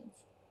conversations.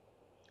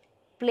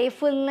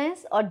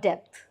 Playfulness or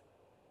depth?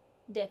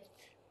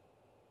 Depth.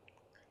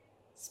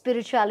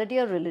 Spirituality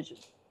or religion?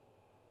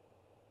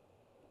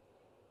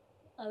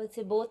 I would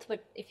say both,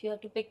 but if you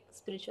have to pick,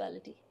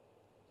 spirituality.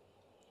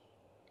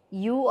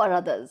 You or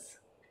others?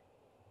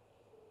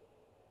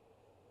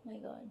 My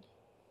god.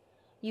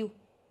 You.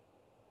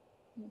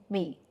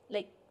 Me.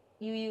 Like,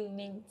 you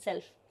mean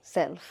self.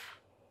 Self.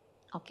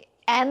 Okay.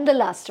 And the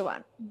last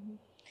one.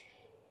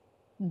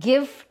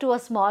 Give to a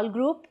small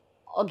group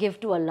or give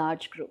to a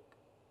large group?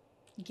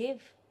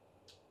 Give.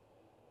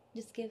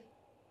 Just give.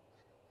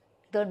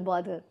 Don't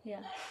bother.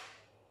 Yeah.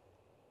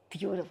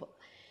 Beautiful.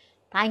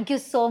 Thank you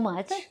so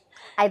much.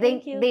 I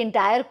think you. the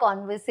entire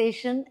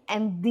conversation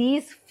and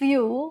these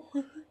few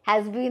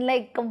has been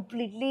like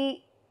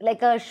completely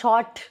like a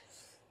short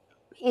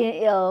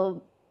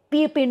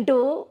peep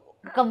into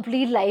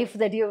complete life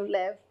that you've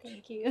lived.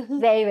 Thank you.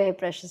 Very, very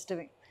precious to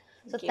me.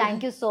 So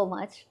thank you so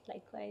much.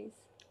 Likewise.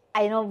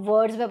 I know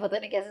words में पता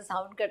नहीं कैसे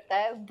sound करता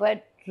है,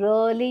 but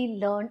really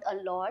learned a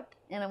lot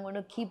and I'm going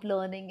to keep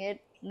learning it,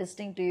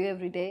 listening to you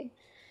every day.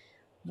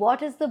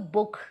 What is the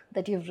book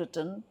that you've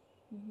written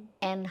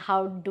and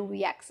how do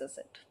we access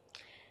it?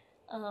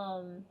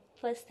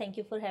 First, thank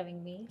you for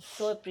having me.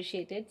 So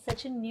appreciated.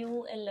 Such a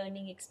new and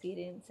learning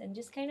experience, and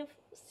just kind of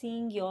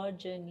seeing your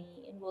journey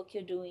and work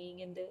you're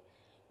doing and the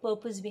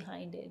purpose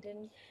behind it.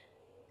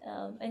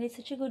 And it's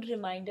such a good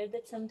reminder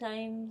that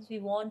sometimes we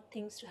want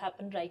things to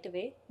happen right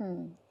away.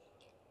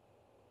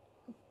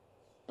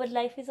 But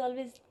life is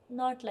always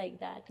not like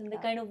that. And the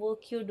kind of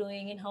work you're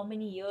doing and how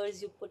many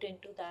years you put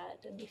into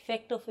that and the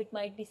effect of it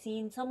might be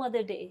seen some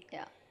other day.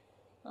 Yeah.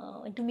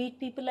 And to meet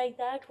people like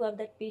that who have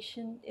that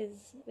patience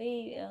is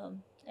very,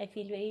 I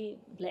feel very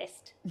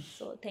blessed.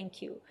 So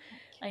thank you.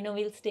 I know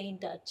we'll stay in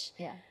touch.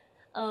 Yeah.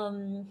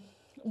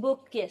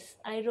 Book, yes.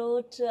 I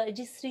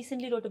just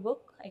recently wrote a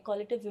book. I call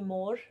it a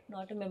memoir,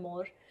 not a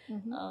memoir.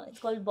 It's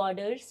called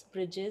Borders,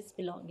 Bridges,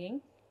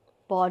 Belonging.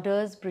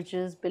 Borders,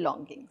 Bridges,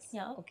 Belongings.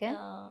 Yeah. Okay.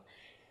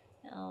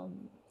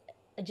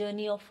 A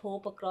journey of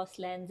hope across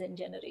lands and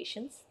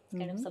generations. It's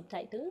kind of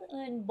subtitle.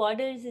 And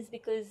borders is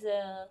because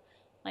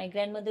my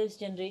grandmother's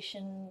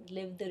generation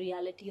lived the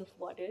reality of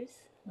borders.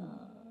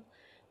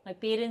 my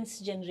parents'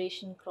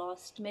 generation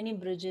crossed many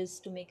bridges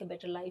to make a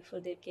better life for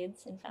their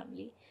kids and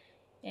family.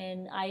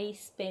 And I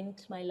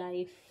spent my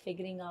life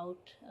figuring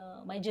out,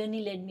 my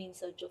journey led me in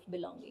search of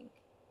belonging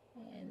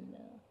and,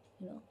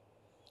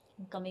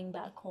 coming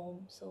back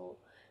home. So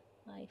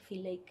I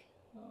feel like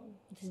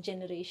this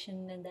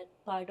generation and that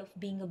part of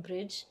being a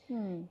bridge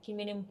can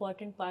be an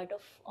important part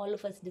of all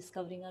of us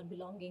discovering our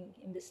belonging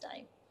in this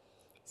time.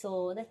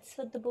 So that's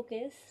what the book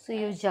is. So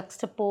you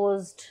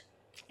juxtaposed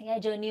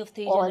Journey of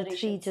three all generations.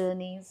 three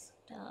journeys.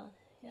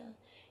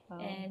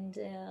 And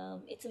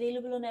it's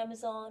available on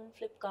Amazon,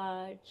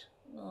 Flipkart,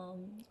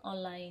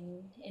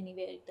 online,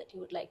 anywhere that you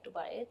would like to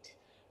buy it.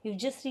 We've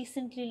just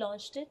recently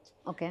launched it.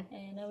 Okay.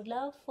 And I would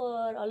love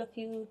for all of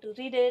you to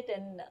read it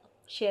and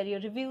share your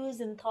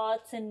reviews and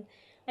thoughts. And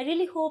I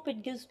really hope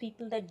it gives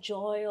people that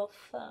joy of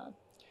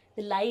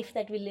the life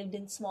that we lived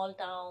in small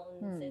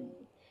towns and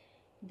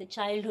the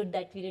childhood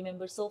that we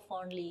remember so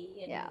fondly,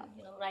 and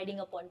riding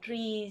up on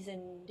trees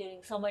and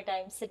during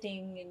summertime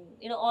sitting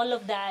and all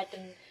of that,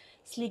 and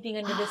sleeping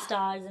under the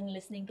stars and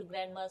listening to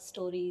grandma's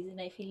stories.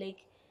 And I feel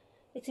like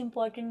it's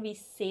important we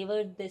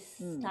savor this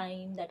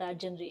time that our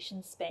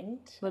generation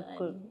spent.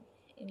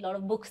 In a lot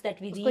of books that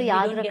we read, we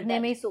याद don't get रखने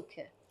में ही that. सुख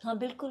है. हाँ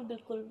बिल्कुल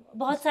बिल्कुल.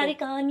 बहुत सारी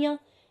कहानियाँ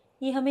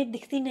ये हमें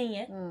दिखती नहीं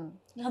है.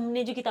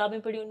 हमने जो किताबें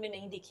पढ़ी उनमें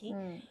नहीं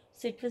दिखी.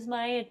 So it was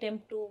my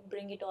attempt to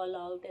bring it all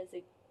out as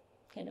a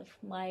kind of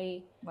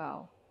my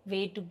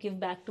way to give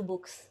back to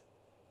books.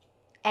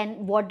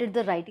 And what did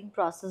the writing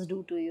process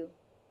do to you?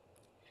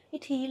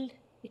 It healed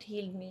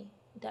me.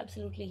 It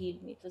absolutely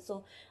healed me.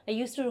 So I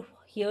used to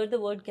hear the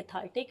word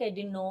cathartic. I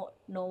didn't know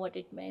what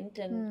it meant,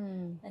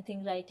 and I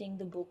think writing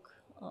the book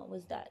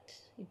was that.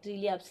 It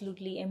really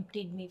absolutely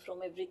emptied me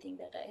from everything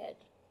that I had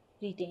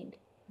retained.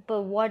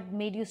 But what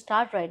made you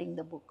start writing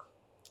the book?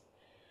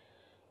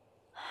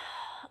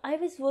 I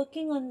was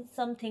working on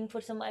something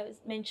I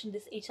mentioned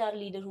this HR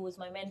leader who was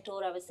my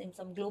mentor. I was in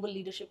some global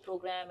leadership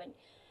program,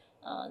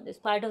 and as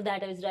part of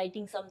that, I was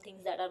writing some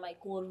things that are my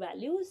core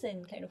values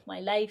and kind of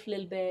my life a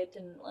little bit.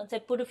 And once I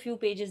put a few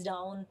pages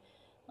down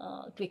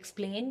to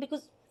explain,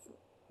 because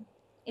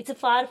it's a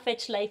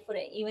far-fetched life for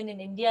even in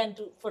India, and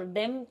for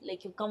them,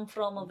 like you come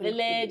from a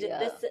village,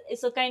 and this is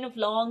so kind of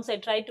long. So I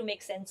tried to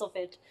make sense of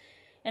it.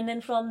 And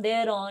then from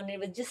there on, it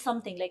was just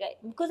something like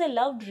because I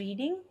loved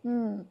reading.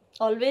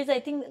 Always, I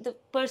think the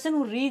person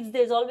who reads,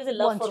 there's always a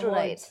love for words.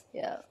 Write.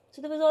 Yeah.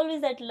 So there was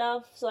always that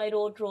love. So I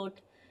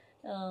wrote.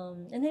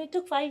 And then it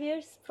took 5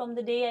 years from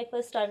the day I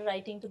first started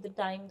writing to the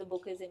time the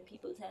book is in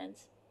people's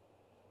hands.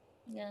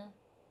 Yeah.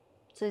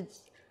 So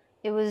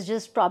it was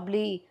just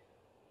probably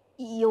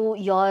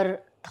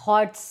your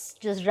thoughts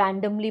just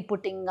randomly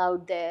putting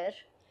out there.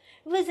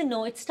 It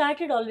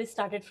always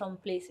started from a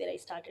place where I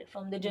started,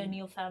 from the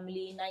journey of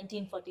family in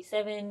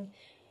 1947,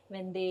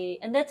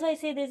 and that's why I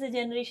say there's a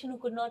generation who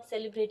could not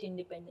celebrate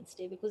Independence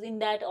Day, because in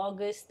that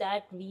August,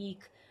 that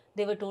week,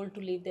 they were told to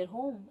leave their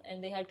home,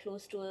 and they had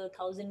close to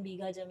 1,000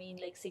 bigha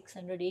jameen, like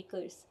 600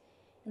 acres.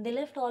 And they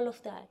left all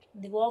of that.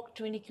 They walked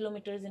 20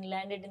 kilometers and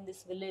landed in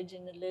this village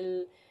in a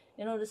little,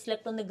 they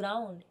slept on the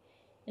ground.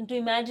 And to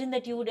imagine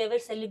that you would ever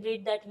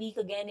celebrate that week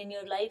again in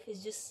your life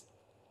is just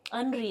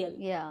unreal.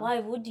 Yeah.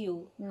 Why would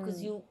you?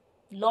 Because you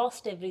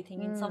lost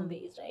everything in some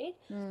ways, right?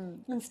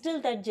 And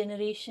still that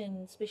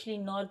generation, especially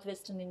in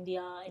northwestern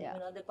India and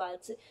in other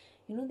parts,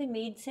 they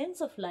made sense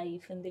of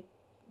life, and they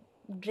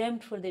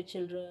dreamt for their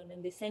children,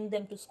 and they sent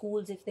them to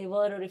schools if they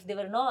were or if they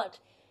were not.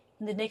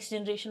 And the next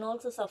generation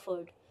also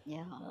suffered.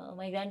 Yeah.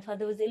 My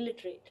grandfather was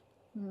illiterate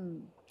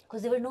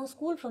because there were no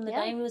school from the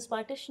time he was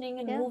partitioning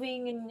and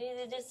moving, and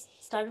they just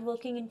started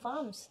working in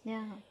farms.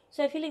 Yeah.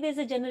 So I feel like there's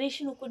a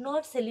generation who could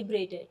not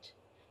celebrate it.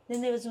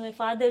 Then there was my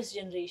father's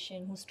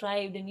generation who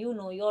strived, and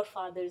your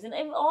fathers, and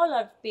all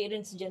our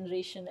parents'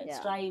 generation that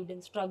strived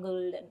and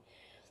struggled, and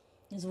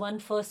there's one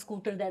first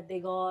scooter that they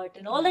got,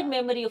 and all that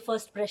memory of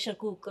first pressure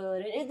cooker,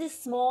 and it's these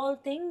small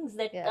things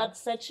that are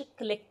such a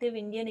collective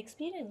Indian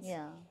experience.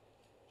 Yeah.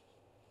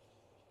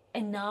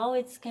 And now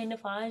it's kind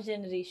of our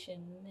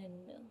generation, and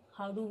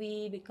how do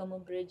we become a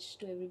bridge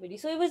to everybody?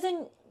 So it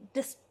wasn't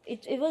this.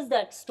 It was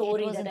that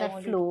story. It wasn't that I that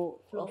wanted flow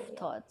to of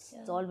thoughts.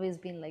 It's always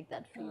been like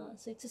that for you.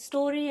 So it's a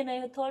story, and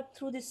I thought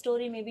through this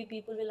story maybe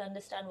people will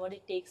understand what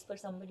it takes for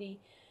somebody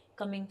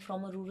coming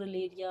from a rural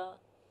area.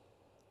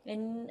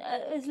 And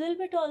it's a little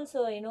bit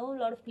also, a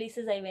lot of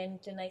places I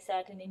went and I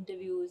sat in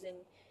interviews, and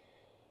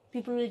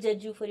people will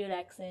judge you for your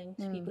accent.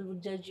 People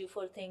would judge you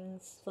for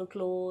things, for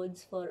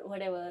clothes, for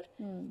whatever.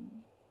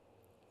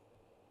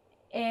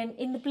 And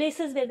in the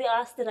places where they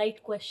ask the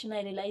right question,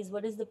 I realize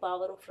what is the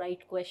power of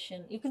right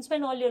question. You can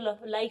spend all your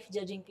life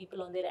judging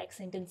people on their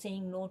accent and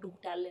saying no to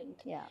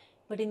talent. Yeah.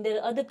 But in there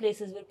are other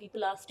places where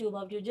people asked you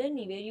about your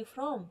journey. Where are you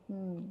from?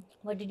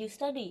 What did you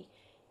study?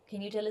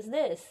 Can you tell us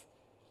this?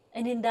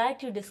 And in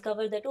that you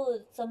discover that,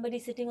 somebody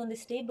sitting on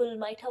this table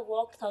might have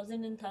walked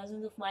thousands and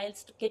thousands of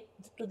miles to get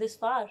to this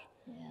far.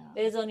 Yeah.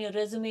 Whereas on your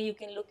resume, you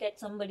can look at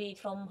somebody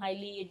from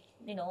highly,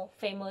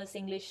 famous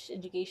English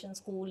education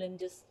school and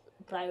just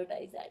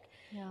prioritize that.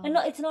 Yeah. And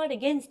no, it's not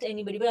against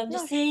anybody, but I'm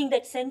just saying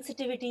that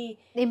sensitivity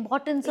The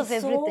importance is of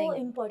everything. so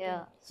important,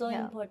 Yeah. so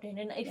Yeah. important.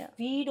 And if Yeah.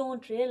 we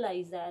don't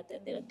realize that,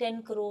 and there are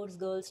 10 crores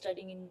girls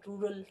studying in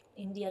rural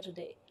India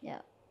today,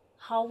 Yeah.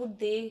 how would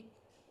they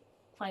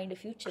find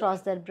a future?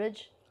 Cross that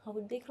bridge. How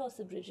would they cross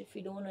the bridge if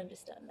we don't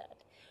understand that?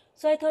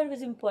 So I thought it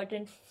was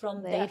important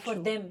from Very that for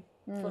true. them,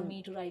 for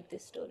me to write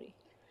this story.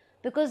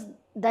 Because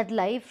that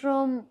life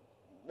from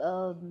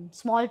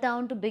small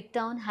town to big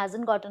town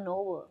hasn't gotten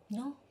over.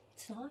 No,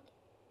 it's not.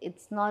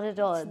 It's not at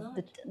all.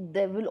 not.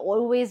 There will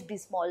always be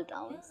small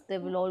towns. There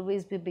will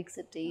always be big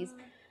cities.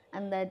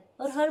 And that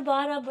और हर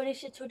बार आप बड़े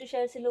छोटे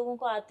शहर से लोगों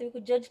को आते हुए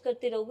कुछ जज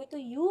करते रहोगे तो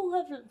you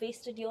have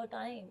wasted your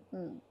time.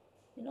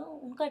 You know,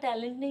 उनका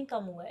टैलेंट नहीं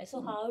कम हुआ है.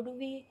 So how do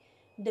we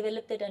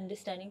develop that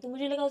understanding? तो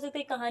मुझे लगा हो सकता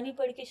है कहानी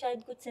पढ़ के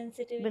शायद कुछ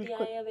sensitivity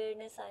आए,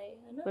 awareness आए,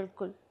 है ना?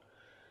 बिल्कुल.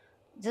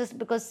 Just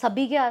because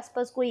सभी के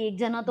आसपास कोई एक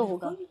जना तो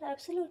होगा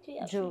absolutely,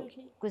 जो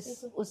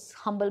कुछ उस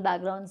humble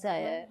background से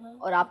आया है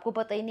और आपको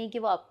पता ही नहीं कि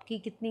वो आपकी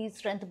कितनी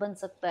strength बन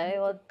सकता है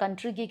और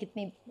country की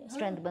कितनी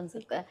strength बन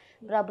सकता है,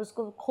 पर आप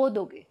उसको खो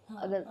दोगे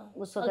अगर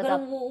उस वक्त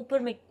आप वो ऊपर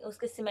में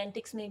उसके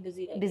semantics में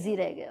busy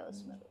रह गया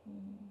उसमें.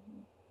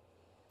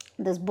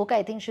 This book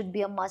I think should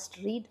be a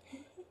must read.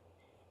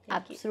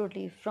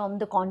 Absolutely, from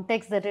the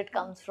context that it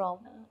comes from,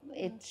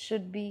 it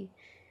should be.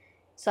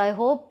 So I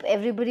hope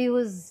everybody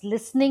who's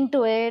listening to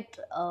it,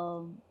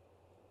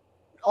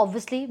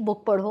 obviously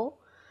book पढ़ो,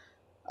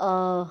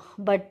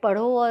 but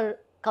पढ़ो और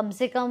कम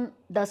से कम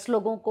 10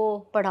 लोगों को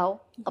पढ़ाओ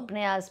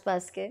अपने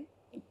आसपास के,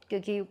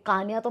 क्योंकि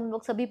कहानियाँ तो हम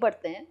लोग सभी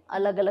पढ़ते हैं,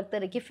 अलग अलग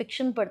तरह की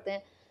फिक्शन पढ़ते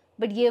हैं,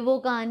 बट ये वो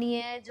कहानी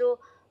है जो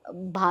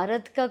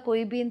भारत का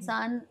कोई भी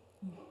इंसान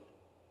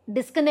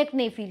डिस्कनेक्ट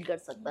नहीं फील कर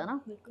सकता ना,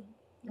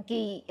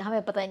 कि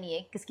हमें पता ही नहीं है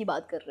किसकी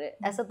बात कर रहे हैं.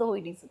 ऐसा तो हो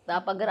ही नहीं सकता.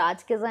 आप अगर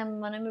आज के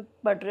ज़माने में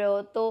पढ़ रहे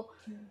हो तो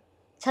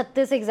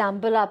 36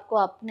 एग्जाम्पल आपको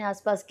अपने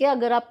आसपास के,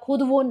 अगर आप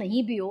खुद वो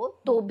नहीं भी हो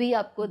तो भी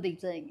आपको दिख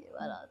जाएंगे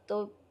वाला.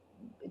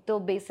 तो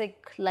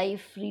बेसिक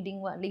लाइफ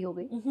रीडिंग वाली हो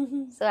गई.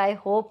 सो I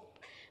hope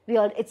we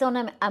all, it's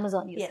on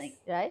Amazon, you're saying,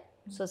 right?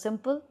 So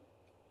simple.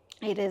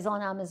 It is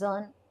on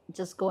Amazon.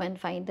 Just go and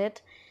find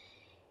it.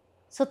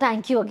 So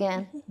thank you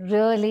again.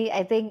 Really, I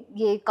think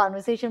ये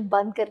conversation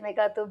बंद करने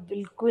का तो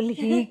बिल्कुल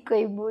ही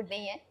कोई mood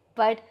नहीं है.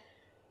 But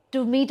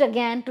to meet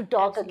again, to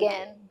talk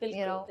again,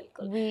 you know,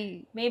 we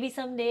maybe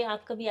someday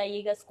आप कभी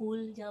आइएगा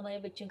स्कूल जहाँ हमारे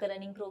बच्चों का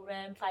रनिंग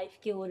प्रोग्राम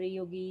 5K हो रही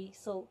होगी.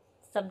 So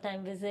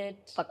sometime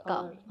visit. पक्का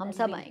हम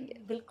सब आएंगे.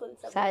 बिल्कुल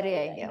सारे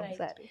आएंगे हम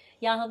सारे.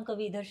 या हम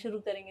कभी इधर शुरू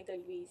करेंगे तो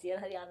भी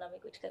easier. हरियाणा में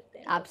कुछ करते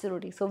हैं.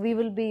 Absolutely. So we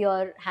will be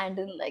your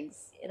hand and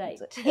legs. Right.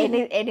 So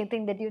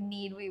anything that you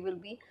need, we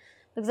will be.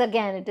 Because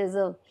again,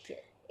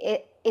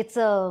 it's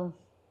a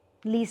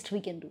least we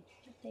can do.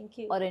 Thank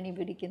you. Or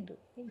anybody can do.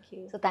 Thank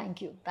you. So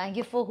thank you. Thank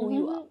you for who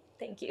you are.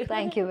 Thank you.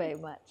 Thank you very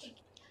much.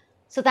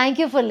 So thank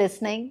you for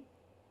listening.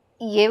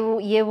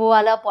 ये वो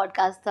वाला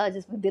podcast था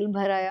जिसमें दिल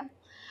भर आया.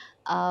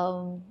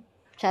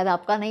 शायद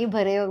आपका नहीं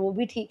भरे और वो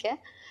भी ठीक है,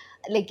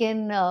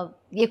 लेकिन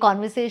ये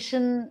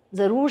कॉन्वर्सेशन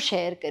ज़रूर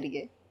शेयर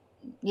करिए.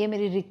 ये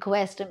मेरी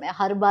रिक्वेस्ट है. मैं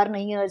हर बार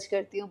नहीं अर्ज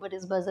करती हूँ, बट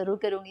इस बार ज़रूर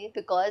करूँगी,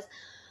 बिकॉज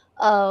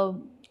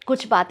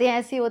कुछ बातें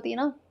ऐसी होती हैं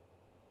ना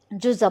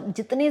जो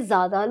जितने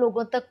ज़्यादा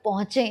लोगों तक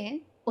पहुँचे हैं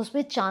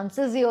उसमें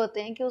चांसेस ये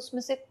होते हैं कि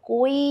उसमें से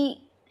कोई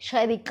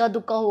शायद इक्का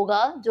दुक्का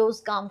होगा जो उस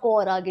काम को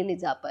और आगे ले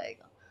जा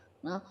पाएगा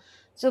ना.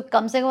 सो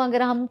कम से कम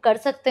अगर हम कर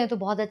सकते हैं तो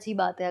बहुत अच्छी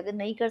बात है. अगर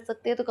नहीं कर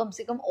सकते तो कम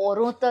से कम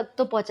औरों तक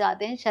तो पहुँचा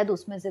दें, शायद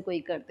उसमें से कोई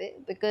कर दे.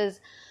 बिकॉज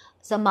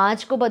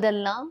समाज को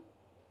बदलना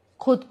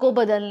खुद को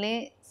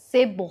बदलने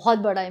से बहुत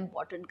बड़ा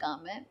इम्पॉर्टेंट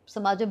काम है.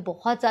 समाज में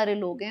बहुत सारे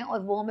लोग हैं और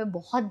वो हमें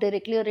बहुत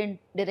डायरेक्टली और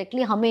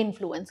इनडायरेक्टली हमें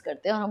इन्फ्लुएंस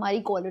करते हैं और हमारी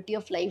क्वालिटी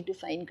ऑफ लाइफ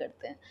डिफाइन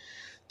करते हैं.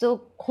 तो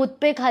खुद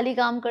पे खाली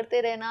काम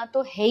करते रहना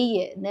तो है ही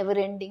है, नेवर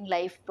एंडिंग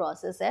लाइफ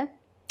प्रोसेस है.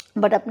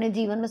 बट अपने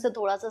जीवन में से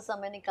थोड़ा सा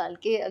समय निकाल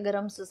के अगर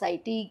हम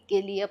सोसाइटी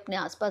के लिए, अपने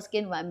आसपास के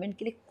एनवायरनमेंट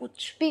के लिए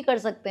कुछ भी कर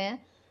सकते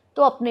हैं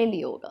तो अपने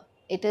लिए होगा.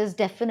 It is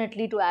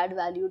definitely to add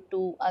value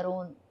to our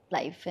own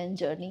life and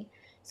journey.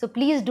 So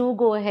please do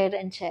go ahead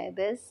and share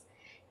this.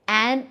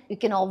 And you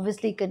can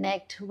obviously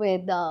connect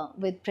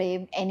with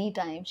Prem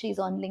anytime. She's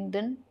on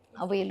LinkedIn,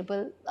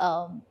 available,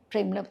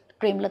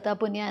 Premlata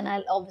Poonia, and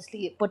I'll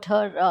obviously put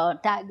her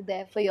tag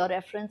there for your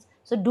reference.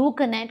 So do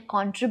connect,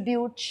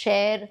 contribute,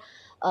 share,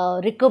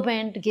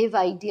 recommend, give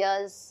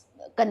ideas,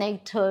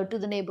 connect her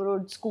to the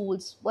neighborhood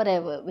schools,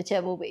 whatever,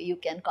 whichever way you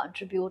can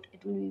contribute.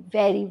 It will be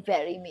very,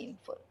 very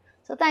meaningful.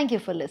 So thank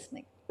you for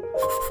listening.